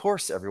 oh, of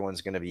course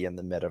everyone's going to be in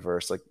the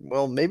metaverse. Like,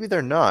 well, maybe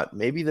they're not.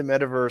 Maybe the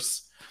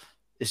metaverse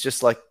is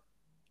just like,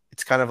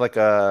 it's kind of like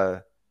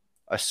a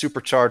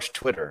supercharged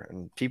Twitter,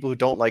 and people who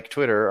don't like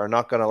Twitter are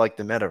not going to like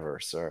the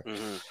metaverse. Or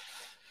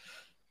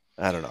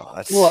I don't know.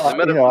 That's, well,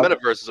 the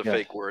metaverse is a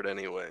fake word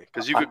anyway,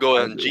 because you could go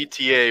on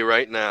GTA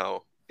right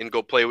now and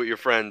go play with your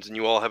friends, and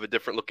you all have a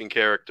different looking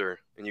character,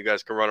 and you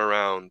guys can run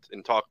around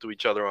and talk to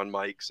each other on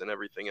mics and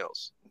everything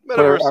else. But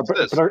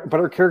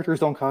our characters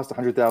don't cost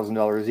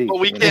 $100,000 each. But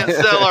we can't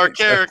sell our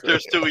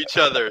characters to each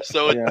other,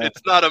 so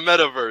it's not a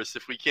metaverse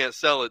if we can't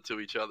sell it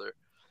to each other.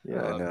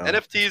 Yeah,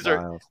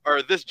 NFTs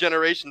are this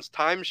generation's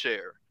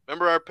timeshare.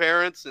 Remember our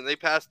parents, and they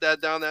passed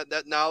that down,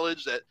 that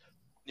knowledge that,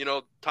 you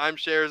know,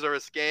 timeshares are a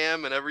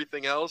scam and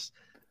everything else.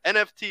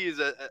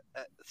 NFTs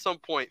at some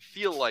point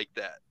feel like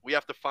that. We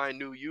have to find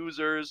new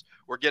users.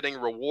 We're getting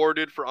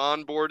rewarded for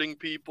onboarding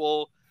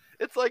people.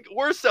 It's like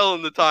we're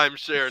selling the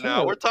timeshare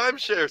now. We're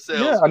timeshare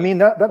sales. Yeah, I mean,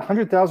 that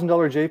 $100,000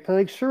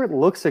 JPEG, sure, it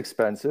looks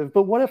expensive,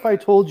 but what if I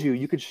told you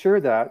you could share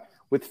that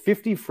with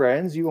 50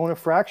 friends, you own a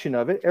fraction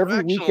of it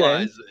every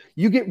weekend.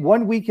 You get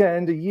one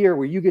weekend a year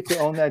where you get to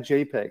own that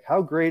JPEG.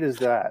 How great is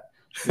that?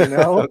 You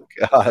know? Oh,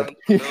 God.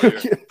 This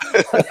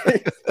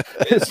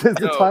is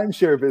the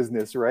timeshare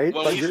business, right?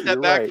 When we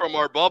step back from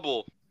our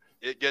bubble,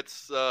 it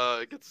gets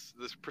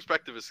this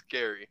perspective is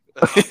scary.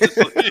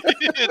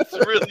 It's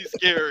really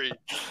scary.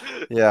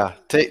 Yeah,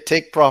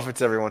 take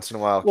profits every once in a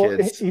while,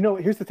 kids. You know,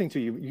 here's the thing too.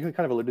 You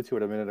kind of alluded to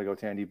it a minute ago,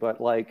 Tandy,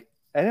 but like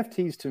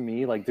NFTs to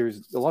me, like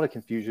there's a lot of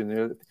confusion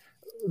there.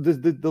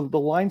 The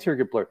lines here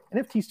get blurred.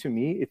 NFTs to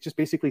me, it's just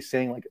basically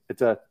saying like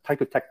it's a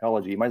type of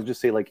technology. You might as well just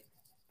say like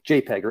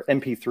JPEG or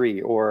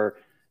MP3 or,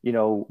 you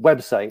know,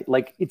 website.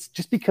 Like it's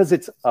just because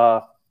it's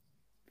a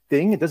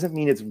thing, it doesn't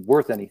mean it's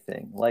worth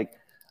anything. Like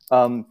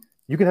you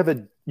can have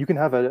an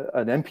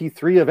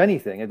MP3 of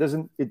anything. It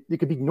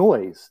could be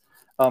noise.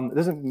 It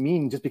doesn't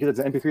mean just because it's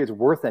an MP3 it's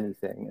worth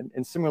anything.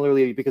 And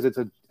similarly, because it's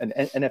an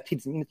NFT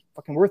doesn't mean it's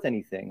fucking worth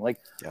anything. Like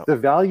the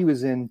value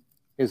is in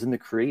the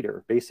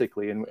creator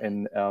basically.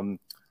 And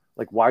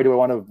like why do I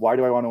want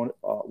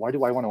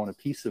to own a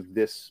piece of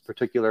this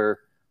particular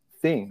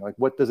thing? Like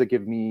what does it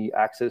give me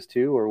access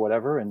to or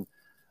whatever? And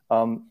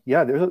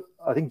there's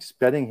I think just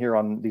betting here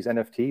on these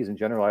NFTs in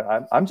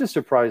general. I'm just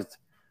surprised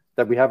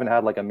that we haven't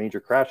had like a major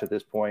crash at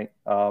this point.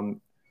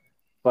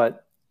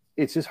 But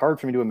it's just hard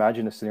for me to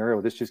imagine a scenario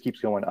where this just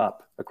keeps going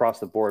up across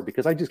the board,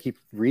 because I just keep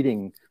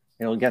reading,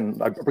 you know, again,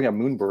 I bring up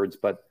Moonbirds,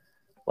 but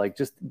like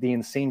just the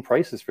insane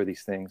prices for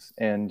these things.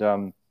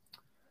 And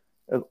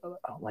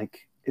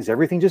like, is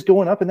everything just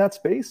going up in that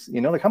space? You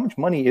know, like how much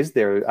money is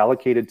there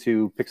allocated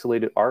to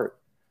pixelated art?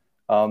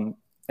 And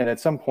at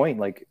some point,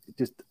 like,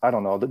 just, I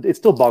don't know, it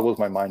still boggles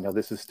my mind how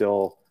this is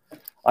still,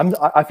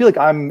 I feel like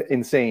I'm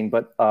insane,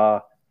 but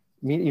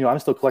you know, I'm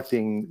still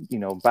collecting, you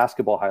know,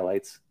 basketball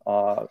highlights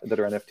that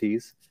are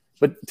NFTs.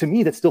 But to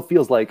me, that still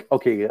feels like,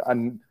 okay,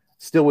 I'm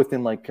still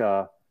within like,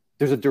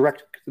 there's the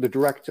direct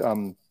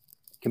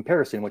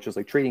comparison, which is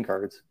like trading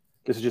cards.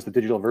 This is just the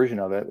digital version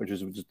of it, which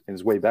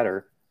is way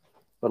better.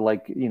 But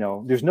like, you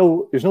know, there's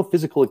no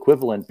physical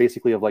equivalent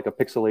basically of like a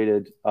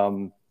pixelated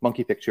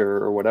monkey picture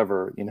or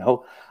whatever, you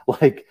know,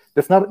 like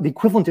that's not the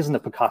equivalent. Isn't a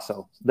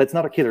Picasso. That's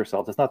not a Killer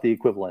Self. That's not the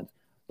equivalent.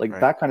 Like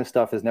that kind of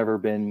stuff has never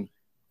been,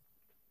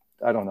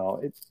 I don't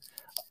know.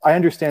 I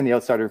understand the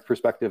outsider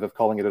perspective of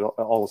calling it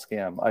all a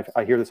scam.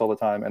 I hear this all the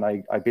time, and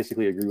I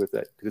basically agree with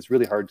it, because it's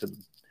really hard to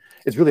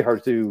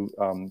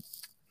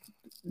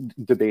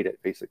debate it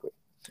basically.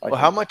 Well,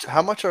 how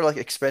much are like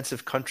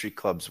expensive country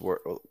clubs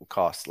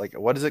cost? Like,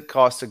 what does it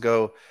cost to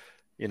go,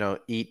 you know,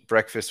 eat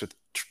breakfast with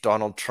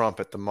Donald Trump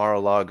at the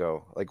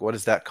Mar-a-Lago? Like, what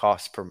does that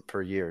cost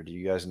per year? Do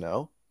you guys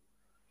know?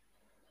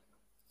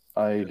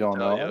 I don't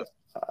know.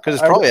 Because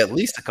it's probably at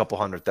least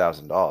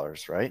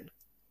 $200,000, right?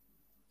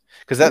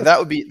 Because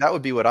that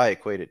would be what I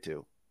equate it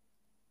to.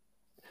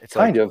 It's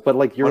kind of, but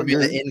like you want to be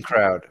in the in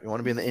crowd. You want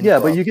to be in the in. Yeah,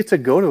 club. But you get to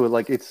go to it.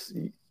 Like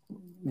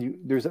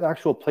there's an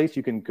actual place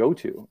you can go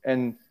to,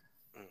 and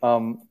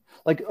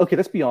like, okay,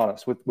 let's be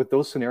honest with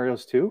those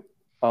scenarios too.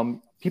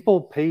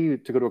 People pay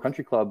to go to a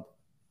country club.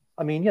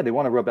 I mean, yeah, they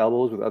want to rub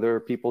elbows with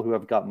other people who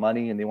have got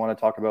money, and they want to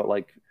talk about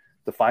like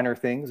the finer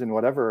things and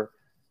whatever.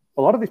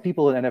 A lot of these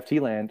people in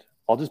NFT land,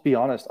 I'll just be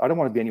honest, I don't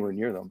want to be anywhere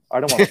near them. I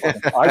don't want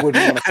to. I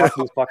wouldn't want to talk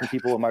to these fucking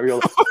people in my real.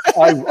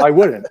 I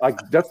wouldn't.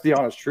 That's the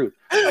honest truth.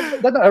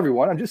 Not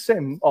everyone. I'm just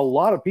saying, a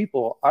lot of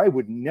people I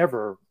would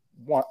never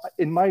want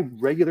in my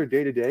regular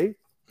day to day.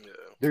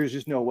 There's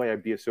just no way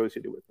I'd be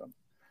associated with them.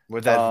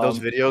 With those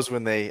videos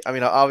when they, I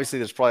mean, obviously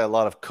there's probably a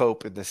lot of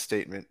cope in this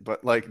statement,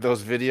 but like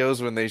those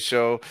videos when they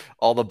show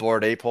all the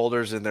Bored Ape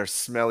holders in their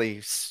smelly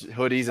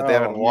hoodies that they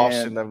haven't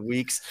washed in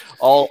weeks,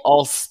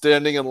 all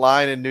standing in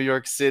line in New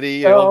York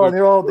City. And and they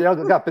all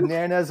got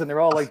bananas and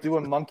they're all like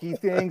doing monkey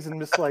things, and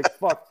just like,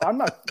 fuck, I'm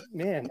not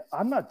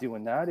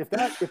doing that. If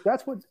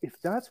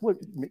that's what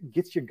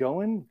gets you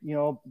going,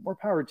 more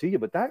power to you.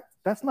 But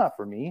that's not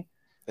for me.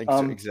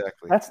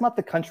 Exactly. That's not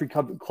the country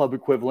club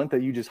equivalent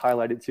that you just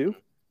highlighted to.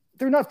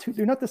 They're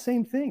not the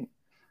same thing.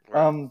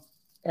 Right.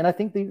 And I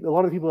think a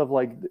lot of people have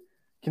like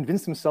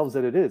convinced themselves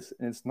that it is,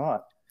 and it's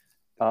not.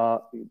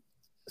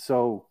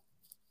 So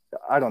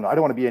I don't know. I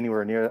don't want to be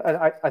anywhere near.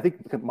 I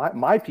think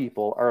my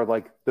people are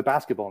like the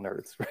basketball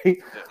nerds, right?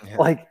 Yeah.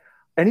 Like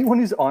anyone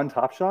who's on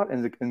Top Shot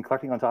and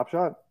collecting on Top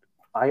Shot,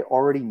 I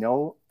already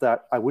know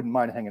that I wouldn't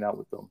mind hanging out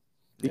with them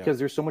because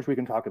there's so much we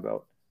can talk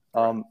about.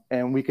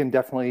 And we can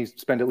definitely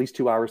spend at least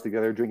 2 hours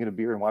together drinking a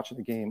beer and watching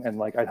the game, and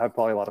like I'd have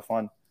probably a lot of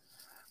fun.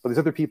 But there's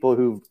other people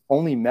who've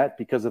only met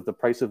because of the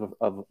price of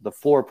the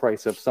floor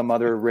price of some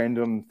other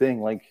random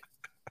thing. Like,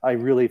 I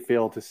really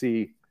fail to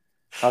see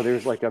how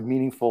there's like a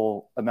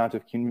meaningful amount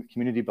of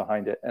community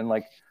behind it. And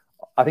like,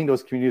 I think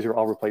those communities are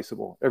all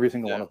replaceable, every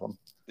single one of them.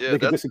 Yeah, they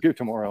could disappear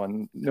tomorrow,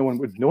 and no one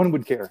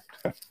would care.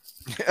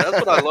 That's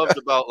what I loved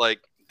about like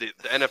the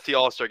NFT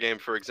All-Star Game,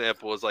 for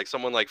example, is like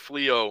someone like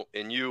Fleo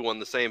and you on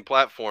the same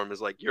platform is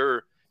like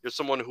you're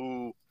someone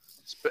who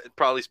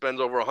probably spends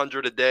over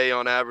 100 a day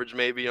on average,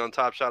 maybe on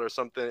Top Shot or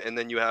something, and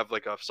then you have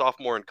like a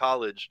sophomore in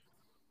college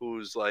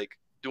who's like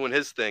doing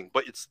his thing,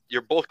 but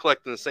you're both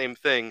collecting the same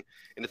thing,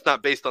 and it's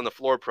not based on the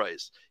floor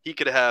price. He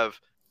could have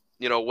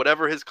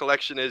whatever his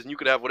collection is, and you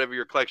could have whatever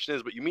your collection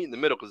is, but you meet in the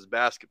middle because it's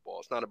basketball.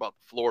 It's not about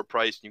the floor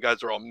price. You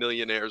guys are all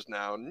millionaires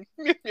now.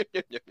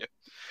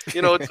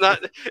 It's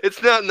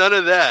not none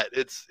of that.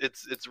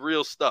 It's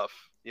real stuff.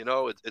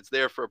 It's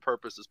there for a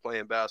purpose. It's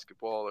playing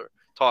basketball or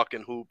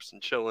talking hoops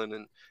and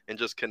chilling and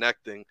just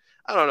connecting.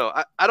 I don't know.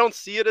 I don't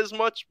see it as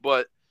much,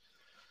 but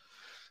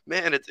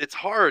man, it's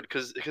hard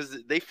because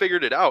they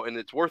figured it out and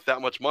it's worth that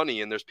much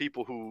money. And there's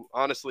people who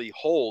honestly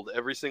hold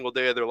every single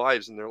day of their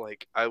lives, and they're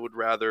like, I would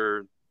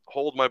rather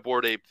hold my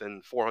Bored Ape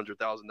than $400,000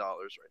 right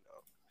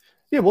now.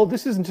 Yeah, well,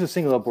 this isn't just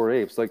single out Bored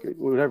Apes, like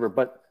whatever,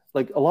 but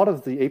like a lot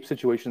of the ape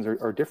situations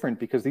are different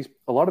because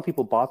a lot of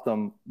people bought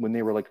them when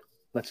they were like,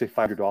 let's say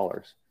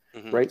 $500,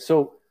 right?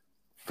 So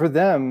for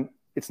them,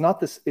 it's not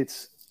this.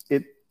 It's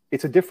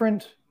a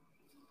different.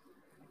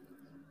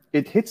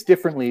 It hits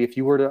differently if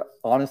you were to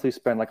honestly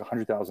spend like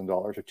 $100,000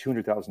 or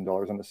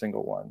 $200,000 on a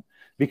single one,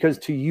 because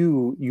to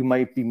you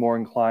might be more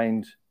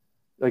inclined.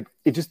 Like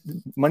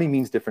money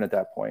means different at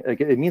that point.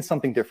 Like it means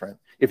something different.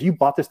 If you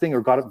bought this thing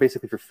or got it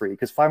basically for free,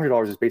 because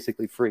 $500 is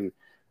basically free,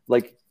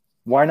 like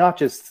why not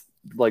just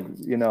like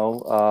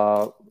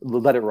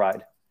let it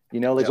ride?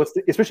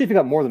 Especially if you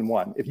got more than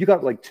one. If you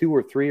got like 2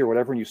 or 3 or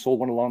whatever, and you sold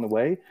one along the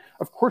way,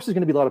 of course there's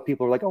going to be a lot of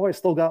people who are like, oh, I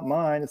still got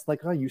mine. It's like,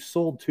 oh, you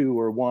sold 2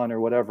 or 1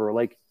 or whatever.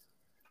 Like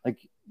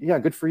yeah,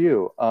 good for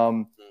you.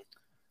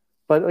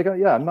 But like,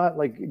 yeah, I'm not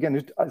like, again,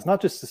 it's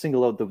not just to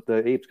single out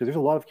the apes, because there's a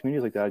lot of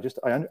communities like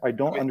that. I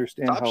don't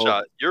understand Top how.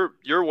 Shot,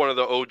 you're one of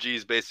the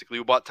OGs basically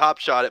who bought Top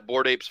Shot at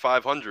Bored Apes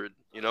 500.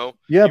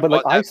 Yeah, but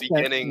like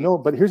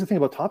but here's the thing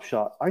about Top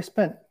Shot. I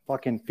spent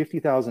fucking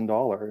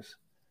 $50,000.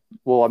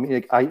 Well, I mean,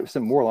 like, I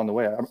spent more along the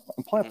way. I'm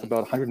probably up to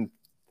about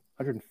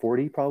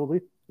 140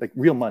 probably, like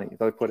real money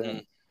that I put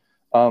in.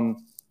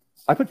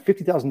 I put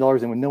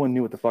 $50,000 in when no one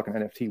knew what the fucking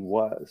NFT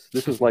was.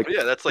 This was like,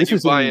 that's like you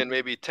buying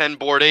maybe 10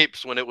 Bored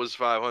Apes when it was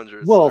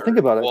 500. Well, think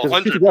about it.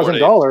 Because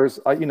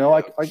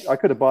 $50,000, I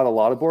could have bought a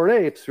lot of Bored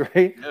Apes,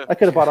 right? Yeah. I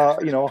could have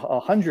bought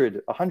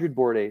 100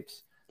 Bored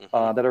Apes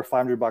that are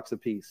 $500 a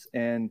piece,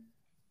 and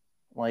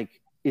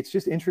like it's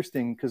just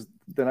interesting because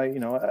then I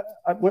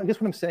guess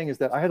what I'm saying is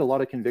that I had a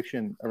lot of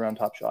conviction around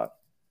Top Shot,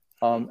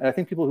 and I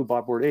think people who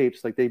bought Bored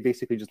Apes, like they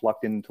basically just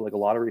lucked into like a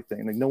lottery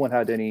thing. Like no one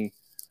had any.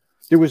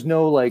 There was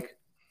no like.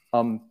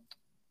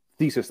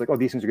 Thesis like, oh,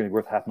 these things are going to be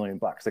worth $500,000.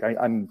 Like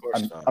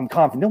I'm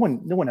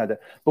confident. No one had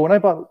that. But when I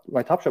bought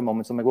my Top Shot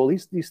moments, I'm like, well,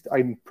 at least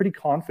I'm pretty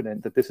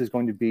confident that this is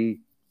going to be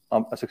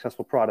a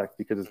successful product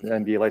because it's an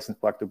NBA licensed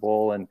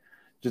collectible, and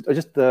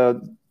just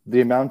the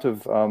amount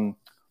of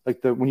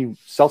when you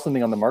sell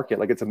something on the market,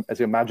 like it's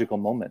a magical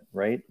moment,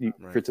 right?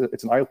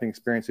 It's an eye-opening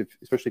experience,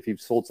 especially if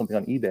you've sold something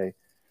on eBay.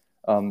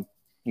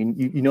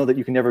 You know that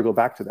you can never go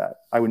back to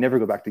that. I would never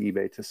go back to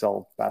eBay to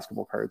sell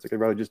basketball cards. Like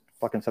I'd rather just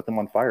fucking set them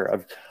on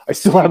fire. I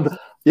still have.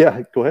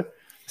 Yeah, go ahead.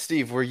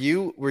 Steve, were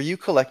you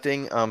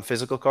collecting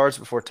physical cards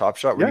before Top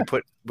Shot?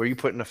 Were you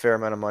putting a fair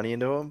amount of money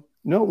into them?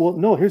 No, well,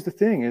 no. Here's the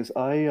thing: is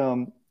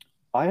I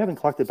haven't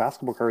collected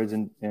basketball cards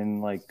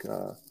in like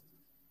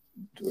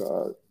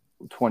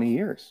 20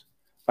 years.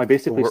 I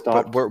basically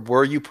stopped. But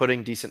were you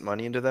putting decent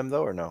money into them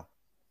though, or no?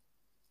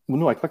 Well,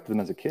 no, I collected them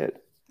as a kid.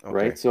 Okay.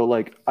 Right. So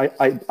like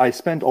I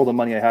spent all the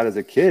money I had as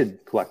a kid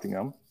collecting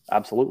them.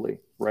 Absolutely.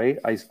 Right.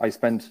 I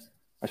spent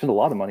a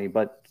lot of money,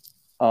 but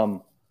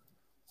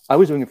I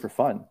was doing it for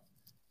fun.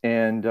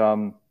 And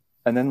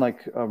then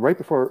like right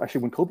before,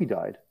 actually when Kobe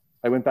died,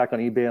 I went back on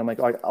eBay. I'm like,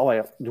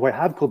 do I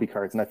have Kobe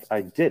cards? And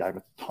I did. I have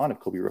a ton of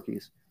Kobe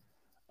rookies.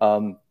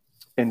 And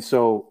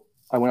so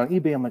I went on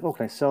eBay. I'm like, oh,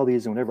 can I sell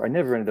these and whatever? I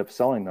never ended up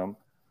selling them.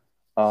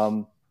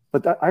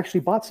 But I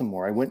actually bought some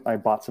more. I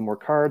bought some more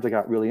cards. I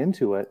got really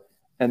into it.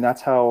 And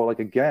that's how, like,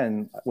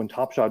 again, when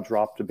Top Shot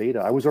dropped to beta,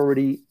 I was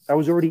already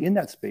in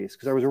that space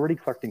because I was already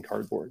collecting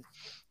cardboard.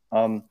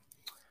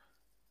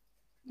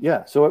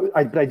 Yeah, so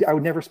I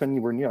would never spend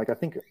anywhere near. Like, I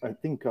think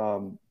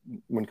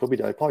when Kobe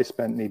died, I probably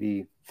spent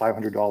maybe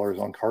 $500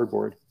 on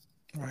cardboard.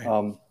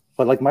 Right.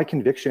 But like my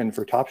conviction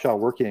for Top Shot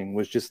working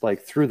was just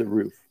like through the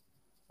roof.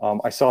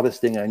 I saw this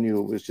thing, and I knew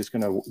it was just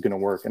gonna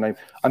work. And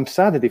I'm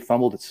sad that they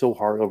fumbled it so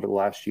hard over the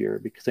last year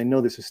because I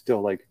know this is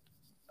still like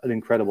an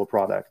incredible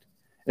product.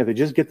 And if they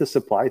just get the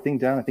supply thing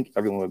down, I think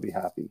everyone would be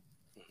happy.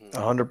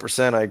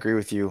 100%, I agree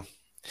with you.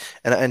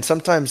 And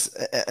sometimes,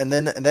 and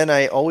then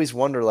I always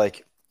wonder,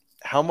 like,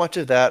 how much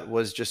of that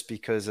was just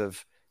because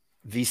of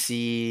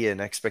VC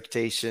and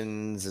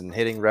expectations and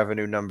hitting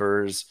revenue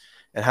numbers,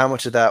 and how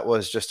much of that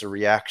was just a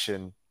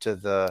reaction to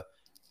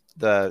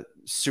the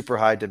super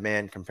high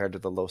demand compared to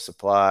the low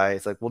supply.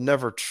 It's like we'll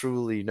never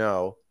truly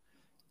know.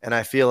 And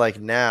I feel like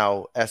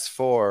now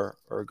S4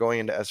 or going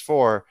into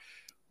S4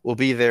 will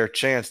be their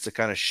chance to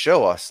kind of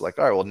show us, like,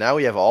 all right, well, now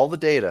we have all the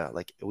data.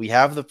 Like we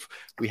have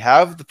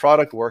the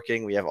product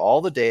working, we have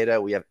all the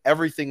data, we have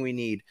everything we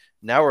need.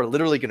 Now we're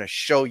literally going to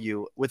show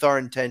you with our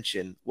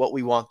intention what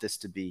we want this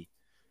to be.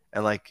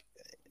 And like,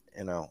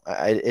 you know,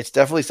 it's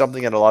definitely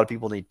something that a lot of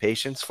people need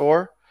patience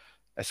for.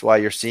 That's why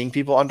you're seeing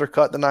people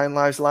undercut the Nine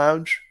Lives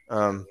Lounge.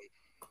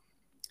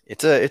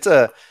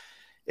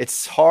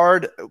 It's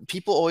hard.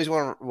 People always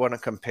want to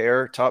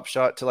compare Top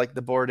Shot to like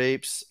the Bored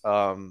Apes.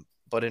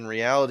 But in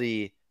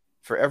reality,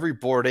 for every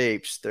Bored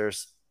Apes,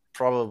 there's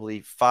probably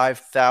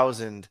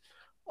 5,000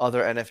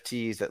 other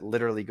NFTs that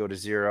literally go to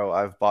zero.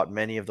 I've bought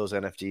many of those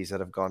NFTs that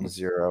have gone to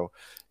zero.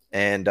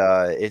 And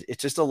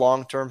it's just a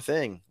long-term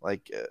thing.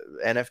 Like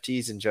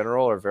NFTs in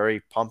general are very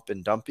pump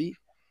and dumpy,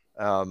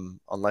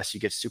 unless you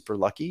get super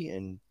lucky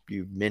and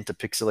you mint a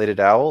pixelated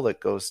owl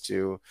that goes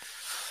to,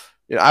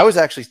 you know, I was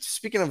actually,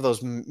 speaking of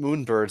those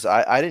moonbirds,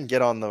 I didn't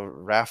get on the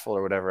raffle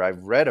or whatever.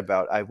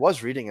 I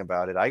was reading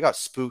about it. I got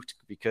spooked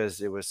because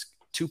it was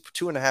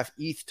 2.5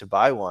 ETH to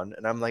buy one.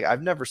 And I'm like,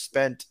 I've never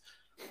spent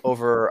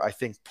over, I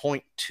think,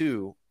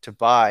 0.2 to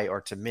buy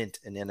or to mint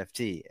an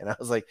NFT. And I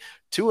was like,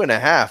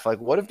 2.5, like,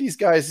 what if these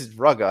guys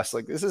rug us?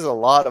 Like, this is a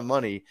lot of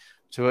money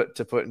to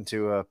put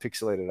into a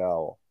pixelated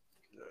owl.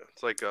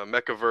 It's like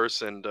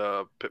Mechaverse and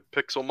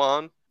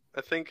Pixelmon,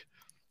 I think.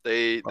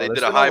 They Oh,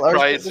 did a high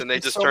price and they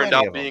just turned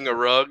out being a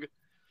rug.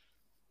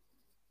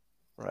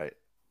 Right.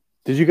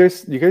 Did you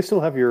guys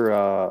still have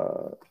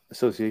your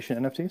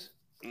association NFTs?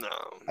 No.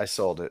 I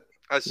sold it.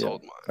 I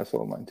sold mine. I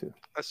sold mine too.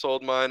 I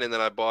sold mine, and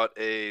then I bought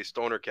a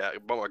stoner cat. I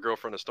bought my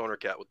girlfriend a stoner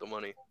cat with the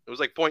money. It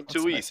was like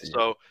 0.2 ETH.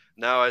 So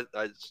now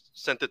I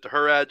sent it to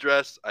her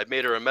address. I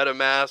made her a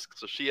MetaMask,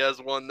 so she has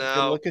one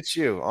now. Look at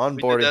you,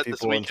 onboarding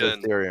people into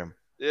Ethereum.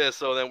 Yeah,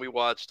 so then we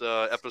watched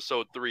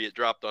episode 3. It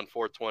dropped on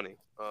 420,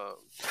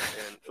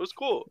 and it was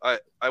cool.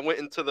 I went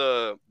into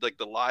the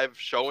live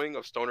showing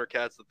of Stoner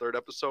Cats, the 3rd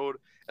episode,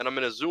 and I'm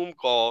in a Zoom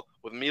call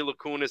with Mila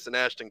Kunis and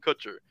Ashton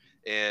Kutcher,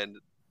 and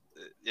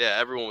yeah,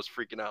 everyone was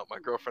freaking out. My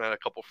girlfriend had a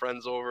couple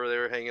friends over, they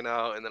were hanging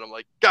out, and then I'm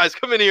like, guys,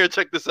 come in here and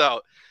check this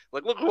out.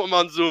 Like, look who I'm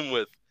on Zoom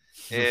with.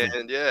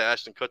 And yeah,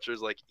 Ashton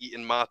Kutcher's like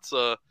eating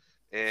matzah,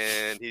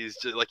 and he's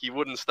just like, he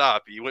wouldn't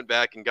stop. He went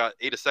back and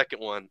ate a second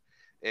one.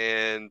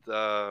 And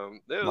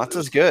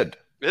matzah's good.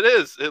 It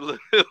is. It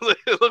looks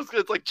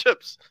good. It's like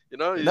chips, you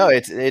know. No,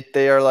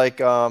 they are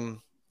like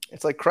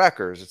it's like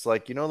crackers. It's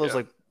like, you know, those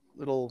like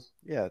little,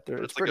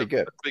 it's pretty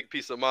good. A big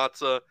piece of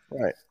matzah,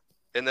 right?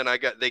 And then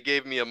they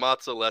gave me a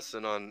matzah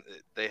lesson on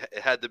it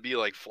had to be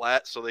like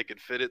flat so they could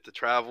fit it to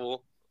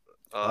travel.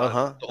 The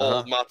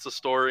whole matzah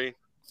story.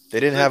 They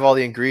didn't have all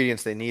the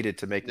ingredients they needed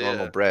to make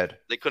normal bread.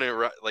 They couldn't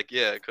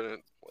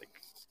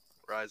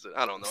rise it.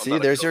 I don't know. See,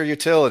 there's your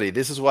utility.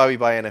 This is why we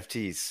buy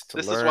NFTs, to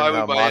learn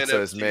how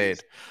matzah is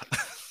made.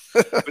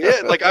 But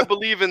yeah, like I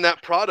believe in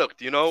that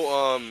product, you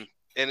know.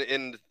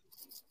 And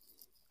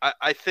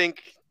I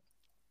think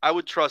I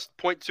would trust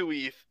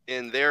 0.2 ETH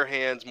in their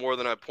hands more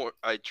than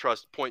I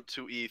trust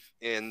 0.2 ETH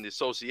in the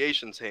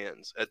association's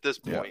hands at this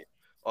point. Yeah.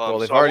 Well,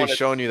 they've already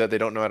shown you that they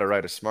don't know how to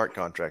write a smart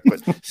contract.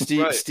 But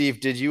Steve, right. Steve,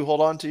 did you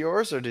hold on to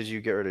yours or did you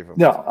get rid of him?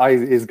 No,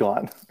 it's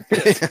gone.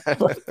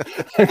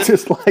 I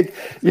just like,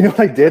 you know what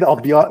I did? I'll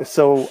be honest.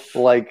 So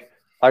like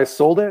I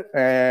sold it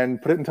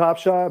and put it in Top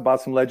Shot,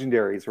 bought some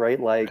legendaries, right?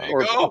 Like,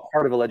 or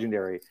part of a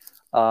legendary.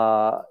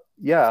 Yeah,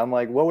 I'm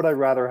like, what would I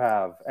rather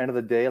have? End of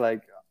the day,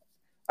 like,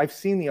 I've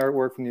seen the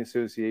artwork from the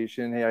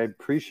association. Hey, I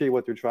appreciate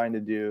what they're trying to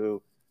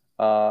do.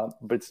 But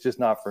it's just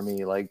not for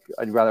me. Like,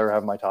 I'd rather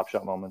have my Top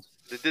Shot moments.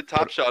 They did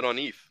Top Shot on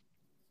ETH.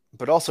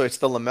 But also, it's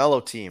the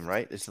LaMelo team,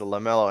 right? It's the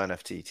LaMelo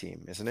NFT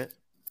team, isn't it?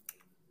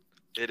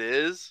 It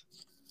is?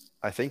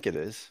 I think it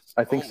is.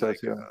 I think so,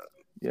 too.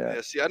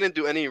 Yeah, see, I didn't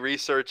do any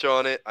research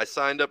on it. I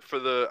signed up for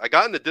I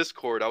got in the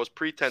Discord. I was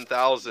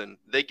pre-10,000.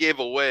 They gave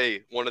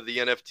away one of the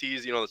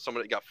NFTs, you know,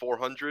 somebody got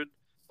 400.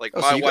 Like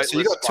Oh, my so you got whitelist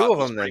two spot of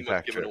was them pretty then,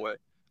 much given Patrick. away.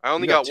 I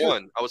only You got got two.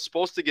 one. I was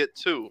supposed to get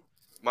two.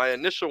 My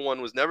initial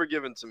one was never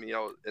given to me.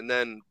 And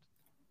then,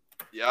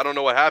 yeah, I don't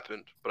know what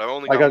happened, but I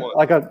only got one.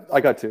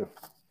 I got two.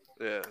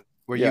 Yeah.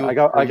 Yeah, I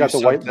got the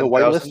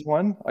whitelist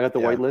one. I got the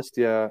Yeah. whitelist,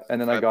 yeah, and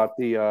then I got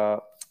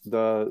the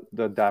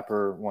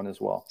Dapper one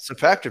as well. So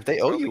Patrick, they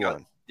owe only you got-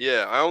 one.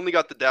 Yeah, I only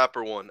got the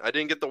Dapper one. I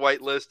didn't get the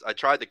whitelist. I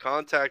tried to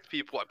contact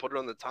people. I put it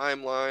on the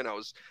timeline. I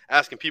was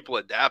asking people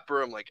at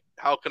Dapper. I'm like,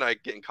 how can I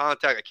get in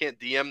contact? I can't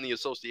DM the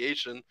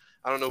association.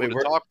 I don't know who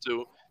to talk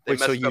to. They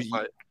messed up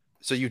my.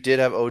 So you did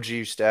have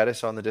OG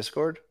status on the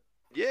Discord?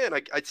 Yeah,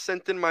 and I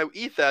sent in my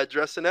ETH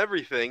address and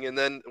everything, and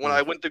then when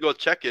I went to go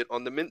check it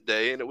on the mint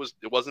day, and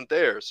it wasn't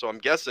there. So I'm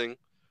guessing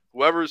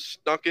whoever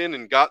snuck in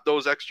and got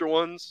those extra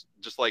ones,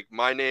 just like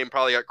my name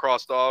probably got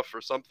crossed off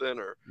or something,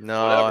 or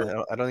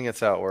whatever. I don't think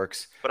that's how it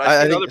works. But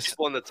I seen think other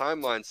people on the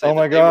timeline saying Oh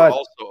my that they were God.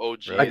 also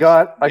OGs. I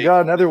got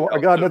another one. I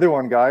got another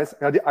one, guys.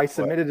 I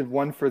submitted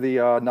one for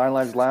the Nine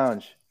Lives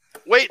Lounge.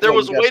 Wait, there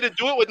was a way to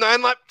do it with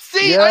 9 Lives.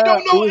 See, I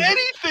don't know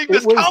anything.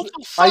 This council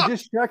sucks. I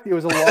just checked. It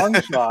was a long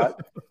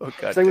shot.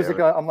 Okay. So it was like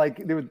I'm like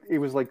it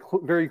was like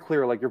very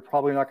clear. Like you're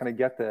probably not going to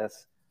get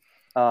this.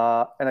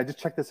 And I just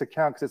checked this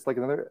account because it's like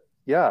another.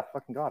 Yeah,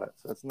 fucking got it.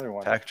 So that's another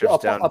one. Patrick's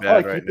down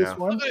bad right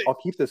now. I'll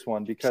keep this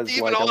one because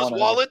Steve like, and all his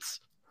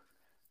wallets.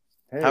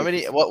 Hey, how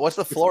many? What's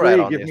the floor at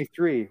on Give me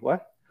three.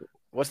 What?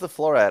 What's the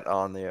floor at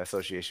on the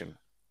association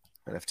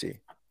NFT?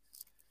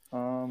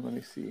 Let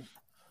me see.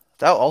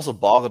 That also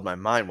boggled my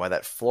mind why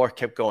that floor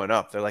kept going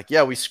up. They're like,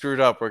 yeah, we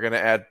screwed up. We're going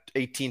to add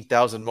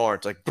 18,000 more.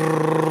 It's like,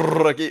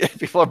 brrr, like,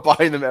 people are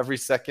buying them every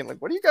second.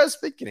 Like, what are you guys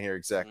thinking here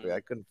exactly? I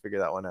couldn't figure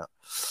that one out.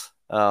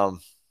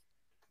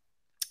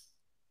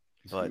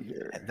 But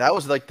that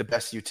was like the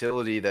best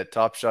utility that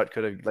Top Shot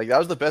could have. Like, that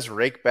was the best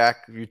rake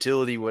back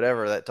utility,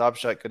 whatever, that Top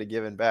Shot could have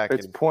given back.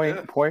 It's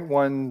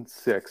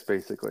 0.16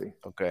 basically.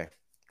 Okay.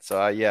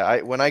 So,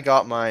 when I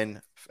got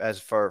mine as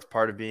for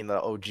part of being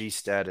the OG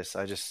status,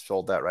 I just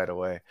sold that right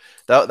away.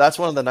 That's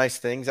one of the nice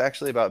things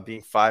actually about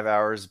being 5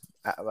 hours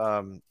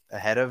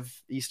ahead of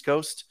East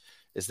Coast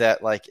is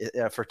that like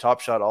for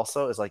Top Shot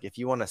also is like if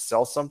you want to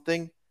sell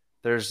something,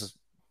 there's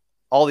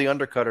all the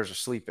undercutters are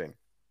sleeping.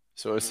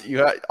 So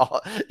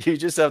you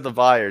just have the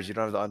buyers, you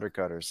don't have the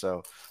undercutters.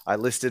 So I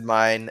listed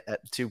mine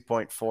at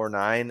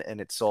 2.49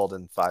 and it sold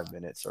in 5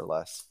 minutes or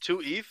less.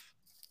 2 ETH?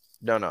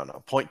 No.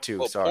 0.2.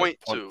 Oh, sorry.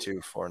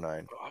 0.249.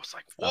 I was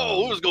like,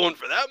 whoa, who's going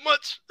for that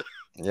much?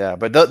 Yeah,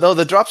 but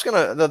the drop's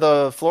gonna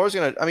the floor is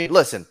gonna. I mean,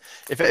 listen,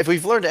 if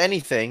we've learned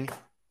anything,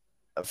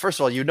 first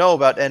of all, you know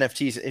about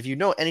NFTs. If you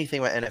know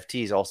anything about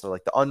NFTs, also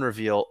like the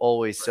unreveal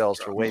always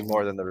sells for way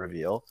more than the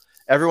reveal.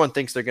 Everyone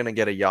thinks they're gonna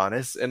get a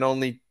Giannis, and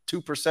only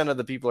 2% of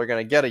the people are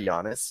gonna get a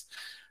Giannis.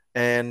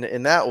 And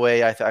in that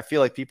way, I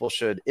feel like people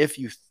should, if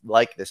you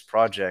like this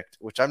project,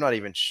 which I'm not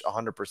even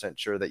 100%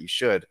 sure that you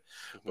should,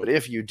 but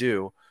if you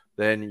do,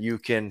 then you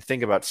can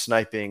think about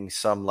sniping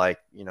some like,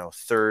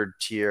 third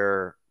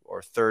tier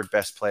or third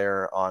best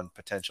player on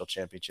potential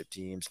championship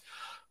teams.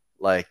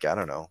 Like, I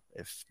don't know,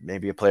 if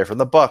maybe a player from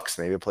the Bucks,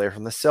 maybe a player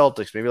from the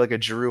Celtics, maybe like a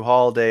Jrue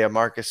Holiday, a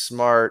Marcus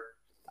Smart.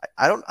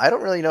 I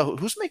don't really know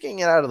who's making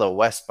it out of the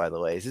West, by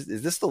the way. Is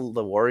this the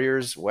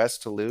Warriors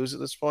West to lose at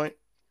this point?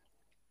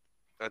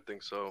 I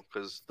think so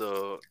because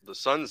the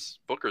Suns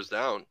Booker's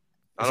down.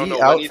 Is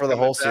he out for the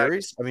whole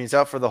series? I mean, he's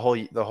out for the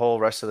whole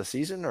rest of the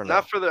season, or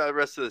not for the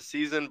rest of the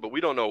season, but we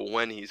don't know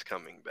when he's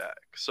coming back.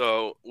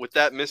 So with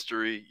that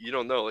mystery, you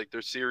don't know. Like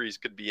their series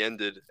could be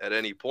ended at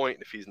any point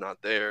if he's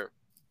not there.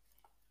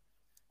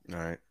 All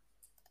right.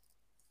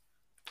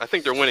 I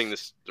think they're winning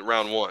this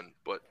round 1,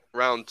 but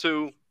round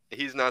 2,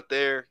 he's not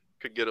there.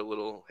 Could get a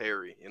little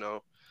hairy,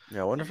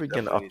 Yeah, I wonder if we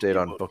can update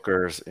on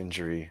Booker's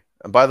injury.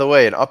 And by the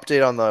way, an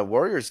update on the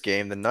Warriors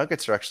game. The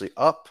Nuggets are actually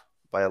up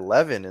by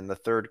 11 in the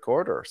third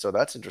quarter, so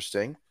that's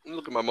interesting.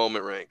 Look at my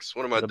moment ranks.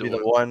 What am I doing?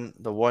 Be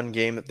the one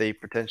game that they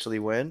potentially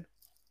win.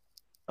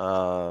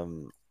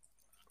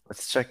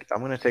 Let's check. I'm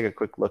going to take a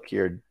quick look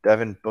here.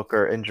 Devin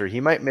Booker injury.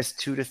 He might miss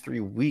 2 to 3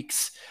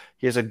 weeks.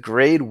 He has a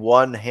grade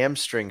 1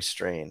 hamstring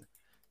strain.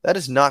 That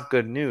is not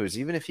good news.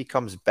 Even if he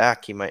comes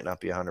back, he might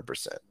not be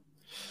 100%.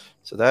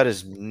 So that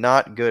is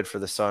not good for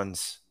the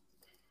Suns'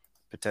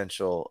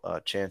 potential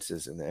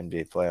chances in the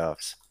NBA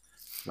playoffs.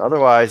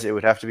 Otherwise, it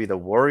would have to be the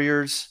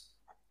Warriors.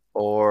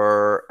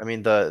 Or, I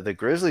mean, the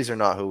Grizzlies are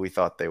not who we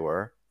thought they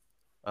were.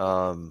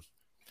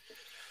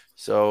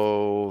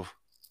 So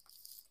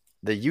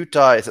the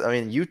Utah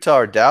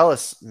or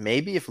Dallas,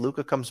 maybe if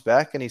Luka comes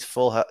back and he's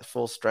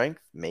full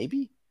strength,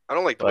 maybe. I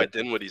don't like the way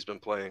Dinwiddie's been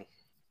playing.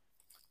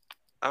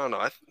 I don't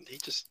know.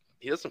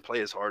 He doesn't play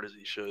as hard as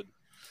he should.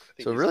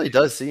 So it really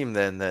does seem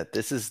then that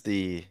this is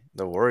the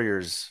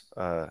Warriors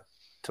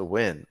to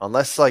win,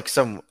 unless like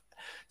some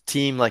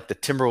team like the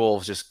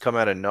Timberwolves just come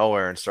out of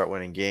nowhere and start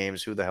winning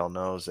games. Who the hell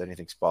knows?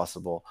 Anything's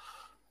possible.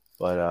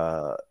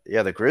 But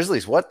the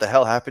Grizzlies. What the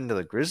hell happened to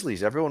the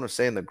Grizzlies? Everyone was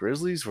saying the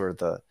Grizzlies were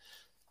the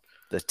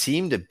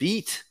team to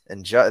beat,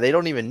 and they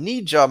don't even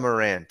need Ja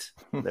Morant.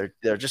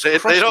 They're just They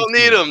crushing don't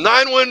need teams. him.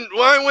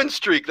 9-win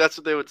streak. That's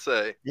what they would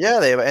say. Yeah,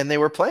 they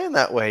were playing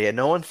that way, and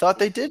no one thought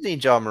they did need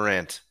John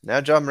Morant.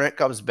 Now John Morant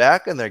comes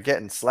back, and they're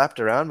getting slapped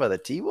around by the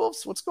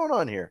T-Wolves. What's going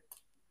on here?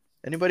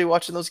 Anybody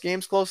watching those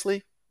games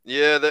closely?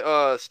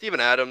 Yeah, Steven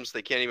Adams,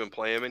 they can't even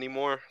play him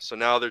anymore. So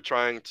now they're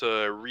trying to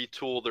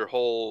retool their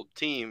whole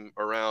team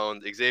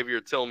around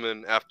Xavier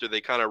Tillman after they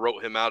kind of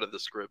wrote him out of the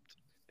script.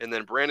 And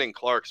then Brandon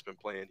Clark's been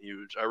playing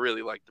huge. I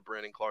really like the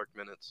Brandon Clark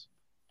minutes.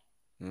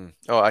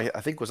 Oh, I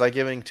think, was I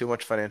giving too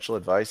much financial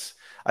advice?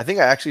 I think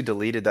I actually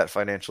deleted that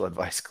financial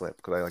advice clip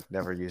because I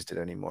never used it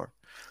anymore.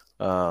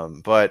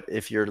 But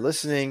if you're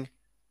listening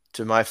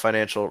to my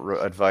financial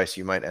advice,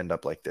 you might end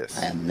up like this.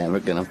 I am never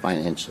going to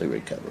financially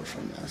recover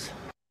from this.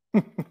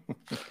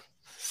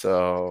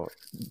 So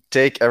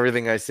take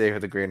everything I say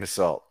with a grain of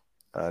salt.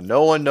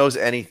 No one knows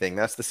anything.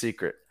 That's the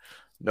secret.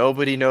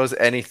 Nobody knows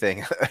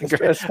anything.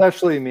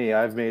 Especially me.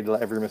 I've made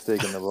every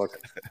mistake in the book.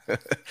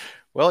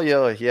 Well,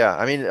 yeah.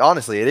 I mean,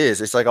 honestly, it is.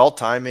 It's like all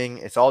timing.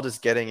 It's all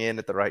just getting in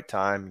at the right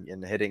time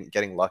and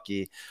getting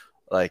lucky.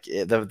 Like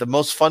the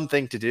most fun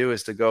thing to do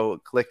is to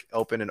go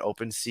open an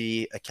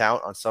OpenSea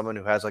account on someone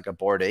who has like a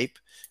Bored Ape,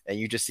 and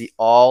you just see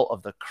all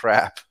of the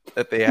crap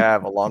that they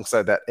have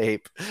alongside that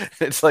ape.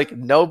 It's like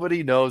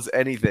nobody knows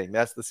anything.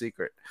 That's the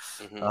secret.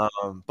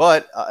 Mm-hmm.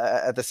 But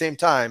at the same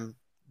time,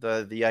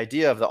 the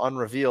idea of the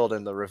unrevealed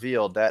and the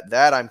revealed,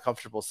 that I'm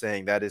comfortable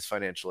saying that is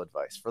financial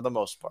advice for the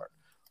most part,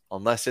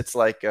 unless it's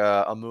like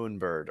a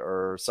Moonbird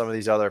or some of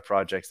these other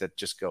projects that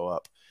just go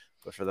up.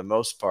 But for the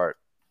most part,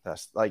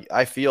 that's like,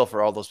 I feel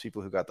for all those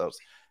people who got those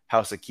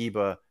House of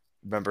Kiba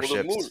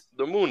memberships. Well,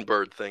 the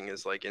Moonbird thing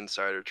is like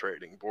insider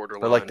trading,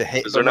 borderline. But like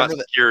because they're not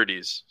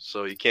securities,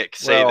 so you can't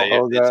say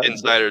it's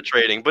insider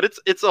trading. But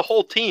it's a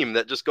whole team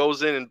that just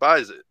goes in and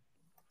buys it.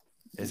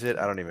 Is it?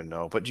 I don't even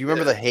know. But do you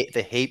remember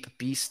the Hape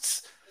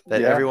beasts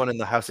that everyone in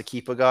the House of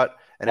Kiba got?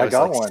 And it I was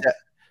got like one.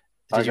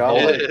 Did you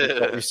hold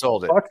it? You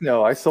sold it. Fuck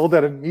no, I sold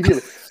that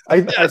immediately.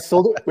 I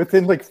sold it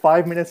within like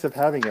 5 minutes of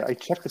having it. I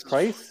checked the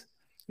price.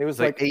 It was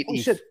like 8 oh,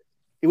 shit.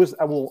 It was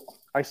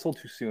I sold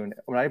too soon.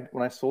 When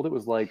I sold it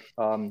was like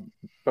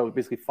about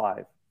basically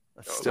 5.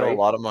 That's still a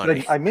lot of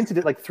money. I minted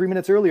it like 3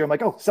 minutes earlier. I'm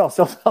like, oh, sell.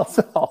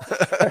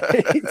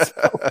 Right?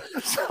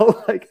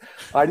 so like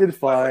I did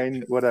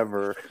fine,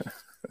 whatever.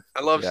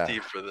 I love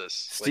Steve for this.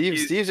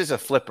 Steve's just a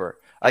flipper.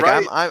 Like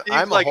right?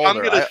 I'm like, a holder.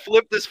 I'm gonna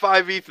flip this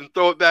 5 ETH and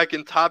throw it back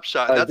in Top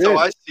Shot. That's how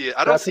I see it.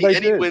 I don't see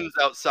any wins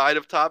outside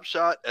of Top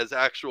Shot as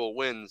actual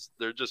wins.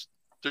 They're just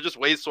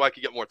ways so I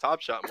could get more Top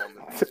Shot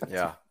moments.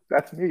 Yeah.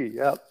 That's me,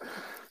 yeah.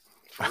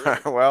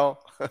 Well,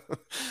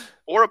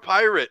 or a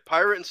pirate.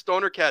 Pirate and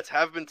Stoner Cats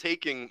have been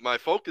taking my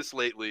focus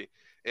lately,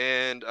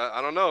 and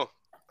I don't know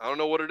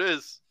what it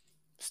is.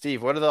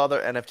 Steve, what are the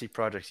other NFT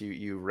projects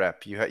you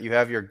rep? You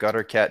have your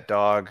Gutter Cat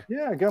dog.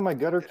 Yeah, I got my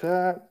Gutter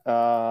Cat.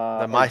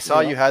 I saw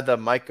you had the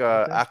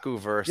Micah Aku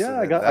verse. Yeah,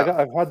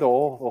 I've had the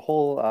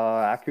whole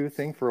Aku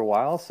thing for a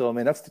while. So I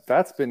mean,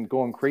 that's been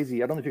going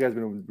crazy. I don't know if you guys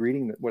have been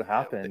reading what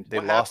happened. They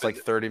lost like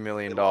 $30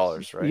 million,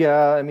 right?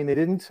 Yeah, I mean they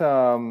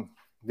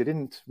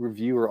didn't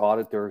review or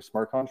audit their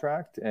smart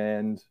contract,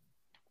 and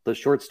the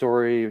short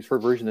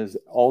version is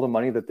all the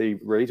money that they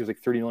raised was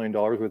like $30 million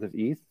worth of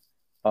ETH.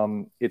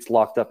 It's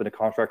locked up in a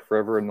contract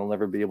forever, and they'll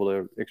never be able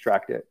to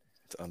extract it.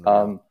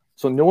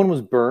 So no one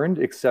was burned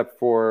except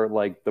for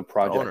like the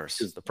project. The owners,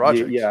 the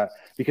project. Yeah,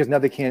 because now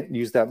they can't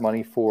use that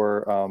money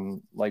for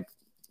like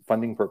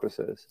funding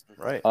purposes.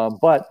 Right.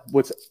 But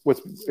what's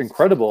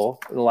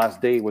incredible in the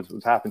last day was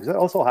what's happened, because that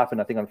also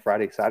happened I think on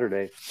Friday,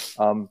 Saturday.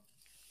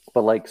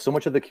 But like so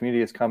much of the community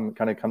has come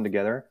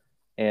together,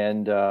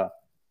 and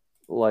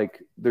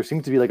like there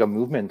seems to be like a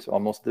movement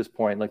almost at this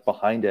point, like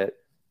behind it,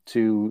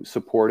 to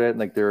support it.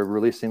 Like they're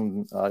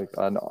releasing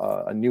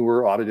a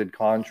newer audited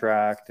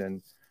contract,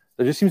 and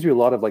there just seems to be a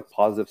lot of like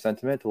positive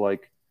sentiment to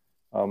like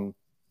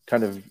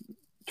kind of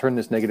turn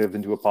this negative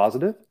into a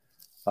positive.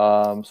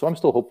 So I'm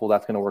still hopeful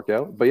that's going to work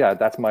out. But yeah,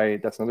 that's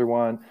another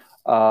one.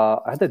 I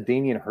had that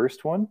Damien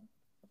Hirst one.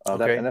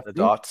 Okay, the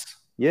dots.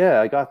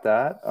 Yeah, I got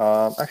that.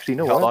 Actually,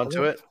 no. Held on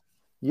to it.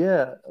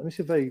 Yeah, let me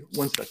see if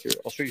one sec here.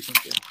 I'll show you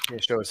something. Here,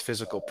 show his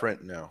physical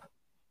print now.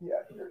 Yeah,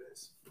 here it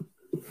is.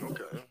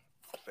 Okay.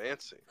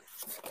 Fancy.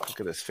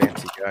 Look at this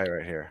fancy guy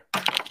right here.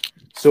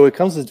 So it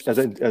comes as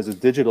a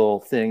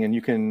digital thing, and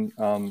you can.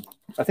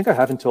 I think I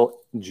have until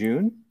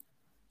June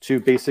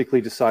to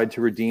basically decide to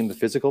redeem the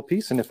physical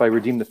piece. And if I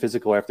redeem the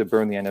physical, I have to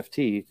burn the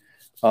NFT.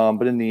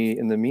 But in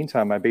the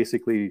meantime, I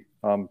basically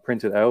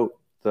printed out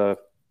the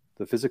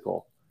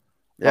physical.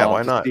 Yeah,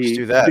 why not? Just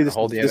do that.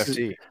 Hold the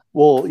NFT.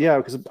 Well, yeah,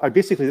 because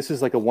this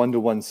is like a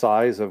 1-to-1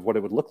 size of what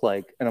it would look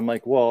like, and I'm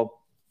like,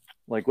 well,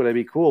 like, would I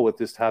be cool with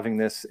just having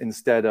this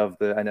instead of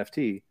the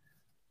NFT?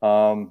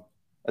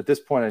 At this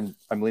point,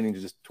 I'm leaning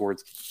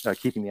towards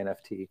keeping the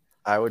NFT.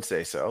 I would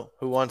say so.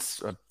 Who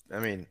wants?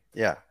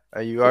 Yeah.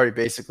 You already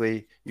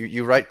basically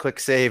you right click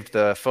saved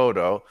the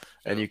photo,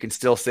 and you can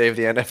still save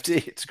the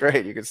NFT. It's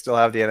great. You can still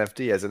have the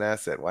NFT as an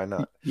asset. Why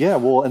not? Yeah.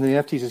 Well, and the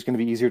NFT is just going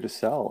to be easier to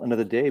sell end of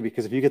the day,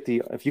 because if you get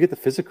the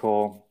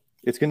physical,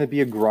 it's going to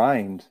be a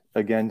grind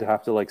again to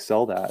have to like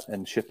sell that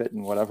and ship it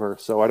and whatever.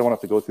 So I don't want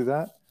to have to go through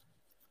that.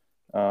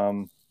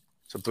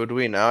 So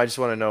Budui, now I just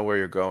want to know where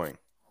you're going.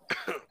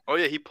 Oh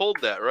yeah, he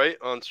pulled that right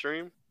on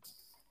stream.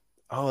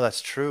 Oh,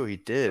 that's true. He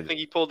I did. think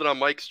he pulled it on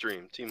Mike's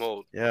stream. Team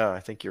Hold. Yeah, I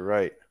think you're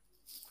right.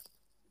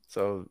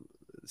 So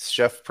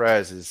Chef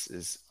Prez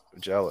is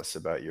jealous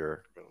about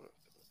your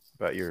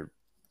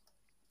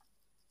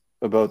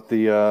About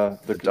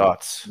the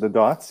dots. The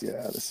dots,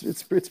 yeah,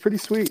 it's pretty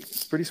sweet.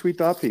 It's a pretty sweet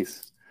dot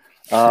piece.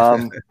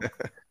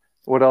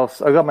 What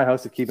else? I got my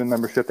House of Keepin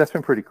membership. That's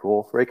been pretty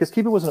cool, right? Because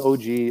Keepin was an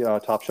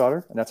OG top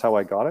shotter, and that's how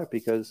I got it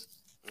because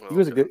he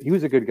was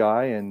a good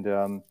guy, and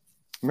I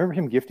remember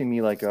him gifting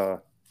me like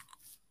a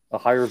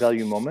higher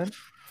value moment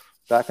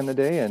back in the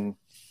day, and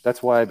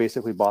that's why I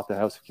basically bought the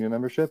House of Keepin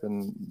membership,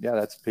 and yeah,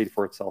 that's paid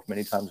for itself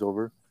many times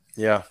over.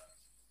 Yeah,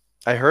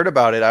 I heard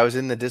about it. I was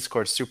in the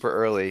Discord super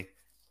early.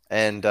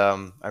 And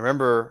I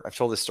remember I've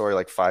told this story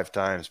like 5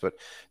 times, but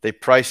they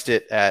priced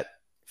it at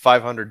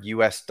 $500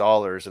 US.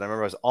 And I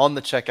remember I was on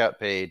the checkout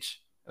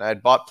page and I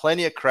had bought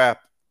plenty of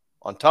crap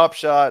on Top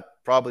Shot,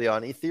 probably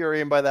on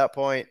Ethereum by that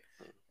point.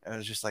 And it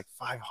was just like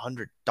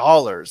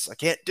 $500. I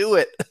can't do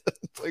it.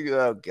 Like,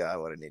 oh God,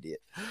 what an idiot.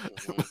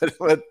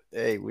 but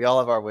hey, we all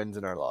have our wins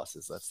and our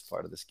losses. That's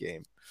part of this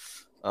game.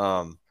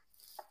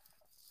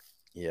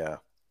 Yeah.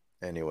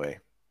 Anyway,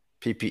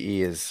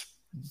 PPE is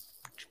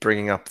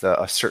bringing up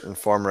a certain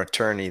former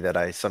attorney that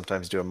I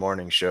sometimes do a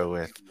morning show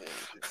with.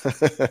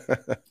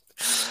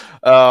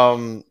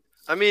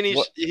 I mean,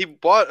 he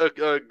bought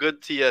a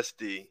good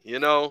TSD. You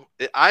know,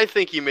 I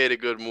think he made a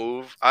good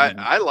move.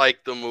 I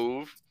like the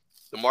move.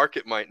 The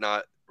market might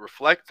not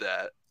reflect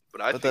that,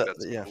 but I think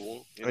that's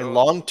cool. I mean,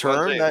 long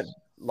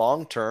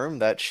term,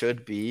 that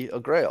should be a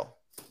grail.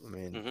 I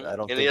mean, I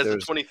don't. And think he has a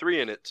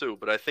 23 in it too,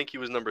 but I think he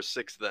was number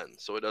 6 then,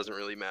 so it doesn't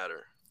really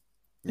matter.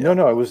 Yeah.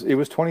 No, it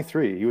was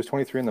 23. He was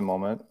 23 in the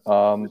moment.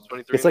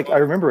 It's like I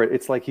remember it.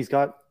 It's like he's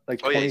got like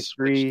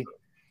 23,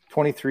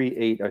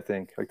 8, I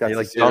think. Like that's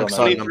like dunks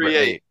on number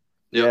 8.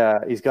 Yep. Yeah,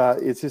 he's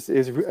got it's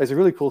a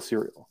really cool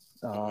cereal.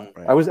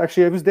 Right. I was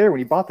there when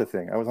he bought the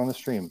thing. I was on the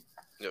stream.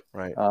 Yep.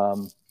 Right.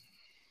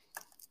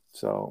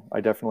 So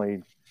I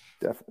definitely,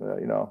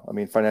 I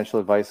mean, financial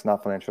advice,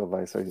 not financial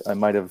advice. I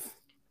might have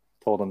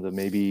told him that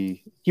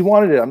maybe he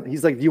wanted it.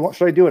 He's like,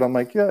 should I do it? I'm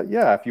like,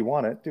 yeah, if you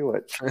want it, do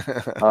it.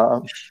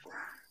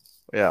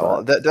 Yeah,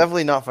 well,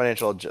 definitely not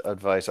financial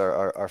advice.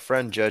 Our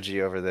friend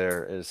Judgy over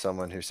there is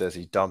someone who says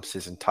he dumps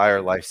his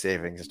entire life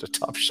savings into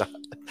Top Shot.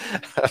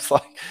 That's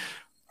like,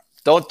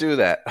 don't do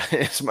that.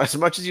 As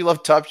much as you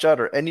love Top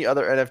Shot or any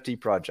other NFT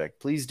project,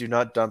 please do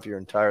not dump your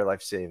entire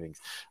life savings.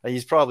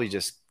 He's probably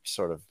just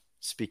sort of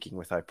speaking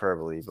with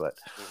hyperbole, but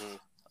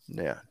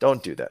yeah,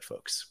 don't do that,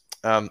 folks.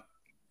 All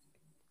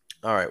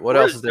right, what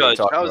else is there to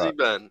talk about? How's he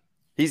been?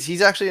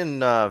 He's actually in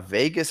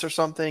Vegas or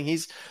something.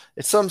 It's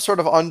some sort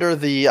of under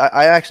the.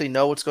 I actually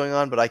know what's going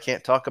on, but I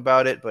can't talk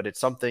about it. But it's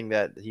something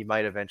that he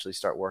might eventually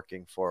start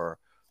working for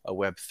a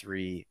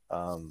Web3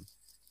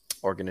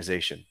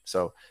 organization.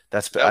 So I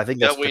think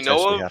that's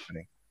potentially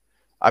happening.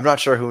 I'm not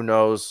sure who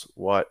knows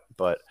what,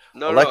 but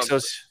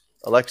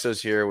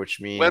Alexo's here, which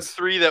means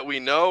Web3 that we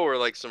know, or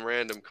like some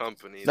random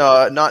company.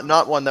 No,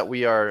 not one that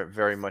we are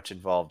very much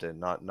involved in.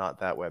 Not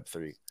that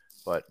Web3,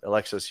 but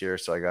Alexo's here,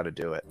 so I got to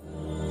do it.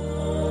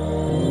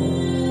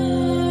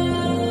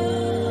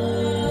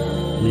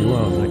 We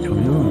love the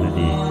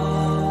community.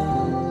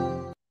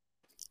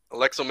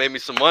 Alexo made me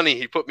some money.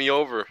 He put me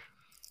over.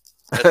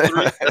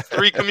 That's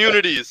 3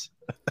 communities.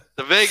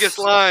 The Vegas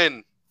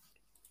line.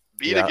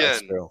 Beat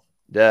again.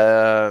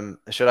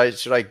 Should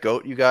I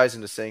goat you guys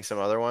into saying some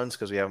other ones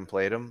because we haven't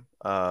played them?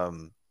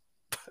 Or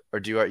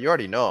do you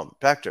already know them?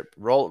 Patrick,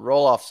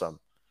 roll off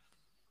some.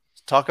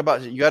 Talk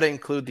about. You got to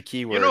include the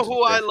keywords. You know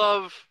who I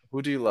love?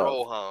 Who do you love?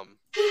 Roham.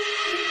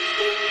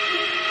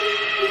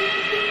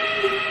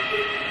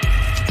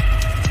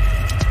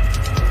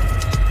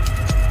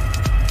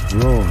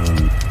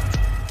 Rohan.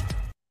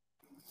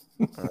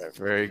 All right,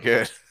 very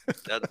good.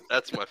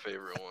 That's my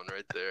favorite one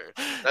right there.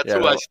 That's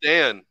who I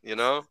stand, you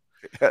know?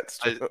 That's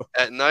true.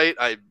 At night,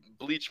 I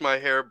bleach my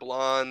hair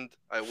blonde.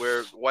 I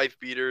wear wife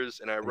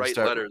beaters, and I write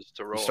letters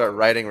to Roham. You start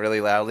writing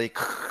really loudly.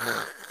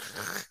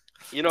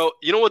 You know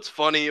what's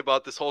funny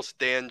about this whole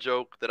stand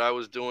joke that I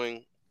was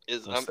doing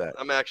is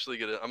I'm actually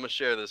gonna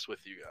share this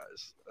with you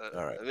guys.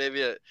 All right.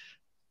 Maybe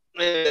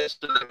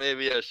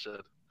I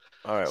should.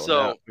 All right. Well,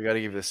 so we got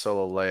to give this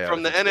solo layout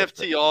from the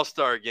NFT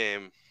All-Star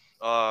game.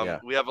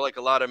 We have like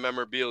a lot of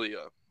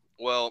memorabilia.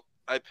 Well,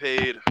 I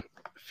paid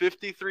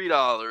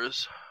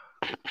 $53,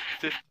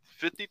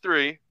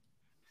 53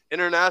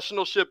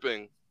 international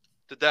shipping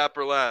to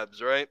Dapper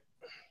Labs, right?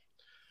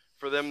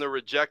 For them to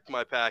reject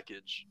my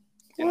package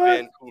in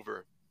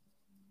Vancouver.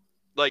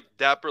 Like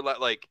Dapper,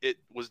 like it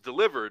was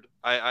delivered.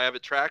 I have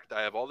it tracked.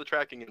 I have all the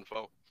tracking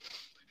info,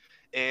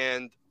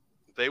 and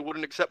they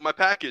wouldn't accept my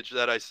package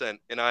that I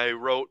sent. And I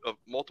wrote of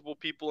multiple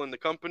people in the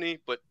company,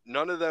 but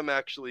none of them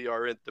actually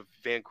are at the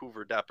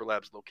Vancouver Dapper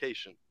Labs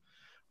location.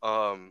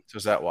 So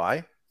is that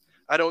why?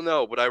 I don't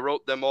know, but I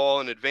wrote them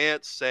all in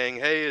advance saying,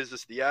 hey, is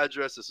this the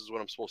address? This is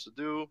what I'm supposed to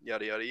do,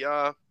 yada, yada,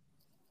 yada.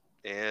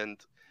 And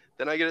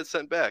then I get it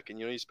sent back. And,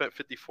 you spent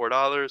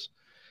 $54,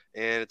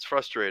 and it's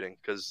frustrating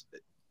because,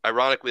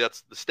 ironically,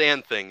 that's the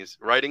Stan thing, is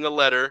writing a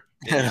letter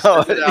and you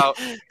send it out,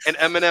 and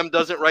Eminem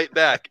doesn't write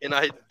back. And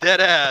I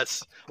dead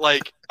ass,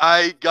 like,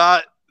 I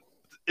got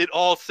it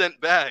all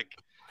sent back,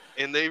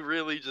 and they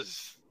really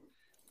just...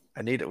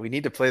 We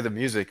need to play the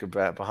music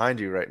behind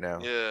you right now.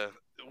 Yeah.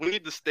 We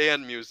need the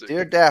Stan music.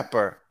 Dear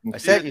Dapper, I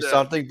sent you Dapper.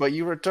 something, but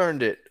you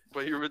returned it.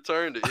 But you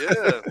returned it,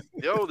 yeah.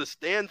 Yo, the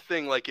Stan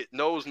thing, like, it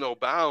knows no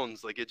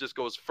bounds. Like, it just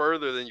goes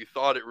further than you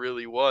thought it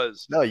really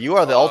was. No, you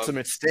are the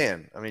ultimate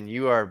Stan. I mean,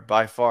 you are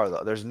by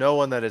far, there's no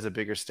one that is a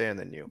bigger Stan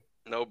than you.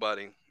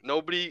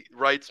 Nobody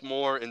writes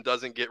more and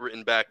doesn't get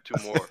written back to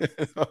more.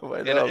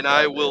 and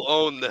I will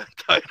own that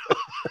title.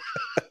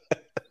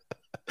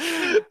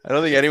 I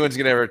don't think anyone's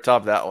gonna ever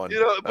top that one.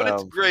 But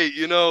it's great.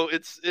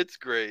 It's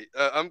great.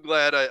 I'm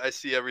glad I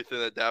see everything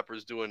that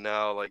Dapper's doing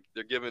now. Like,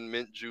 they're giving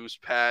mint juice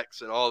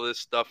packs and all this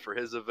stuff for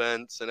his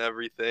events and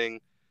everything.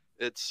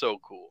 It's so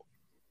cool.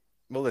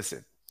 Well,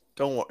 listen,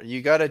 don't worry.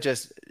 You gotta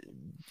just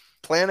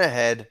plan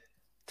ahead,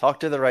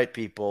 talk to the right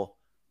people.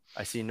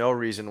 I see no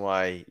reason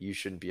why you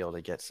shouldn't be able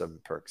to get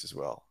some perks as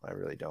well. I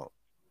really don't.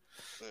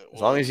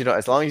 As long as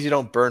you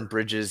don't burn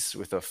bridges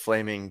with a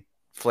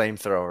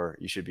flamethrower,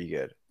 you should be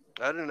good.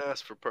 I didn't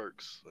ask for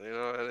perks,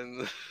 I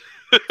didn't.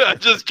 I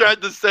just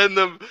tried to send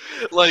them,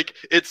 like,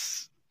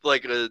 it's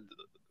like the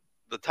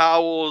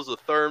towels, the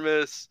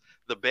thermos,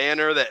 the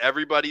banner that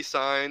everybody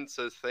signed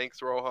says,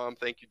 thanks Roham,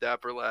 thank you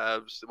Dapper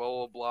Labs, blah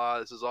blah blah.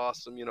 This is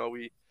awesome.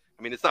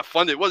 It's not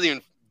funded. It wasn't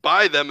even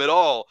by them at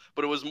all,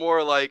 but it was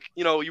more like,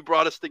 you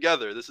brought us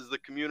together. This is the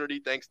community.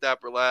 Thanks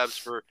Dapper Labs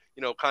for,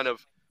 kind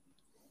of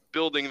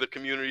building the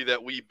community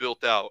that we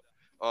built out.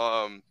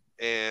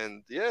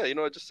 And yeah,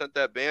 I just sent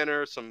that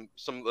banner, some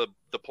of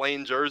the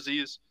plain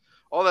jerseys,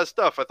 all that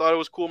stuff. I thought it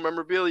was cool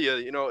memorabilia.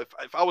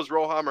 If I was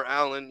Roham or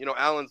Alan,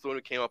 Alan's the one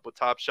who came up with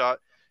Top Shot.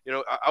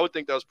 I would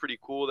think that was pretty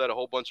cool that a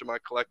whole bunch of my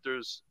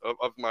collectors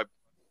of my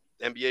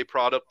NBA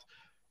product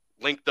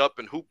linked up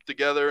and hooped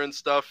together and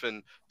stuff,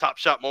 and Top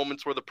Shot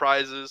moments were the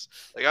prizes.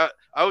 Like,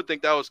 I would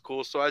think that was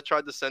cool. So I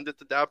tried to send it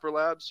to Dapper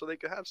Labs so they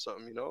could have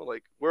some,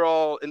 like, we're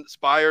all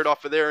inspired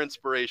off of their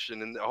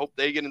inspiration, and I hope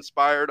they get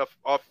inspired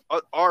off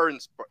our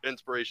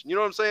inspiration. You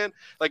know what I'm saying?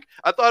 Like,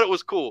 I thought it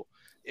was cool.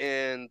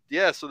 And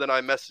yeah, so then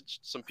I messaged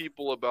some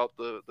people about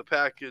the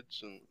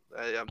package, and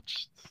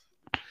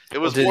it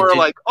was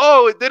like,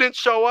 oh, it didn't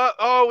show up.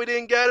 Oh, we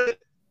didn't get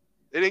it.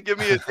 They didn't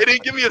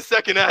give me a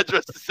second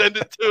address to send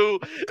it to.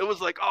 It was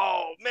like,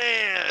 oh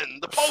man,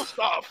 the post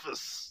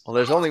office. Well,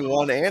 there's only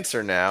one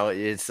answer now.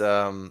 It's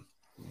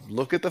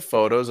look at the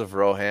photos of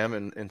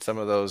Roham and some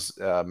of those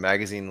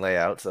magazine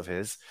layouts of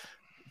his.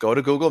 Go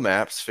to Google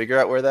Maps, figure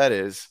out where that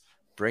is,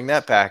 bring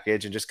that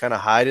package, and just kind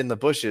of hide in the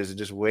bushes and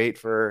just wait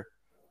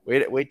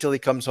till he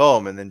comes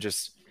home, and then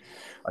just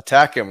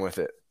attack him with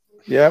it.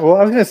 Yeah, well,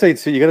 I was gonna say,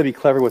 so you got to be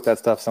clever with that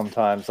stuff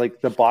sometimes. Like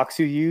the box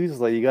you use,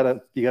 like you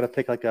gotta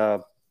pick like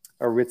a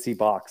ritzy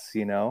box,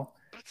 you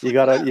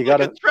gotta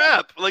a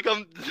trap. Like,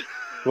 I'm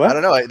what? I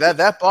don't know.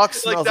 That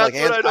box smells like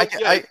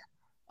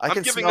I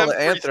can smell the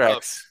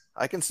anthrax. Stuff.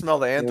 I can smell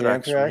the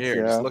anthrax from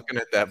here, just looking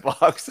at that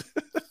box.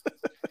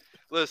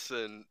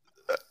 Listen,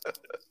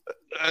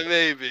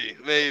 maybe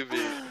this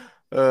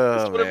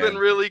would have been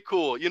really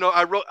cool.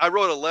 I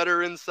wrote a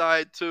letter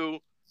inside too.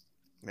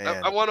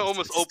 Man, I want to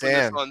almost open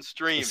this on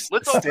stream.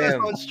 Let's open this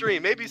on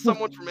stream. Maybe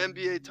someone from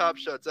NBA Top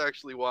Shot's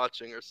actually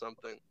watching or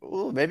something.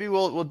 Ooh, maybe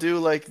we'll do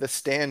like the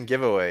Stan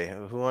giveaway.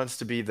 Who wants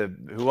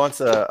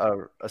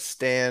a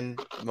Stan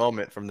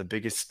moment from the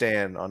biggest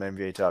Stan on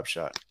NBA Top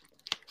Shot?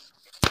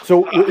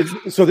 So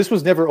this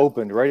was never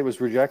opened, right? It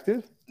was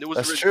rejected.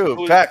 That's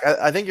true.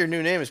 I think your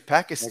new name is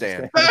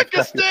Pakistan.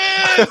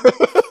 Pakistan!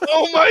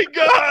 Oh my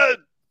God!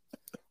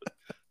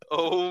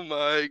 Oh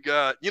my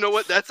God. You know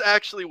what? That's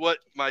actually what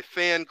my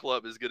fan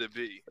club is going to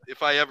be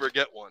if I ever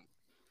get one.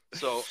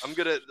 So I'm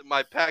going to,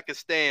 my pack of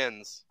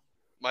stands.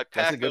 My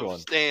pack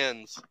of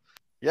stands.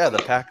 Yeah, the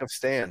pack of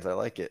stands. I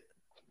like it.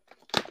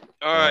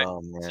 All right.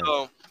 Oh,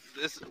 so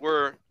this is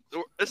an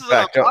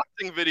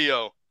unboxing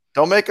video.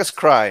 Don't make us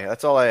cry.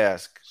 That's all I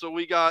ask. So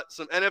we got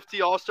some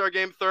NFT All-Star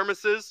Game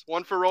thermoses.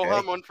 One for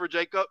Roham, one for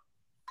Jacob.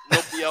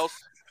 Nobody else.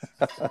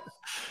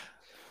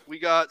 We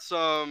got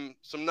some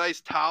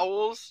nice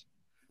towels.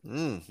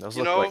 Those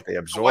look like they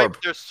absorb.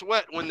 Wipe their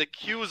sweat when the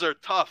cues are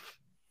tough.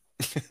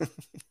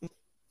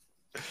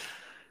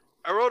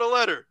 I wrote a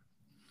letter.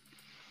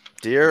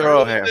 Dear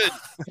Roham.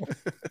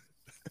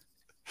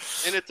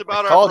 And it's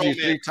about I called you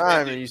 3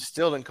 times and you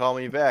still didn't call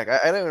me back.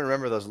 I don't even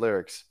remember those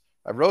lyrics.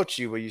 I wrote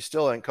you, but you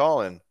still ain't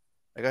calling.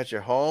 I got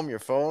your home, your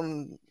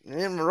phone,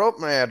 and wrote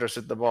my address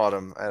at the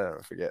bottom. I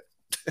don't forget.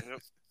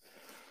 Yep.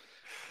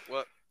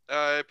 Well,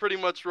 I pretty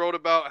much wrote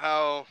about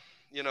how,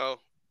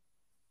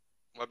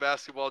 my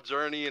basketball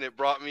journey, and it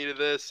brought me to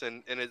this,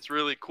 and it's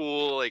really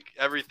cool, like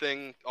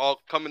everything all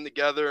coming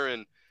together,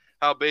 and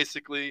how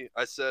basically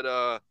I said,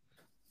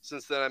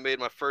 Since then, I made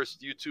my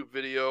first YouTube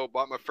video,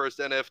 bought my first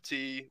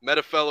NFT, met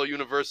a fellow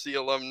university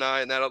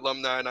alumni, and that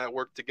alumni and I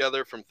worked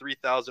together from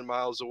 3,000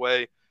 miles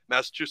away,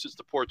 Massachusetts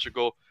to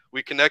Portugal.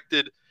 We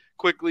connected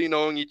quickly,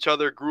 knowing each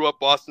other, grew up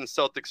Boston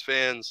Celtics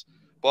fans.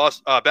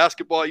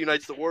 Basketball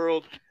unites the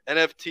world.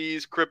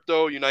 NFTs,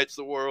 crypto unites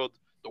the world.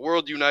 The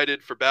world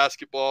united for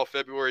basketball,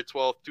 February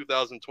 12th,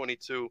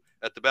 2022,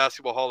 at the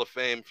Basketball Hall of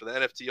Fame for the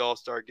NFT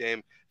All-Star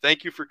Game.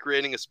 Thank you for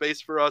creating a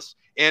space for us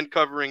and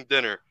covering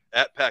dinner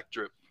at Pack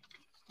Drip.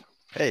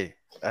 Hey,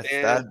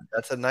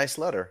 that's a nice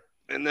letter.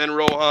 And then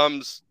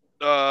Roham's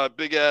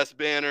big-ass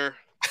banner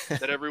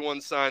that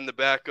everyone signed the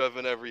back of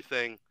and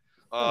everything.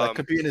 That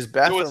could be in his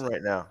bathroom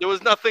right now. There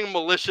was nothing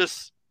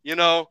malicious, you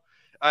know.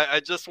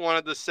 I just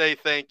wanted to say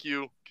thank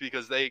you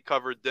because they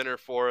covered dinner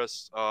for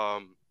us.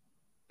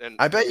 And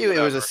I bet you it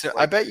was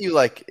I bet you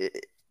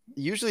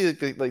usually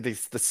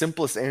the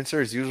simplest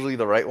answer is usually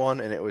the right one,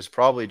 and it was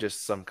probably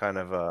just some kind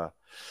of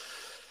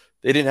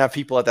they didn't have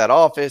people at that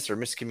office or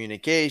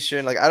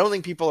miscommunication. Like, I don't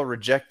think people are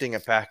rejecting a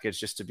package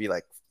just to be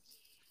like,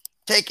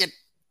 take it,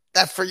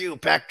 that's for you,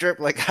 Pack Drip.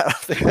 Like, I don't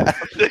think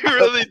they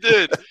really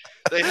did.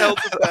 They held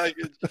the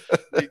package.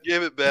 They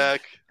gave it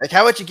back. Like,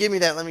 how about you give me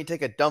that? Let me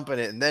take a dump in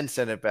it and then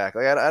send it back.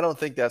 Like, I don't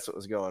think that's what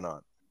was going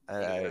on.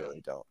 I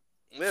really don't.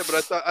 Yeah,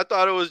 but I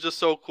thought it was just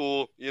so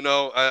cool. You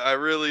know, I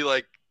really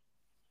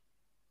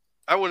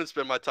I wouldn't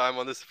spend my time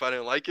on this if I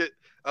didn't like it.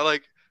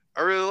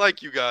 I really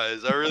like you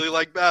guys. I really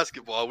like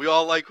basketball. We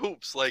all like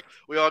hoops. Like,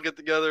 we all get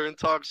together and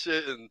talk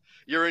shit. And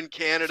you're in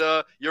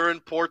Canada, you're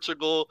in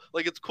Portugal.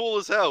 Like, it's cool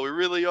as hell. We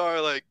really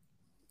are like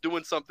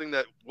doing something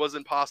that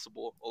wasn't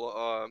possible.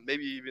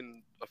 Maybe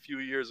even a few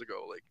years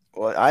ago. Like,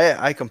 well,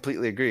 I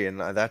completely agree, and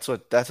that's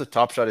what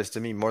Top Shot is to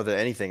me more than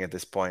anything at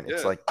this point.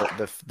 It's like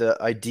the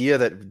idea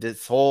that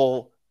this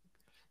whole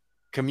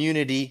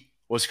community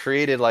was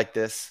created like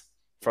this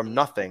from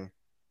nothing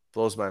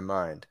blows my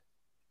mind.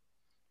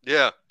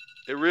 Yeah,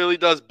 it really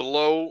does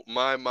blow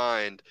my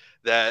mind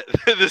that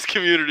this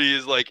community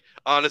is like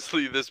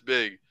honestly this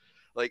big.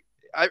 Like,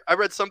 I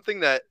read something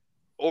that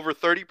over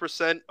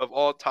 30% of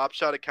all Top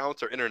Shot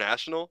accounts are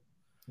international,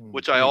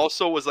 which I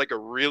also was like a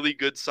really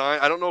good sign.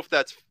 I don't know if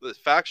that's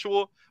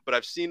factual, but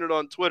I've seen it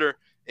on Twitter,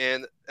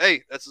 and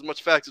hey, that's as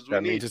much facts as we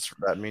need.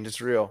 That means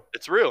it's real.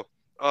 It's real.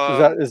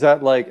 Is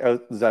that like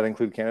does that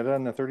include Canada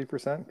in the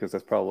 30%? Because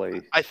that's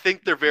probably. I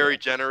think they're very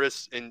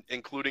generous in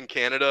including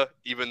Canada,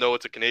 even though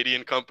it's a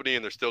Canadian company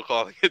and they're still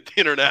calling it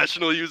the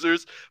international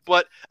users.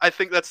 But I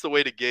think that's the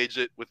way to gauge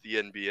it with the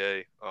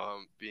NBA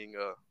being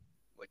a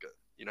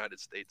United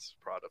States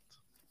product.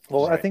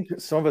 Well, right. I think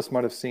some of us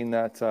might have seen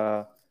that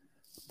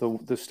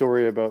the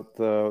story about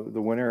the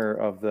winner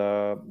of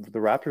the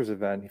Raptors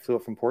event. He flew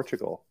up from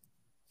Portugal.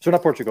 So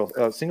not Portugal,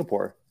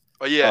 Singapore.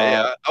 Oh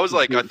yeah. I was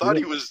like, I thought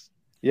he was.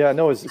 Yeah,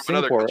 no, it was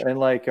Singapore, and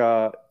like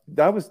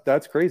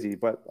that's crazy.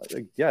 But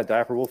yeah,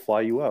 Dapper will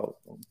fly you out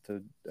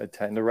to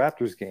attend a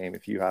Raptors game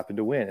if you happen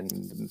to win,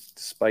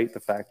 despite the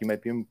fact you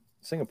might be in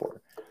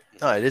Singapore.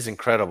 No, it is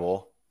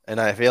incredible.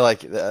 And I feel like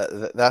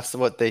that's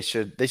what they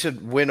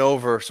should win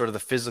over sort of the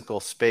physical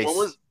space.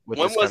 When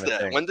was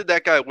that? When did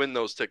that guy win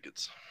those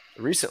tickets?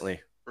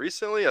 Recently.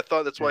 I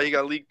thought that's why he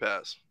got League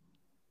Pass.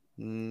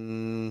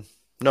 No,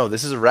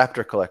 this is a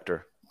Raptor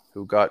collector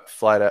who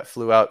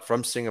flew out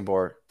from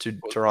Singapore to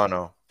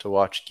Toronto to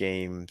watch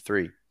Game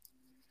 3.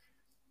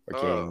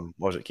 Or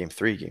Game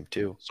 3, Game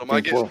 2.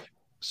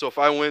 So if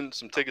I win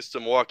some tickets to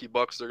Milwaukee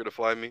Bucks, they're gonna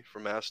fly me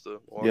from Mass to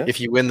Milwaukee. Yeah. If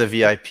you win the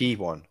VIP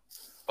one.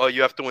 Oh,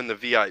 you have to win the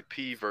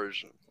VIP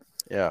version.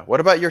 Yeah. What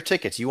about your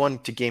tickets? You won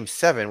to Game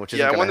 7, which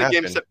is I won the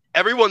Game 7.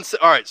 Everyone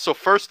said, all right. So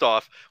first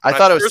off, I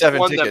thought it was 7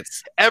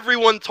 tickets.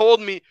 Everyone told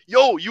me,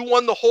 "Yo, you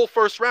won the whole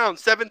first round.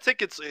 7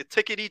 tickets, a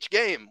ticket each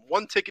game.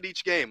 1 ticket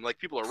each game." Like,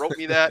 people wrote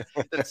me that.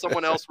 Then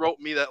someone else wrote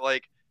me that.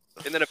 Like,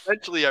 and then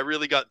eventually I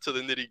really got to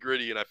the nitty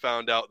gritty, and I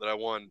found out that I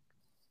won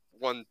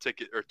 1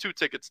 ticket or 2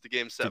 tickets to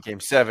Game 7. To Game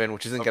 7,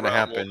 which isn't going to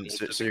happen.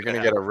 So you're going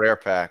to get a rare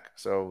pack.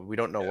 So we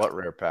don't know what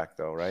rare pack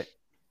though, right?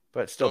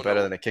 But it's still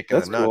better than a kick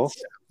in the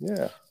nuts. Cool.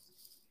 Yeah.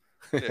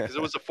 Because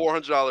it was a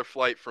 $400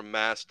 flight from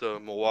Mass to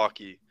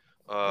Milwaukee.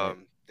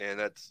 And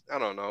that's, I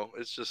don't know.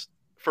 It's just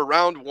for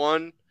round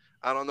 1,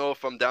 I don't know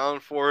if I'm down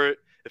for it.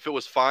 If it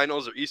was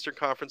finals or Eastern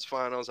Conference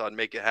finals, I'd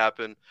make it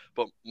happen.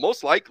 But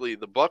most likely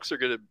the Bucks are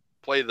going to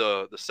play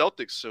the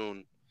Celtics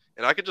soon.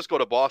 And I could just go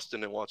to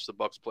Boston and watch the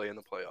Bucks play in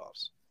the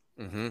playoffs.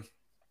 Mm-hmm.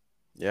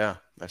 Yeah,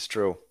 that's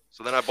true.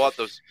 So then I bought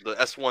the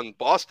S1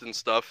 Boston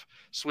stuff,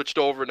 switched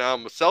over. Now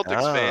I'm a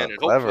Celtics fan, and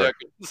hopefully I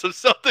get some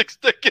Celtics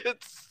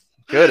tickets.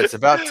 Good. It's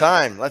about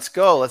time. Let's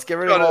go. Let's get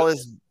rid of all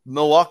this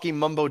Milwaukee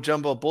mumbo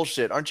jumbo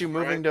bullshit. Aren't you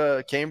moving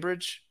to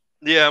Cambridge?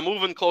 Yeah, I'm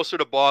moving closer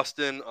to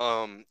Boston.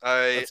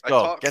 Let's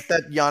go. Get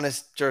that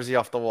Giannis jersey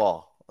off the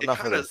wall.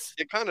 Enough of this.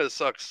 It kind of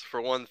sucks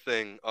for one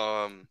thing.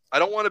 I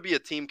don't want to be a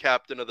team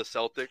captain of the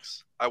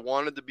Celtics. I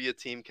wanted to be a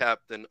team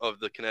captain of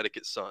the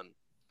Connecticut Sun.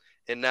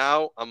 And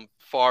now I'm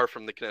far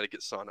from the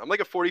Connecticut Sun. I'm like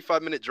a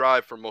 45-minute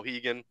drive from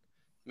Mohegan,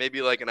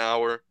 maybe like an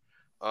hour.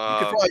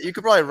 You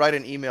could probably write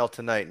an email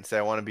tonight and say,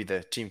 I want to be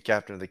the team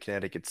captain of the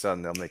Connecticut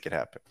Sun. They'll make it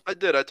happen. I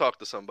did. I talked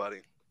to somebody.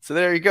 So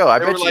there you go. I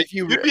They bet were you like, if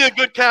you you'd be a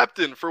good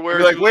captain for where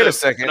You're like, you wait a live.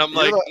 second, And I'm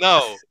you're like, the-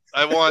 no,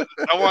 I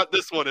want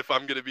this one if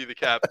I'm going to be the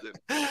captain.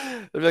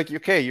 they'd be like,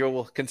 okay,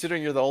 well,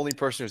 considering you're the only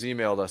person who's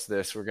emailed us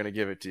this, we're gonna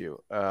give it to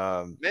you.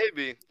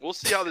 Maybe. We'll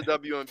see how the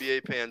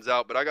WNBA pans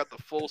out, but I got the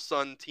full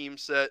Sun team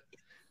set,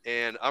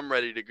 and I'm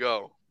ready to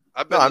go.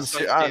 I've been No, to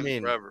Suns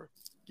games forever.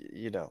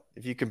 You know,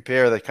 if you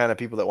compare the kind of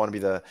people that want to be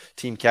the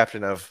team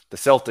captain of the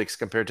Celtics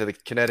compared to the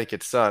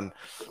Connecticut Sun,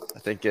 I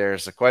think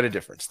there's quite a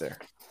difference there.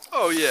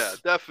 Oh yeah,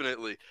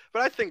 definitely.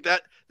 But I think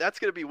that's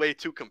going to be way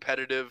too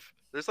competitive.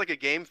 There's like a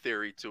game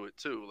theory to it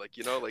too. Like,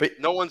 But-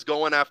 no one's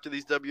going after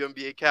these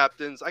WNBA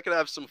captains. I could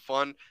have some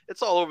fun.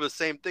 It's all over the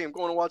same thing. I'm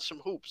going to watch some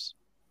hoops.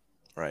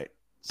 Right.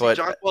 See But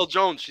Jonquel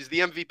Jones, she's the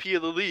MVP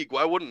of the league.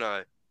 Why wouldn't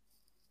I?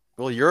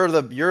 well,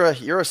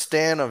 you're a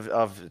stan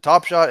of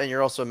Top Shot, and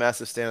you're also a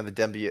massive stan of the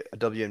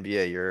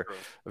WNBA. You're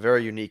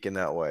very unique in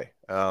that way.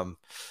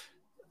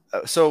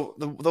 So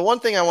the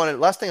last thing I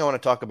want to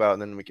talk about,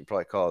 and then we can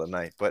probably call it a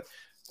night,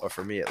 or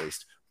for me at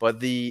least. But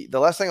the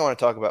last thing I want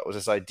to talk about was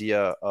this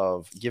idea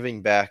of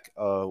giving back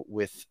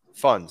with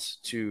funds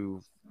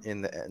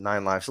in the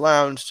Nine Lives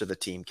Lounge to the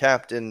team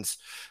captains.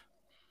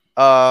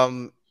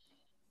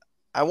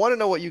 I want to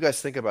know what you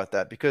guys think about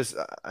that, because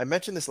I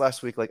mentioned this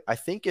last week. Like, I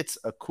think it's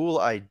a cool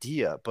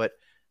idea, but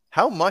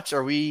how much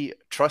are we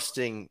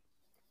trusting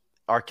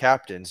our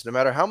captains, no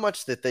matter how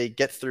much that they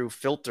get through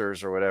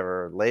filters or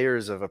whatever,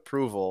 layers of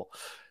approval?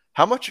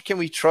 How much can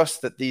we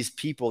trust that these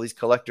people, these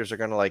collectors, are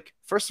going to, like,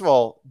 first of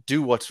all,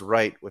 do what's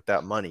right with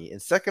that money? And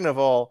second of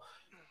all,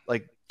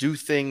 like, do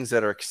things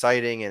that are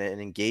exciting and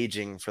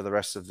engaging for the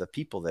rest of the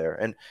people there.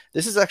 And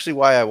this is actually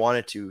why I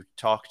wanted to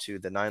talk to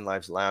the Nine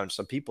Lives Lounge.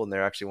 Some people in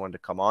there actually wanted to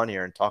come on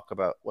here and talk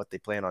about what they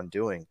plan on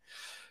doing.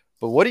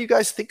 But what do you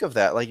guys think of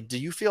that? Like, do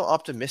you feel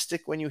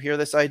optimistic when you hear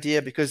this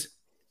idea? Because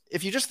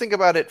if you just think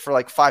about it for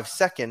like 5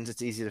 seconds,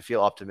 it's easy to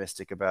feel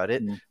optimistic about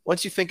it.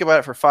 Once you think about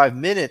it for 5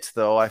 minutes,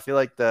 though, I feel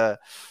like the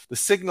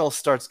signal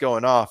starts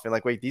going off, and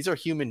like, wait, these are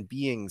human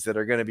beings that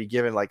are going to be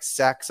given like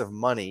sacks of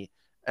money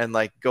and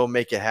like go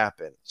make it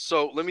happen.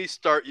 So let me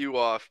start you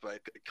off by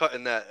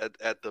cutting that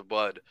at the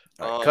bud.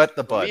 Right, cut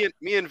the bud.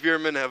 Me and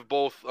Veerman have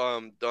both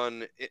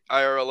done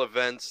IRL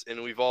events,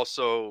 and we've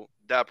also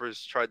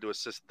Dapper's tried to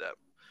assist them.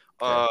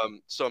 Okay.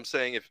 So I'm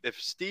saying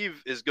if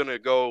Steve is gonna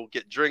go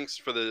get drinks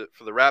for the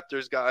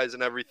Raptors guys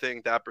and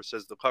everything, Dapper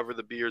says they'll cover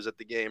the beers at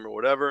the game or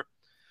whatever.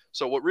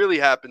 So what really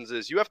happens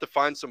is you have to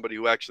find somebody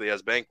who actually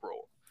has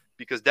bankroll,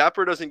 because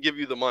Dapper doesn't give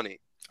you the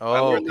money.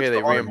 Oh, okay.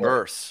 They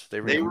reimburse.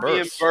 They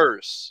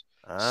reimburse.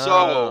 Oh.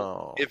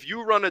 So if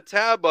you run a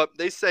tab up,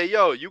 they say,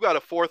 yo, you got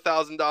a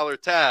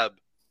 $4,000 tab.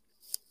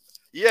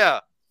 Yeah.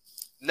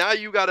 Now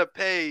you got to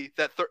pay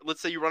that. Let's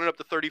say you run it up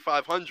to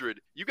 3,500.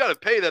 You got to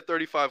pay that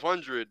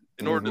 3,500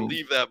 in order to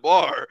leave that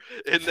bar.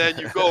 And then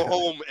you go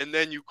home and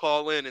then you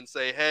call in and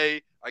say,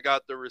 hey, I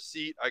got the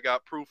receipt. I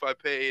got proof I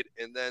paid.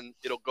 And then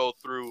it'll go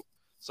through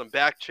some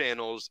back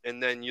channels,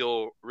 and then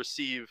you'll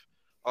receive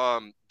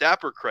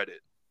Dapper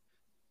credit.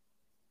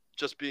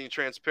 Just being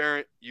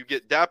transparent, you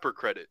get Dapper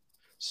credit.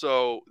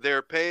 So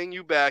they're paying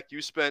you back. You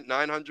spent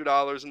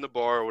 $900 in the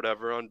bar or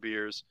whatever on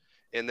beers,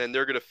 and then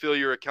they're going to fill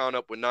your account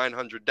up with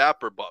 900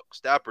 Dapper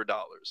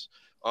dollars.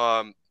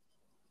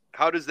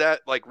 How does that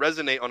like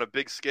resonate on a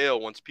big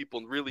scale once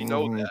people really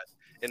know that?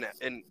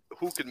 And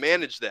who can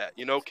manage that?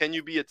 Can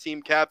you be a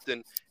team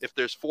captain if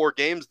there's 4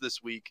 games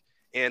this week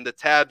and the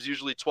tab's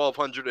usually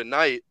 $1,200 a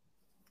night?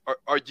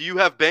 Or do you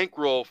have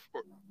bankroll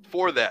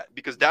for that?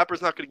 Because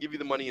Dapper's not going to give you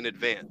the money in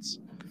advance.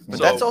 But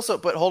that's also,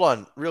 but hold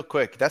on real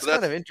quick. That's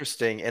kind of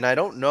interesting. And I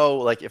don't know,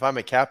 like, if I'm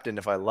a captain,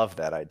 if I love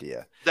that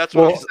idea. That's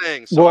what I'm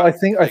saying. So I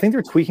think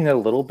they're tweaking that a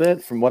little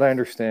bit. From what I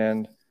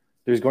understand,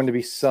 there's going to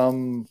be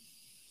some,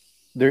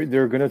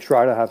 they're going to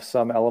try to have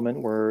some element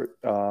where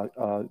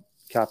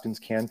captains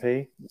can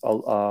pay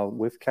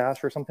with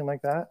cash or something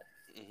like that.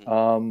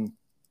 And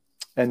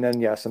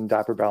then, some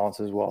Dapper balance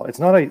as well. It's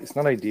not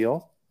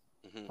ideal.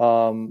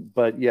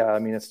 But yeah, I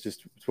mean, it's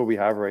what we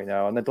have right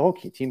now. And the whole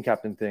team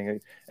captain thing,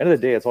 at the end of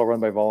the day, it's all run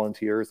by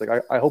volunteers.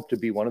 Like I hope to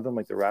be one of them,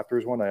 like the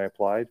Raptors one. I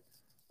applied.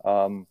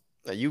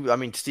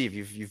 Steve,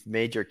 you've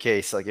made your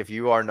case. Like, if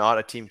you are not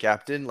a team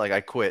captain, like,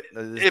 I quit.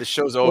 The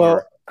show's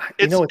over.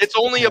 It's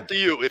only up to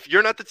you. If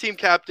you're not the team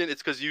captain,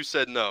 it's because you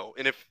said no.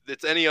 And if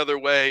it's any other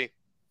way,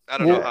 I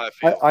don't know how I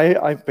feel.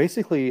 I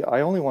basically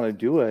only want to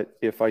do it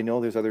if I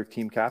know there's other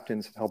team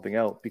captains helping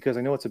out, because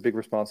I know it's a big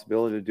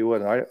responsibility to do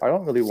it. And I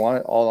don't really want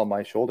it all on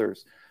my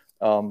shoulders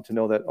to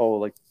know that,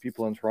 like,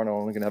 people in Toronto are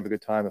only going to have a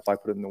good time if I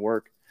put it in the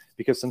work,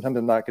 because sometimes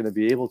I'm not going to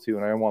be able to,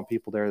 and I want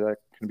people there that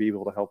can be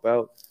able to help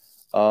out.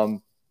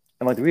 And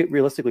like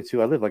realistically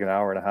too, I live like an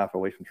hour and a half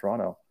away from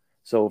Toronto.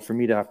 So for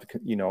me to have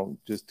to,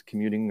 just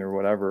commuting or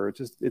whatever,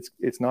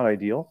 it's not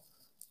ideal.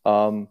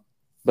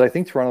 But I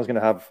think Toronto's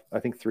going to have,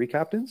 3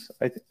 captains.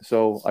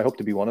 So I hope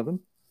to be one of them.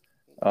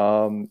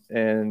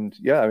 And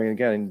yeah, I mean,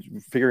 again,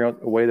 figuring out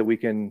a way that we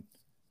can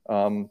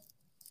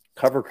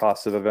cover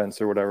costs of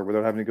events or whatever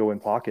without having to go in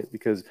pocket.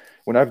 Because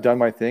when I've done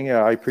my thing,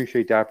 I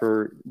appreciate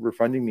Dapper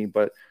refunding me,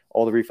 but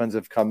all the refunds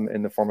have come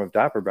in the form of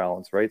Dapper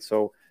balance, right?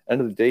 So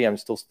end of the day, I'm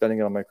still spending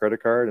it on my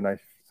credit card, and I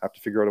have to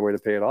figure out a way to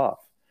pay it off.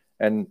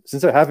 And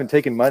since I haven't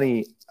taken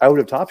money out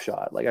of Top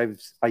Shot, like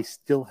I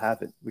still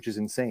have it, which is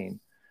insane.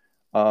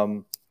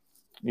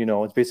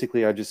 It's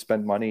basically I just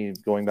spent money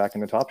going back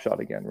into Top Shot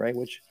again, right?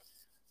 Which,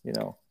 it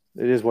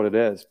is what it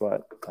is.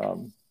 But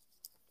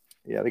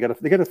they got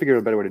to figure out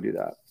a better way to do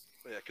that.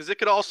 Yeah, because it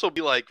could also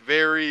be like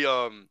very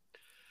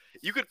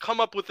you could come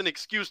up with an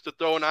excuse to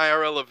throw an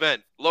IRL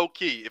event, low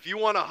key. If you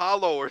want a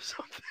hollow or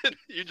something,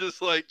 you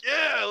just like,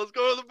 yeah, let's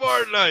go to the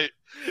bar tonight.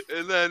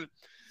 And then,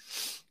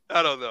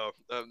 I don't know.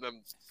 I'm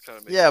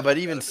kind of but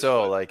even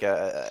so, like,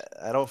 I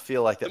don't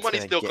feel like that's the money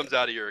still comes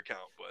out of your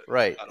account. But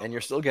right, and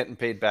you're still getting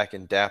paid back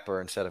in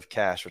Dapper instead of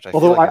cash, which I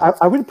Although feel like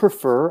I would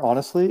prefer,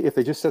 honestly, if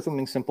they just said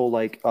something simple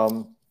like,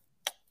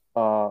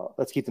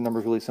 let's keep the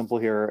numbers really simple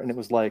here. And it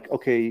was like,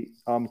 okay,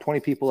 20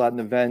 people at an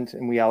event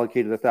and we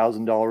allocated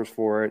 $1,000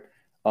 for it.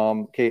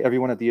 Okay,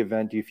 everyone at the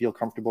event, do you feel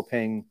comfortable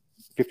paying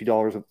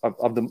 $50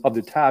 of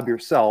the tab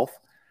yourself,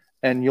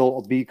 and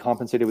you'll be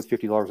compensated with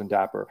 $50 in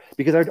Dapper?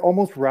 Because I'd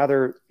almost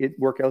rather it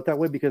work out that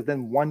way, because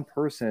then one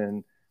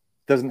person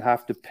doesn't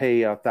have to pay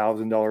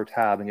 $1,000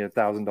 tab and get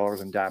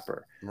 $1,000 in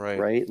Dapper.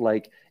 Right?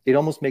 Like, it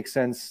almost makes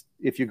sense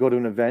if you go to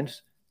an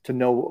event to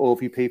know,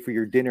 if you pay for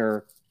your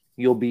dinner,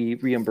 you'll be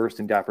reimbursed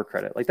in Dapper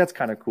credit. Like, that's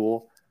kind of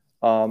cool.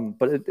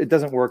 But it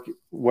doesn't work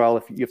well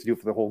if you have to do it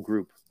for the whole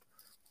group.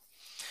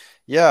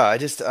 Yeah, I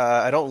just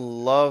I don't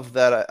love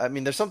that. I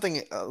mean, there's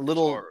something a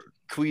little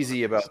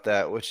queasy about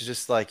that, which is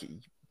just like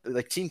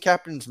team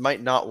captains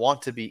might not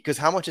want to be, because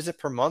how much is it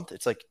per month?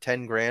 It's like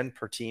 10 grand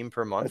per team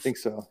per month. I think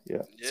so.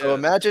 Yeah. So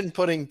imagine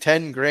putting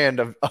 10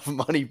 grand of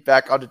money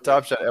back onto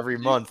Top Shot every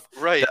month,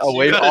 right?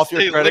 Away off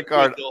your credit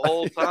card the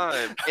whole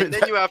time, and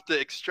then you have to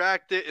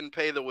extract it and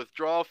pay the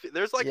withdrawal fee.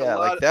 There's like a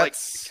lot of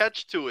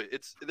catch to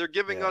it. They're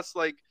giving us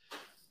like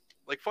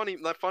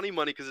funny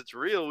money because it's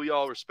real. We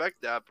all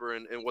respect Dapper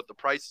and what the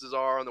prices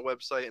are on the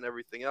website and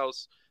everything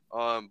else.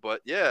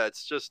 But yeah,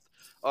 it's just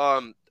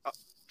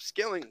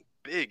scaling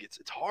big.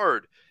 It's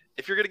hard.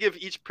 If you're gonna give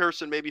each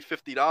person maybe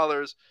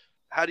 $50,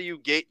 how do you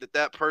gate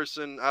that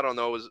person? I don't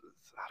know.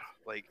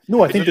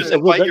 No, I think just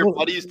invite your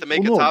buddies to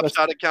make a Top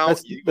Shot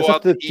account. You go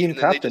out to eat and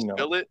then they just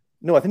fill it.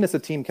 No, I think that's a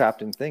team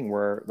captain thing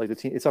where like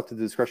it's up to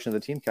the discretion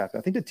of the team captain.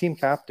 I think the team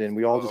captain,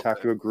 we all just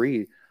have to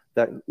agree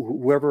that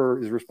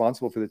whoever is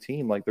responsible for the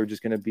team, like they're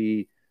just going to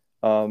be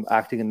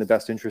acting in the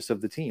best interest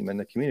of the team and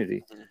the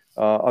community.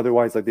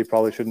 Otherwise, like they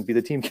probably shouldn't be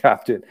the team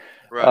captain.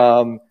 Right.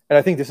 And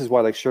I think this is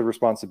why like shared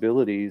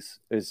responsibilities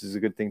is a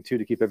good thing too,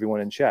 to keep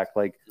everyone in check.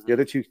 Like the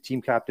other two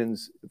team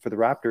captains for the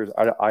Raptors,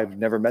 I've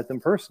never met them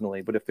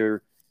personally, but if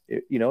they're,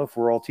 if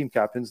we're all team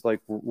captains,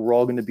 like we're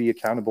all going to be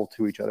accountable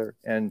to each other.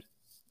 And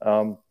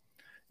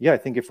I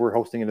think if we're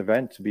hosting an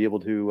event, to be able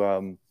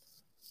to,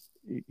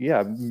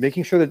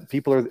 making sure that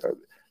people are.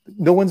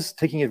 No one's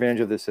taking advantage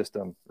of this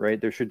system, right?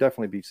 There should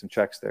definitely be some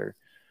checks there.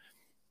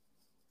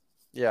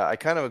 Yeah, I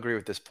kind of agree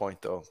with this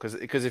point though,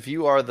 because if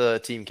you are the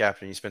team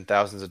captain, you spend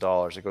thousands of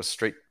dollars, it goes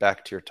straight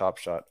back to your Top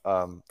Shot.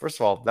 First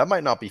of all, that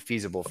might not be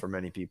feasible for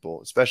many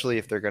people, especially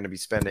if they're going to be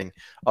spending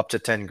up to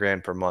 10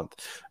 grand per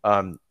month.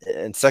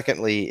 And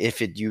secondly,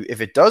 if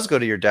it does go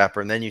to your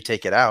Dapper and then you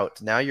take it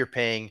out, now you're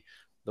paying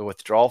the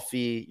withdrawal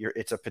fee.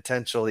 It's a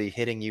potentially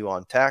hitting you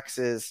on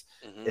taxes.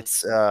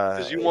 It's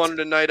because you wanted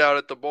a night out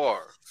at the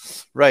bar,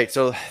 right?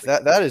 So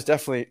that is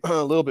definitely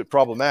a little bit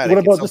problematic.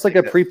 What about just like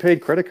a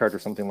prepaid credit card or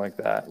something like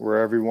that, where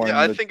everyone? Yeah,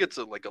 I think it's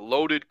like a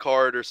loaded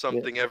card or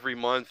something every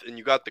month, and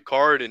you got the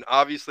card, and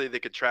obviously they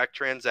could track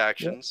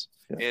transactions.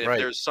 And if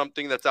there's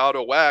something that's out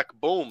of whack,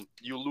 boom,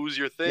 you lose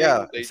your thing.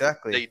 Yeah,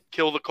 exactly. They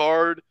kill the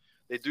card.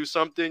 They do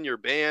something, you're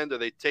banned, or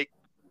they take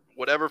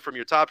whatever from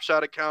your Top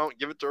Shot account,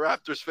 give it to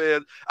Raptors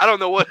fans. I don't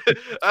know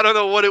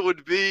what it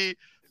would be,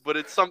 but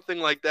it's something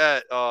like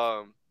that.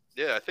 I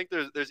think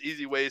there's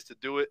easy ways to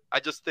do it. I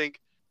just think,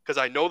 because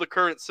I know the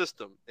current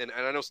system, and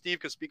I know Steve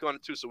can speak on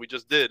it too, so we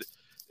just did,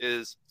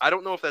 is I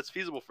don't know if that's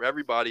feasible for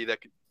everybody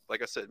that could,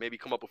 like I said, maybe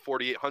come up with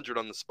 4,800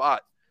 on the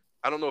spot.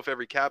 I don't know if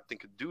every captain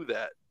could do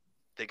that.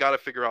 They got to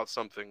figure out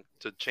something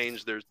to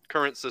change their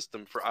current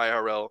system for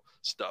IRL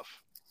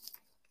stuff.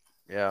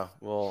 Yeah,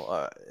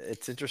 well,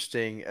 it's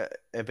interesting,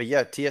 but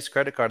yeah, TS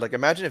credit card. Like,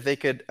 imagine if they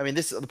could. I mean,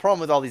 the problem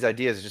with all these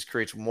ideas is it just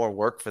creates more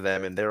work for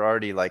them, and they're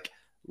already like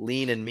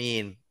lean and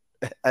mean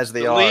as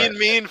they are. Lean,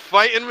 mean,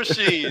 fighting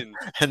machine,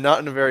 and not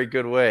in a very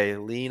good way.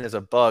 Lean is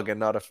a bug and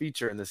not a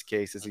feature in this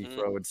case, as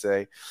Efro would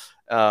say.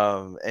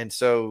 And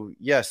so,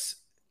 yes,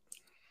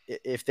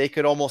 if they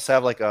could almost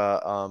have like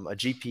a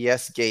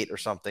GPS gate or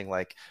something,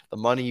 like the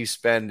money you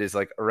spend is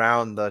like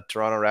around the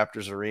Toronto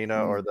Raptors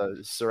arena or the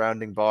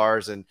surrounding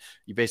bars, and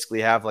you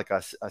basically have like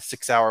a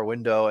 6-hour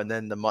window, and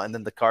then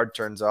the card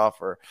turns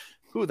off, or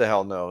who the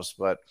hell knows.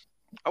 But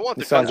I want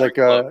the sounds like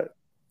club.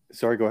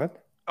 Sorry, go ahead.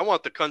 I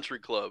want the country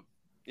club.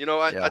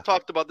 I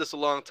talked about this a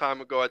long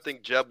time ago. I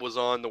think Jeb was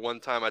on the one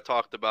time I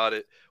talked about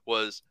it.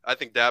 I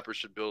think Dapper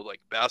should build like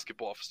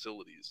basketball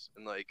facilities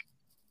and like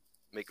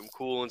make them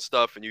cool and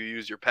stuff, and you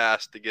use your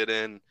pass to get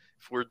in.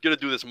 If we're going to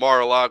do this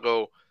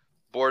Mar-a-Lago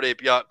Bored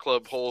Ape Yacht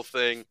Club whole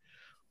thing,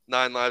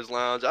 Nine Lives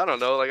Lounge. I don't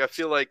know. Like I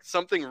feel like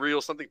something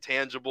real, something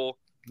tangible.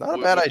 Not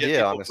a bad would get idea,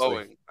 people honestly.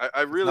 going.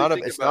 I really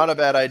think It's about not it. a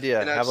bad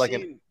idea. And Have I've like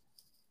seen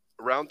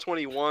Round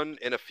 21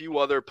 and a few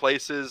other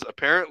places.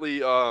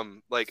 Apparently,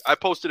 like I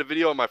posted a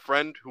video of my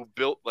friend who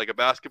built like a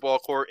basketball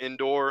court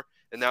indoor,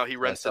 and now he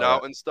rents it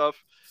out and stuff.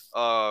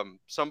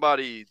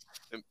 Somebody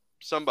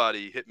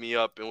hit me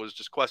up and was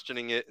just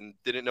questioning it and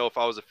didn't know if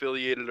I was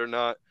affiliated or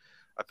not.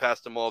 I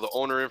passed him all the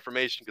owner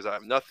information because I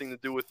have nothing to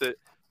do with it.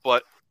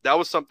 But that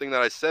was something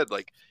that I said.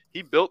 Like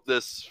he built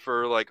this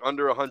for like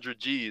under 100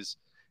 G's,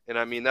 and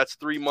I mean that's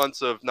 3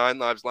 months of Nine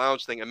Lives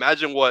Lounge thing.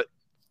 Imagine what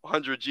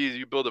 100 G's,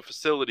 you build a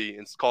facility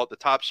and call it the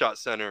Top Shot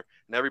Center,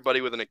 and everybody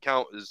with an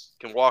account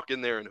can walk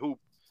in there and hoop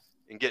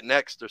and get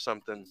next or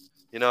something.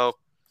 You know,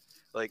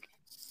 like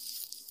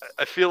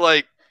I feel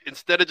like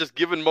instead of just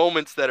giving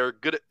moments that are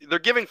good, they're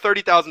giving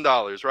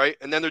 $30,000, right?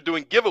 And then they're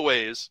doing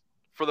giveaways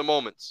for the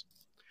moments.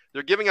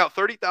 They're giving out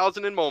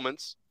 30,000 in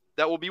moments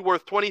that will be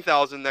worth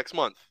 20,000 next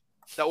month.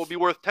 That will be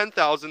worth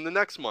 10,000 the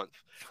next month.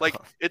 Like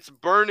it's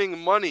burning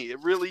money.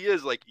 It really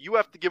is. Like you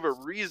have to give a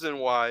reason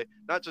why,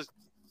 not just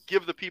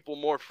give the people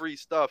more free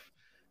stuff.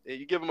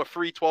 You give them a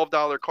free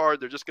 $12 card,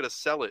 they're just gonna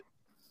sell it.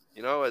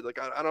 You know, like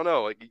I don't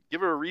know. Like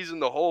give it a reason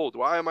to hold.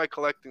 Why am I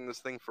collecting this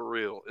thing for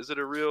real? Is it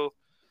a real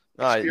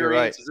experience? You're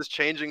right. Is this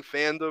changing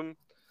fandom?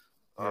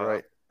 You're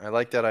right. I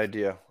like that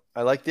idea.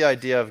 I like the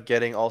idea of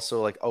getting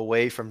also like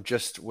away from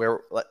just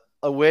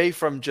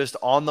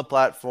on the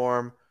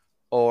platform,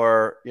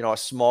 or a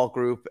small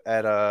group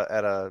at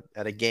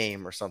a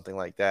game or something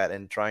like that,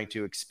 and trying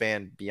to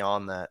expand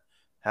beyond that.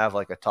 Have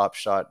like a Top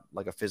Shot,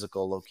 like a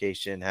physical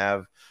location.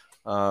 Have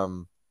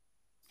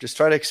just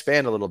try to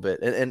expand a little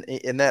bit.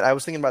 And that I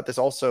was thinking about this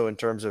also in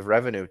terms of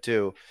revenue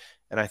too.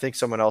 And I think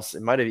someone else,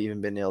 it might have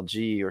even been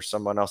LG or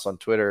someone else on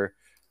Twitter,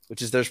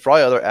 which is there's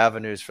probably other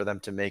avenues for them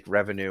to make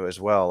revenue as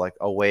well, like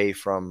away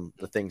from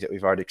the things that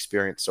we've already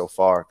experienced so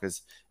far.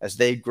 Because as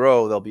they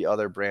grow, there'll be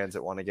other brands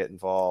that want to get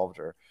involved,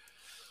 or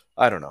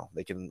I don't know,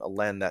 they can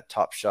lend that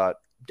Top Shot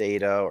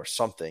data or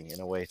something in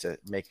a way to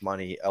make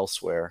money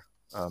elsewhere.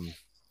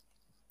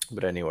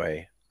 But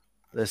anyway,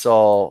 this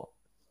all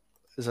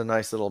is a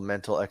nice little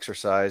mental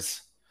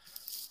exercise.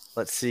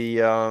 Let's see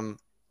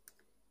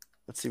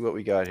what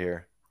we got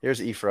here. Here's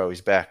Efro.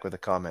 He's back with a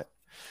comment.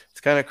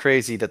 It's kind of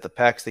crazy that the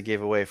packs they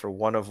gave away for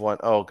 1 of 1.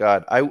 Oh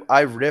God,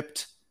 I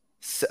ripped,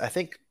 I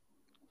think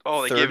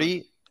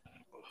 30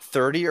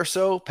 or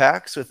so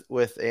packs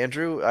with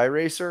Andrew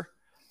iRacer,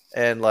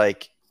 and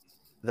like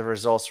the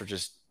results were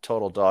just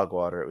total dog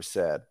water. It was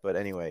sad. But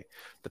anyway,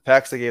 the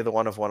packs they gave the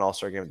 1 of 1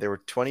 All-Star game, they were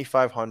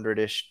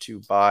 2,500-ish to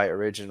buy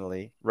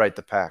originally, right,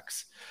 the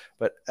packs.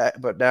 But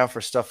now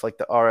for stuff like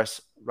the RS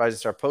Rising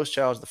Star Post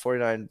Challenge, the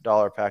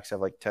 $49 packs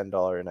have like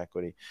 $10 in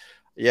equity.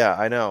 Yeah,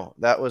 I know.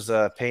 That was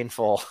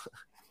painful.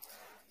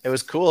 It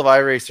was cool of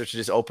iRacer to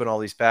just open all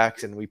these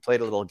packs, and we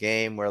played a little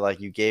game where like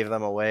you gave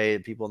them away,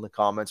 and people in the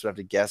comments would have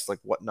to guess like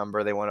what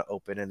number they want to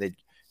open, and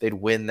they'd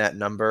win that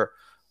number.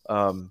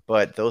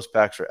 But those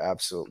packs are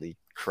absolutely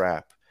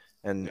crap.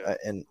 And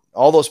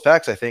all those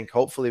packs, I think,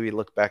 hopefully we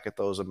look back at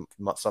those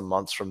some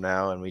months from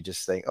now and we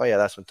just think, oh yeah,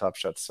 that's when Top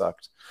Shot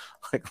sucked.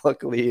 Like,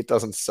 luckily it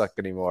doesn't suck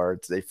anymore.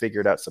 They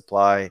figured out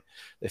supply.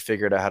 They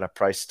figured out how to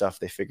price stuff.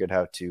 They figured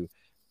how to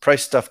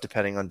price stuff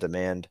depending on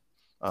demand.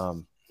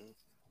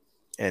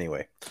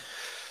 Anyway,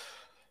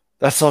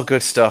 that's all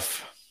good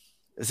stuff.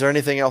 Is there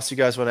anything else you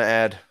guys want to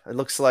add? It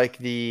looks like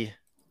the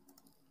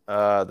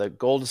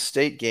Golden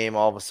State game,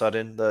 all of a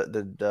sudden,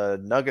 the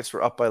Nuggets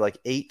were up by like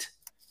 8.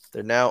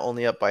 They're now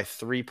only up by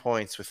 3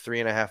 points with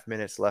 3.5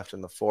 minutes left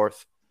in the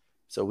fourth.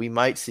 So we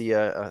might see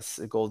a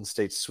Golden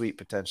State sweep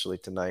potentially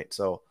tonight.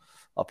 So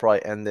I'll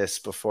probably end this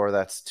before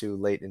that's too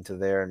late into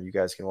there, and you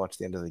guys can watch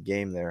the end of the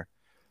game there.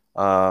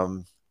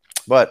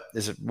 But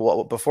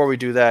before we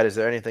do that, is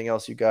there anything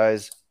else you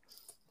guys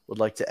would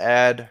like to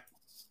add?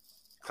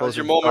 How's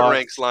your moment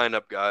ranks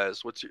lineup,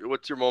 guys? What's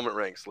your moment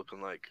ranks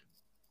looking like?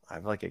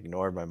 I've like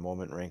ignored my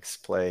moment ranks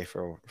play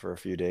for a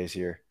few days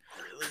here.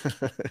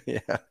 Really?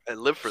 Yeah. I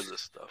live for this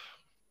stuff.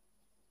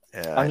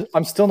 Yeah.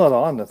 I'm still not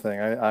on the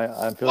thing.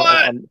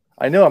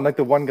 I know I'm like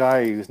the one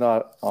guy who's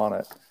not on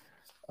it.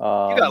 You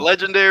got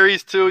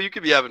legendaries too. You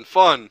could be having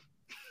fun.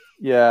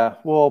 Yeah.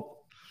 Well,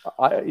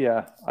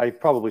 I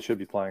probably should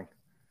be playing.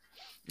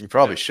 You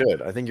probably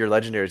should. I think your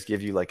legendaries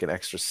give you like an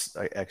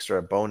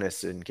extra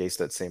bonus in case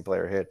that same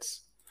player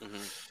hits. Mm-hmm.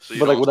 So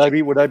but like,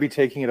 would I be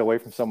taking it away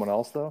from someone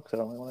else though? Because I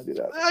don't really want to do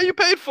that. You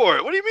paid for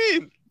it. What do you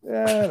mean?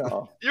 Yeah,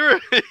 no.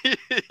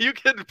 You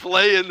can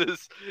play in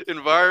this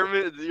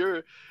environment.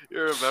 You're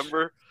a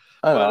member.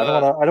 I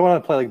don't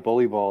want to play like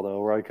bully ball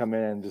though, where I come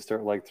in and just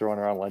start like throwing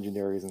around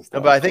legendaries and stuff.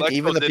 No, but I think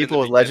even the people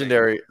with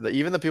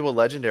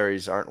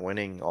legendaries aren't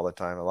winning all the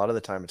time. A lot of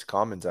the time it's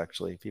commons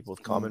actually, people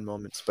with common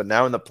moments. But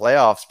now in the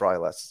playoffs, probably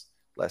less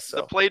so.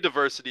 The play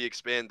diversity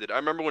expanded. I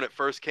remember when it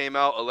first came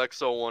out,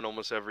 Alexo won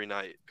almost every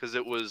night because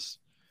there was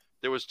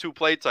 2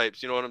 play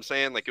types. You know what I'm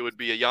saying? Like it would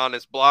be a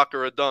Giannis block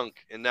or a dunk,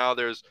 and now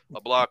there's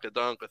a block, a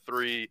dunk, a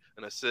 3,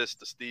 an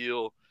assist, a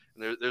steal,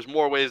 and there's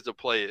more ways to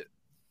play it.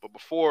 But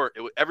before,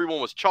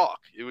 everyone was chalk.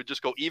 It would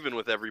just go even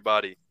with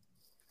everybody.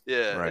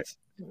 Yeah. Right.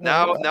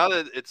 Now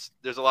that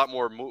there's a lot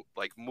more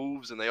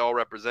moves, and they all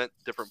represent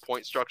different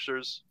point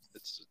structures.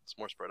 It's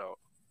more spread out.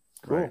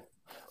 Cool. Right.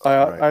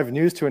 I have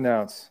news to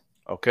announce.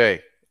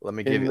 Okay. Let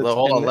me give you. In the-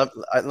 Hold in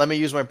on. Let me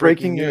use my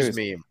Breaking breaking news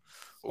news. meme.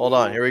 Hold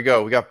on. Here we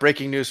go. We got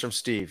breaking news from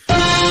Steve.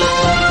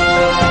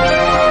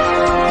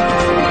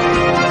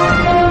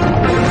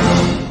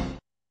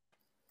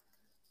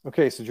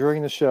 Okay, so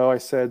during the show, I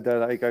said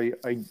that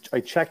I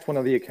checked one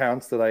of the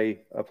accounts that I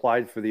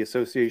applied for the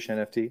association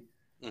NFT.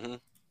 Mm-hmm.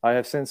 I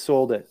have since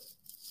sold it.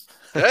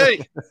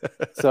 Hey,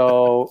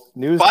 So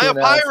news. buy to a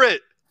announce-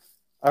 pirate.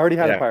 I already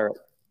had Yeah. a pirate.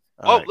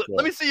 All Oh, right, cool.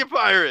 let me see your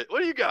pirate. What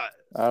do you got?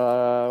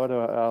 What do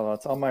I don't know.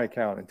 It's on my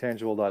account,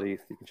 intangible.eth.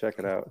 You can check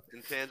it out.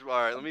 Intangible.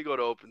 All right, let me go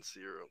to OpenSea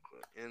real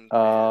quick.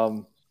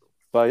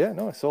 But yeah,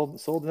 no, I sold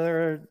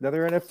another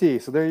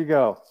NFT. So there you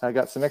go. I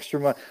got some extra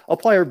money. I'll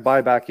probably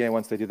buy back in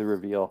once they do the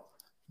reveal,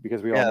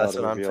 because we all Yeah, know that's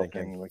the what I'm reveal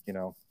thinking. thing. Like,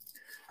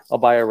 I'll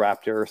buy a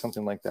Raptor or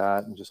something like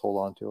that and just hold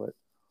on to it.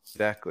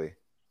 Exactly.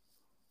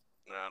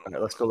 I don't All right, know.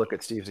 let's go look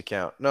at Steve's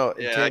account. No,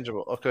 Yeah,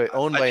 intangible. Okay,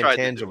 owned I by tried to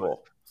do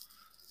intangible.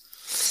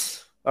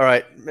 All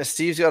right,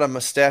 Steve's got a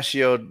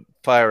mustachioed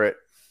pirate.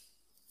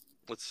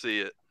 Let's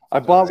see it. I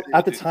bought see at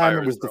what the these time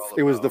pirates are all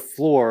it was the about.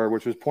 floor,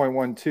 which was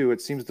 0.12.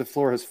 It seems the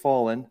floor has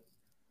fallen.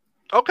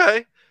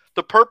 Okay,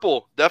 the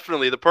purple,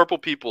 definitely the purple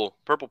people,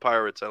 purple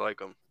pirates. I like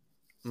them.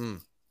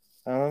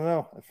 I don't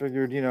know. I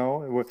figured, You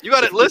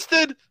got it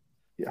listed?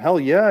 Hell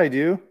yeah, I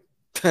do.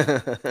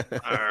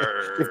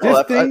 Arr.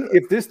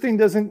 If this thing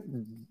doesn't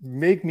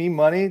make me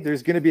money,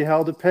 there's going to be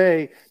hell to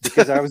pay,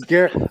 because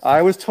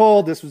I was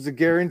told this was a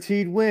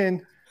guaranteed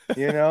win.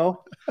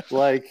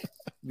 Like,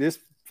 this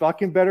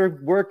fucking better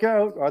work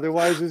out,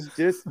 otherwise it's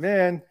just,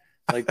 man,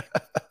 like,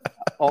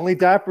 only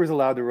Dapper's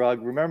allowed to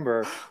rug.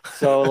 Remember,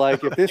 so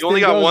like, if this You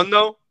only thing got goes, one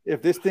though.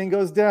 if this thing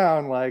goes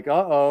down, like,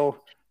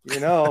 fuck,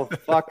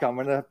 I'm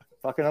gonna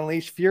fucking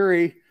unleash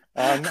fury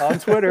on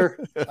Twitter.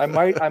 I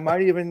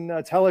might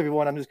even tell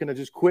everyone I'm just gonna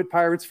quit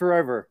Pirates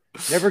forever,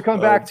 never come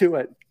back to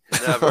it,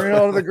 Never. burn it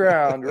all to the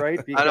ground, right?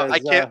 Because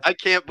I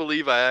can't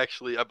believe I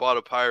bought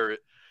a pirate.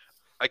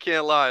 I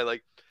can't lie.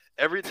 Like,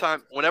 every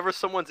time, whenever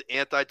someone's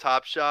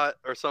anti-Top Shot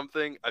or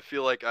something, I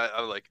feel like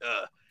I'm like,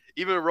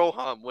 even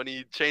Roham, when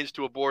he changed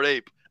to a Bored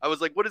Ape, I was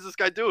like, what is this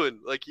guy doing?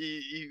 Like,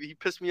 he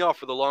pissed me off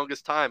for the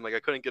longest time. Like, I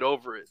couldn't get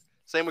over it.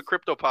 Same with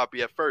Crypto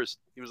Poppy at first.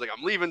 He was like,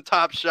 I'm leaving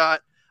Top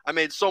Shot. I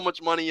made so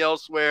much money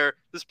elsewhere.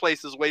 This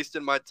place is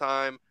wasting my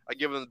time. I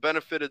give him the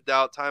benefit of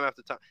doubt time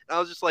after time. And I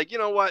was just like, you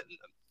know what?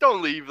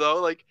 Don't leave,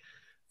 though. Like,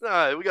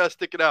 nah, we got to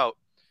stick it out.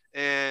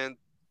 And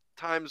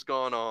time's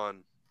gone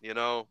on,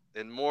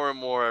 and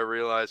more I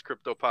realized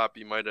Crypto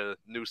Poppy might have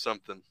knew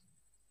something.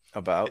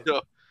 About?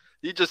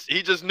 He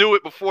just knew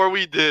it before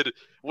we did.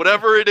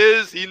 Whatever it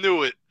is, he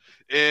knew it.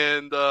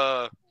 And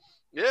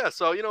yeah,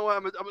 so you know what?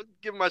 I'm gonna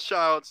give my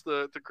shout outs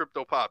to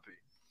Crypto Poppy.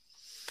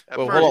 At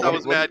first, I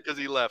was mad because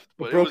he left,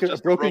 but it was just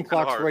a broken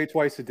clock's heart. right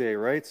twice a day,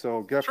 right?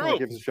 So definitely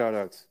True. give us shout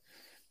outs.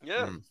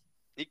 Yeah,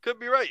 he could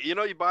be right. You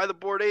buy the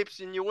Bored Apes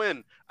and you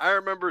win. I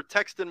remember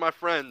texting my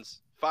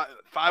friends,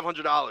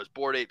 $500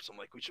 Bored Apes. I'm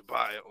like, we should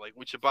buy it. Like,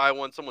 we should buy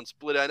one. Someone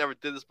split it. I never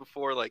did this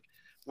before. Like,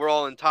 we're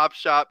all in Top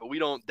Shot, but we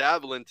don't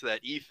dabble into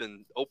that ETH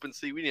and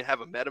OpenSea. We didn't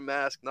have a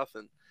MetaMask,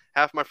 nothing.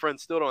 Half my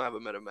friends still don't have a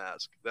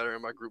MetaMask that are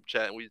in my group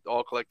chat, and we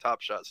all collect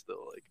Top Shot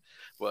still. Like,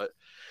 but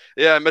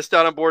yeah, I missed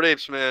out on Bored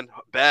Apes, man.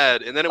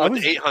 Bad. And then it went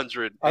to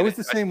 800. I was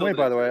the same way,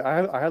 by the way.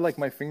 didn't. I had like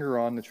my finger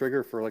on the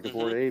trigger for like a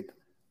Bored Ape.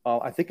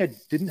 I think I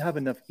didn't have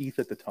enough ETH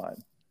at the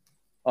time.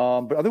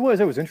 But otherwise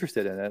I was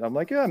interested in it. I'm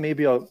like, yeah,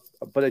 maybe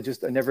but I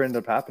never ended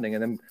up happening.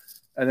 And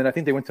then I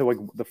think they went to like,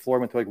 the floor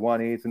went to like 1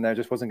 ETH, and that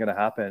just wasn't going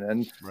to happen.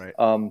 And Right.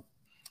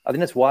 I think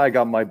that's why I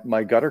got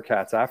my gutter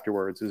cats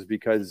afterwards, is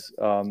because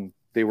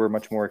they were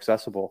much more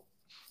accessible.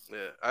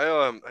 Yeah,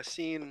 I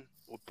seen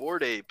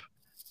Bored Ape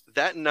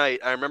that night.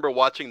 I remember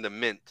watching the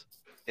Mint,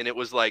 and it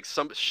was like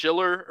some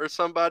Schiller or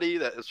somebody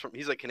that is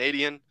he's like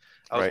Canadian.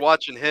 I was Right.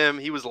 watching him.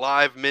 He was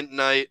live Mint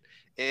night,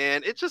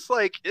 and it just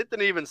like, it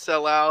didn't even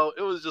sell out.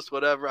 It was just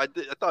whatever. I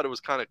thought it was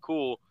kind of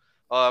cool.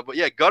 But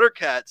yeah, Gutter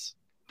Cats,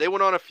 they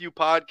went on a few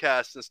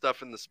podcasts and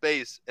stuff in the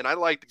space, and I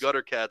liked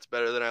Gutter Cats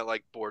better than I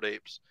liked Bored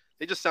Apes.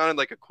 They just sounded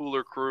like a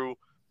cooler crew,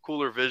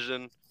 cooler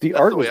vision. The That's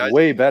art the was way I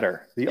way see it.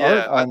 better. The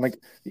Yeah, art,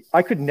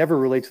 I could never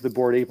relate to the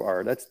Bored Ape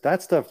art.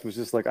 That stuff was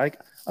just like,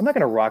 I'm not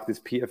gonna rock this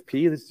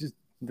PFP. This just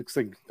looks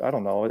like, I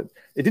don't know. It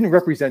didn't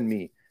represent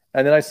me.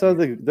 And then I saw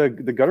the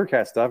Gutter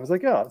Cat stuff. I was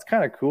like, oh, it's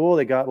kind of cool.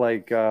 They got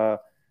like,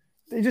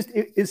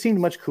 it seemed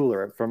much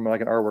cooler from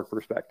like an artwork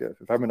perspective,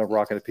 if I'm gonna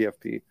rock at a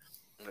PFP.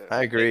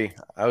 I agree.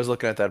 I was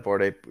looking at that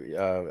Bored Ape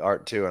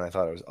art too, and I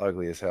thought it was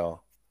ugly as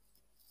hell.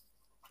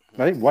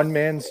 I think one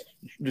man's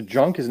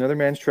junk is another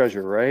man's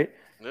treasure, right?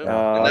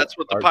 Yeah. And that's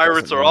what the art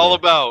pirates doesn't are all matter.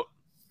 about.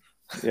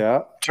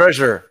 Yeah.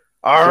 Treasure.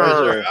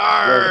 Treasure.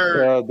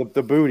 Arr!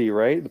 The booty,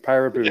 right? The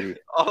pirate booty.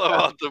 All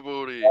about the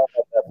booty.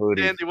 That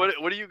booty. Andy,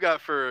 what do you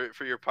got for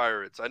your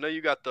pirates? I know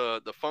you got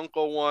the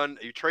Funko one.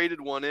 You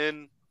traded one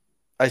in.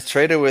 I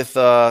traded with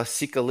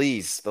Sika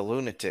Lees, the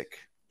lunatic.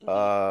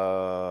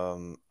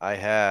 I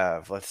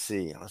have. Let's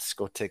see. Let's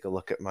go take a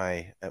look at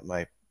my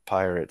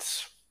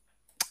Pirates.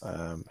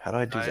 How do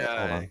I do that?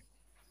 Hold on.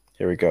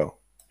 Here we go.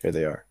 Here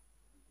they are.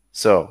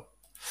 So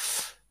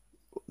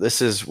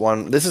this is my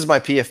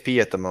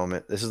PFP at the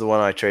moment. This is the one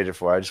I traded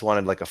for. I just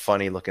wanted like a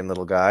funny looking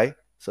little guy.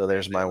 So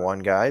there's my one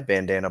guy,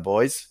 Bandana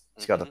Boys.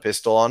 He's got the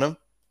pistol on him.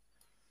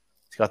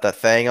 He's got that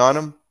thing on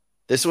him.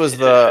 This was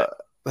the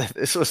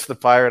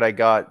pirate I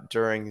got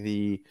during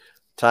the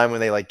time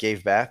when they like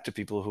gave back to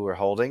people who were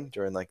holding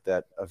during like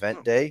that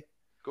event day.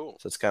 Cool.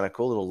 So it's kind of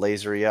cool, little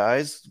lasery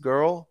eyes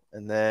girl,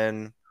 and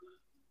then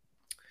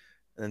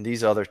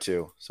these other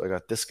two. So I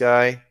got this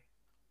guy.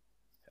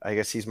 I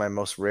guess he's my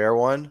most rare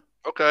one.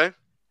 Okay.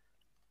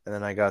 And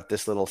then I got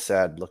this little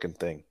sad looking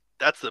thing.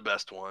 That's the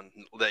best one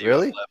that you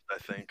Really? have left,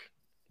 I think.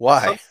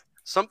 Why?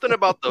 Something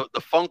about the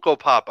Funko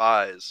Pop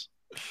eyes.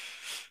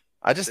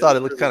 I just thought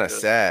it looked kind of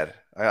sad.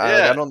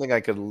 Yeah. I don't think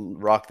I could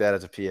rock that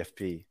as a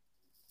PFP.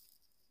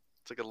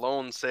 It's like a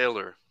lone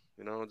sailor,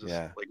 you know, just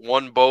Yeah. like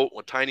one boat,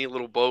 one tiny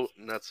little boat,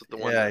 and that's the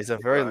one. Yeah, he's a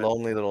very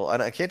lonely little.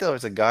 I can't tell if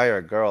it's a guy or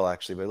a girl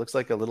actually, but it looks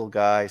like a little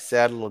guy,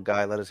 sad little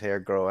guy. Let his hair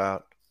grow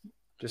out,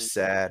 just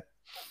sad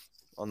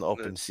on the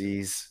open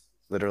seas,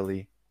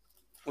 literally.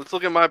 Let's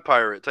look at my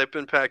pirate. Type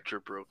in Pack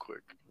Trip real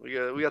quick. We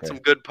got some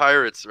good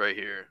pirates right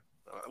here.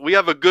 We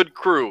have a good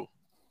crew.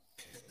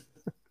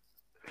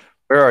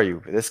 Where are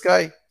you? This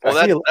guy? Well,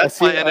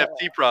 that's my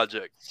NFT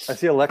project. I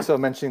see Alexo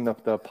mentioning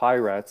the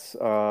Pirates.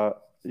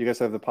 You guys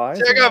have the pies?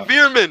 See, I got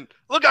Veerman.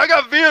 Look, I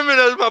got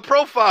Veerman as my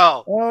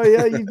profile. Oh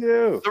yeah, you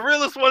do. The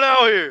realest one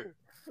out here.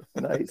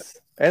 Nice.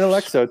 And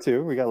Alexo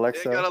too. We got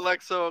Alexo. Yeah, got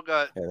Alexo.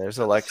 There's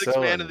Alexo. Sixth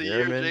man of the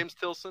year, Veerman. James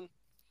Tilson.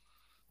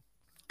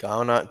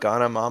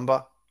 Ghana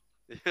Mamba.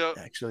 Yep.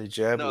 Actually,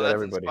 Jeb. No, We got that's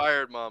everybody.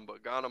 inspired Mamba.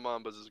 Ghana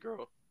Mamba's his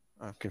girl.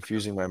 I'm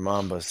confusing my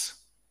Mambas.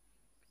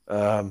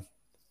 So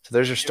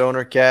there's your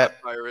Stoner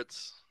Cat.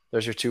 Pirates.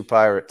 There's your two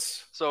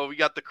pirates. So we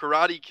got the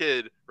Karate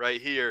Kid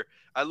right here.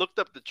 I looked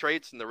up the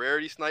traits and the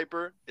rarity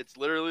sniper. It's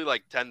literally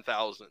like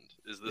 10,000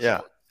 is this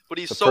one. But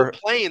he's so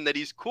plain that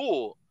he's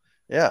cool.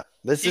 Yeah,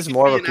 this is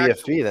more of a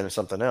PFP than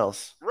something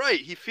else. Right.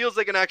 He feels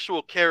like an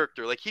actual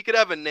character. Like he could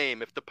have a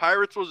name. If the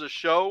Pirates was a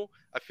show,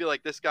 I feel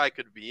like this guy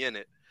could be in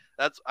it.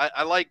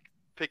 I like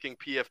picking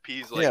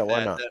PFPs like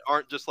that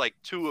aren't just like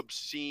too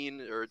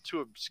obscene or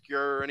too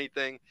obscure or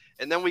anything.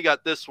 And then we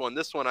got this one.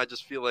 This one I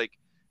just feel like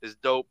is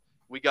dope.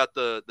 We got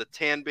the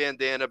tan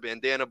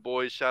bandana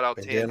boys. Shout out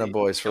Bandana Tandy.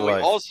 Boys for and life.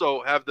 We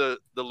also have the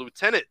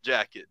lieutenant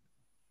jacket.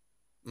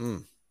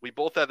 We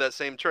both have that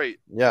same trait.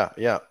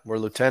 Yeah. We're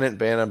Lieutenant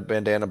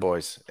Bandana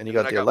Boys. And you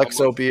got the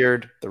Alexo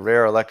beard, the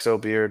rare Alexo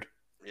beard.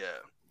 Yeah.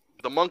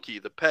 The monkey,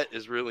 the pet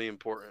is really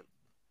important.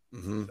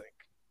 Mm-hmm. I think.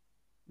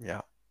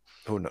 Yeah.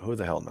 Who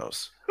the hell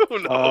knows? Who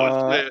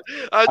knows?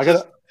 I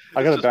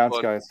gotta bounce,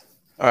 guys.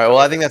 All right. Well,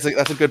 I think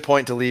that's a good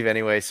point to leave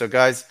anyway. So,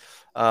 guys,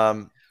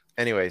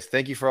 anyways,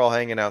 thank you for all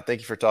hanging out.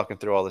 Thank you for talking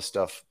through all this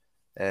stuff.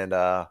 And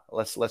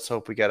let's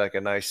hope we get like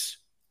a nice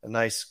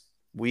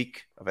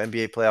week of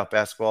NBA playoff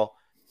basketball.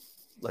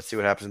 Let's see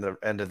what happens in the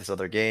end of this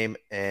other game,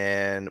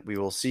 and we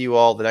will see you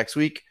all the next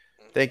week.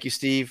 Thank you,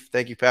 Steve.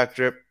 Thank you, Pack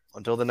Drip.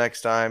 Until the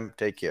next time,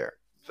 take care.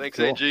 Thanks,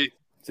 AG.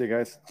 See you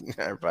guys.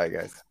 Bye,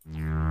 guys.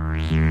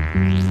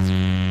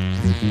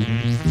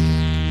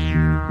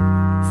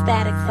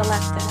 Static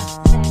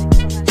Selector.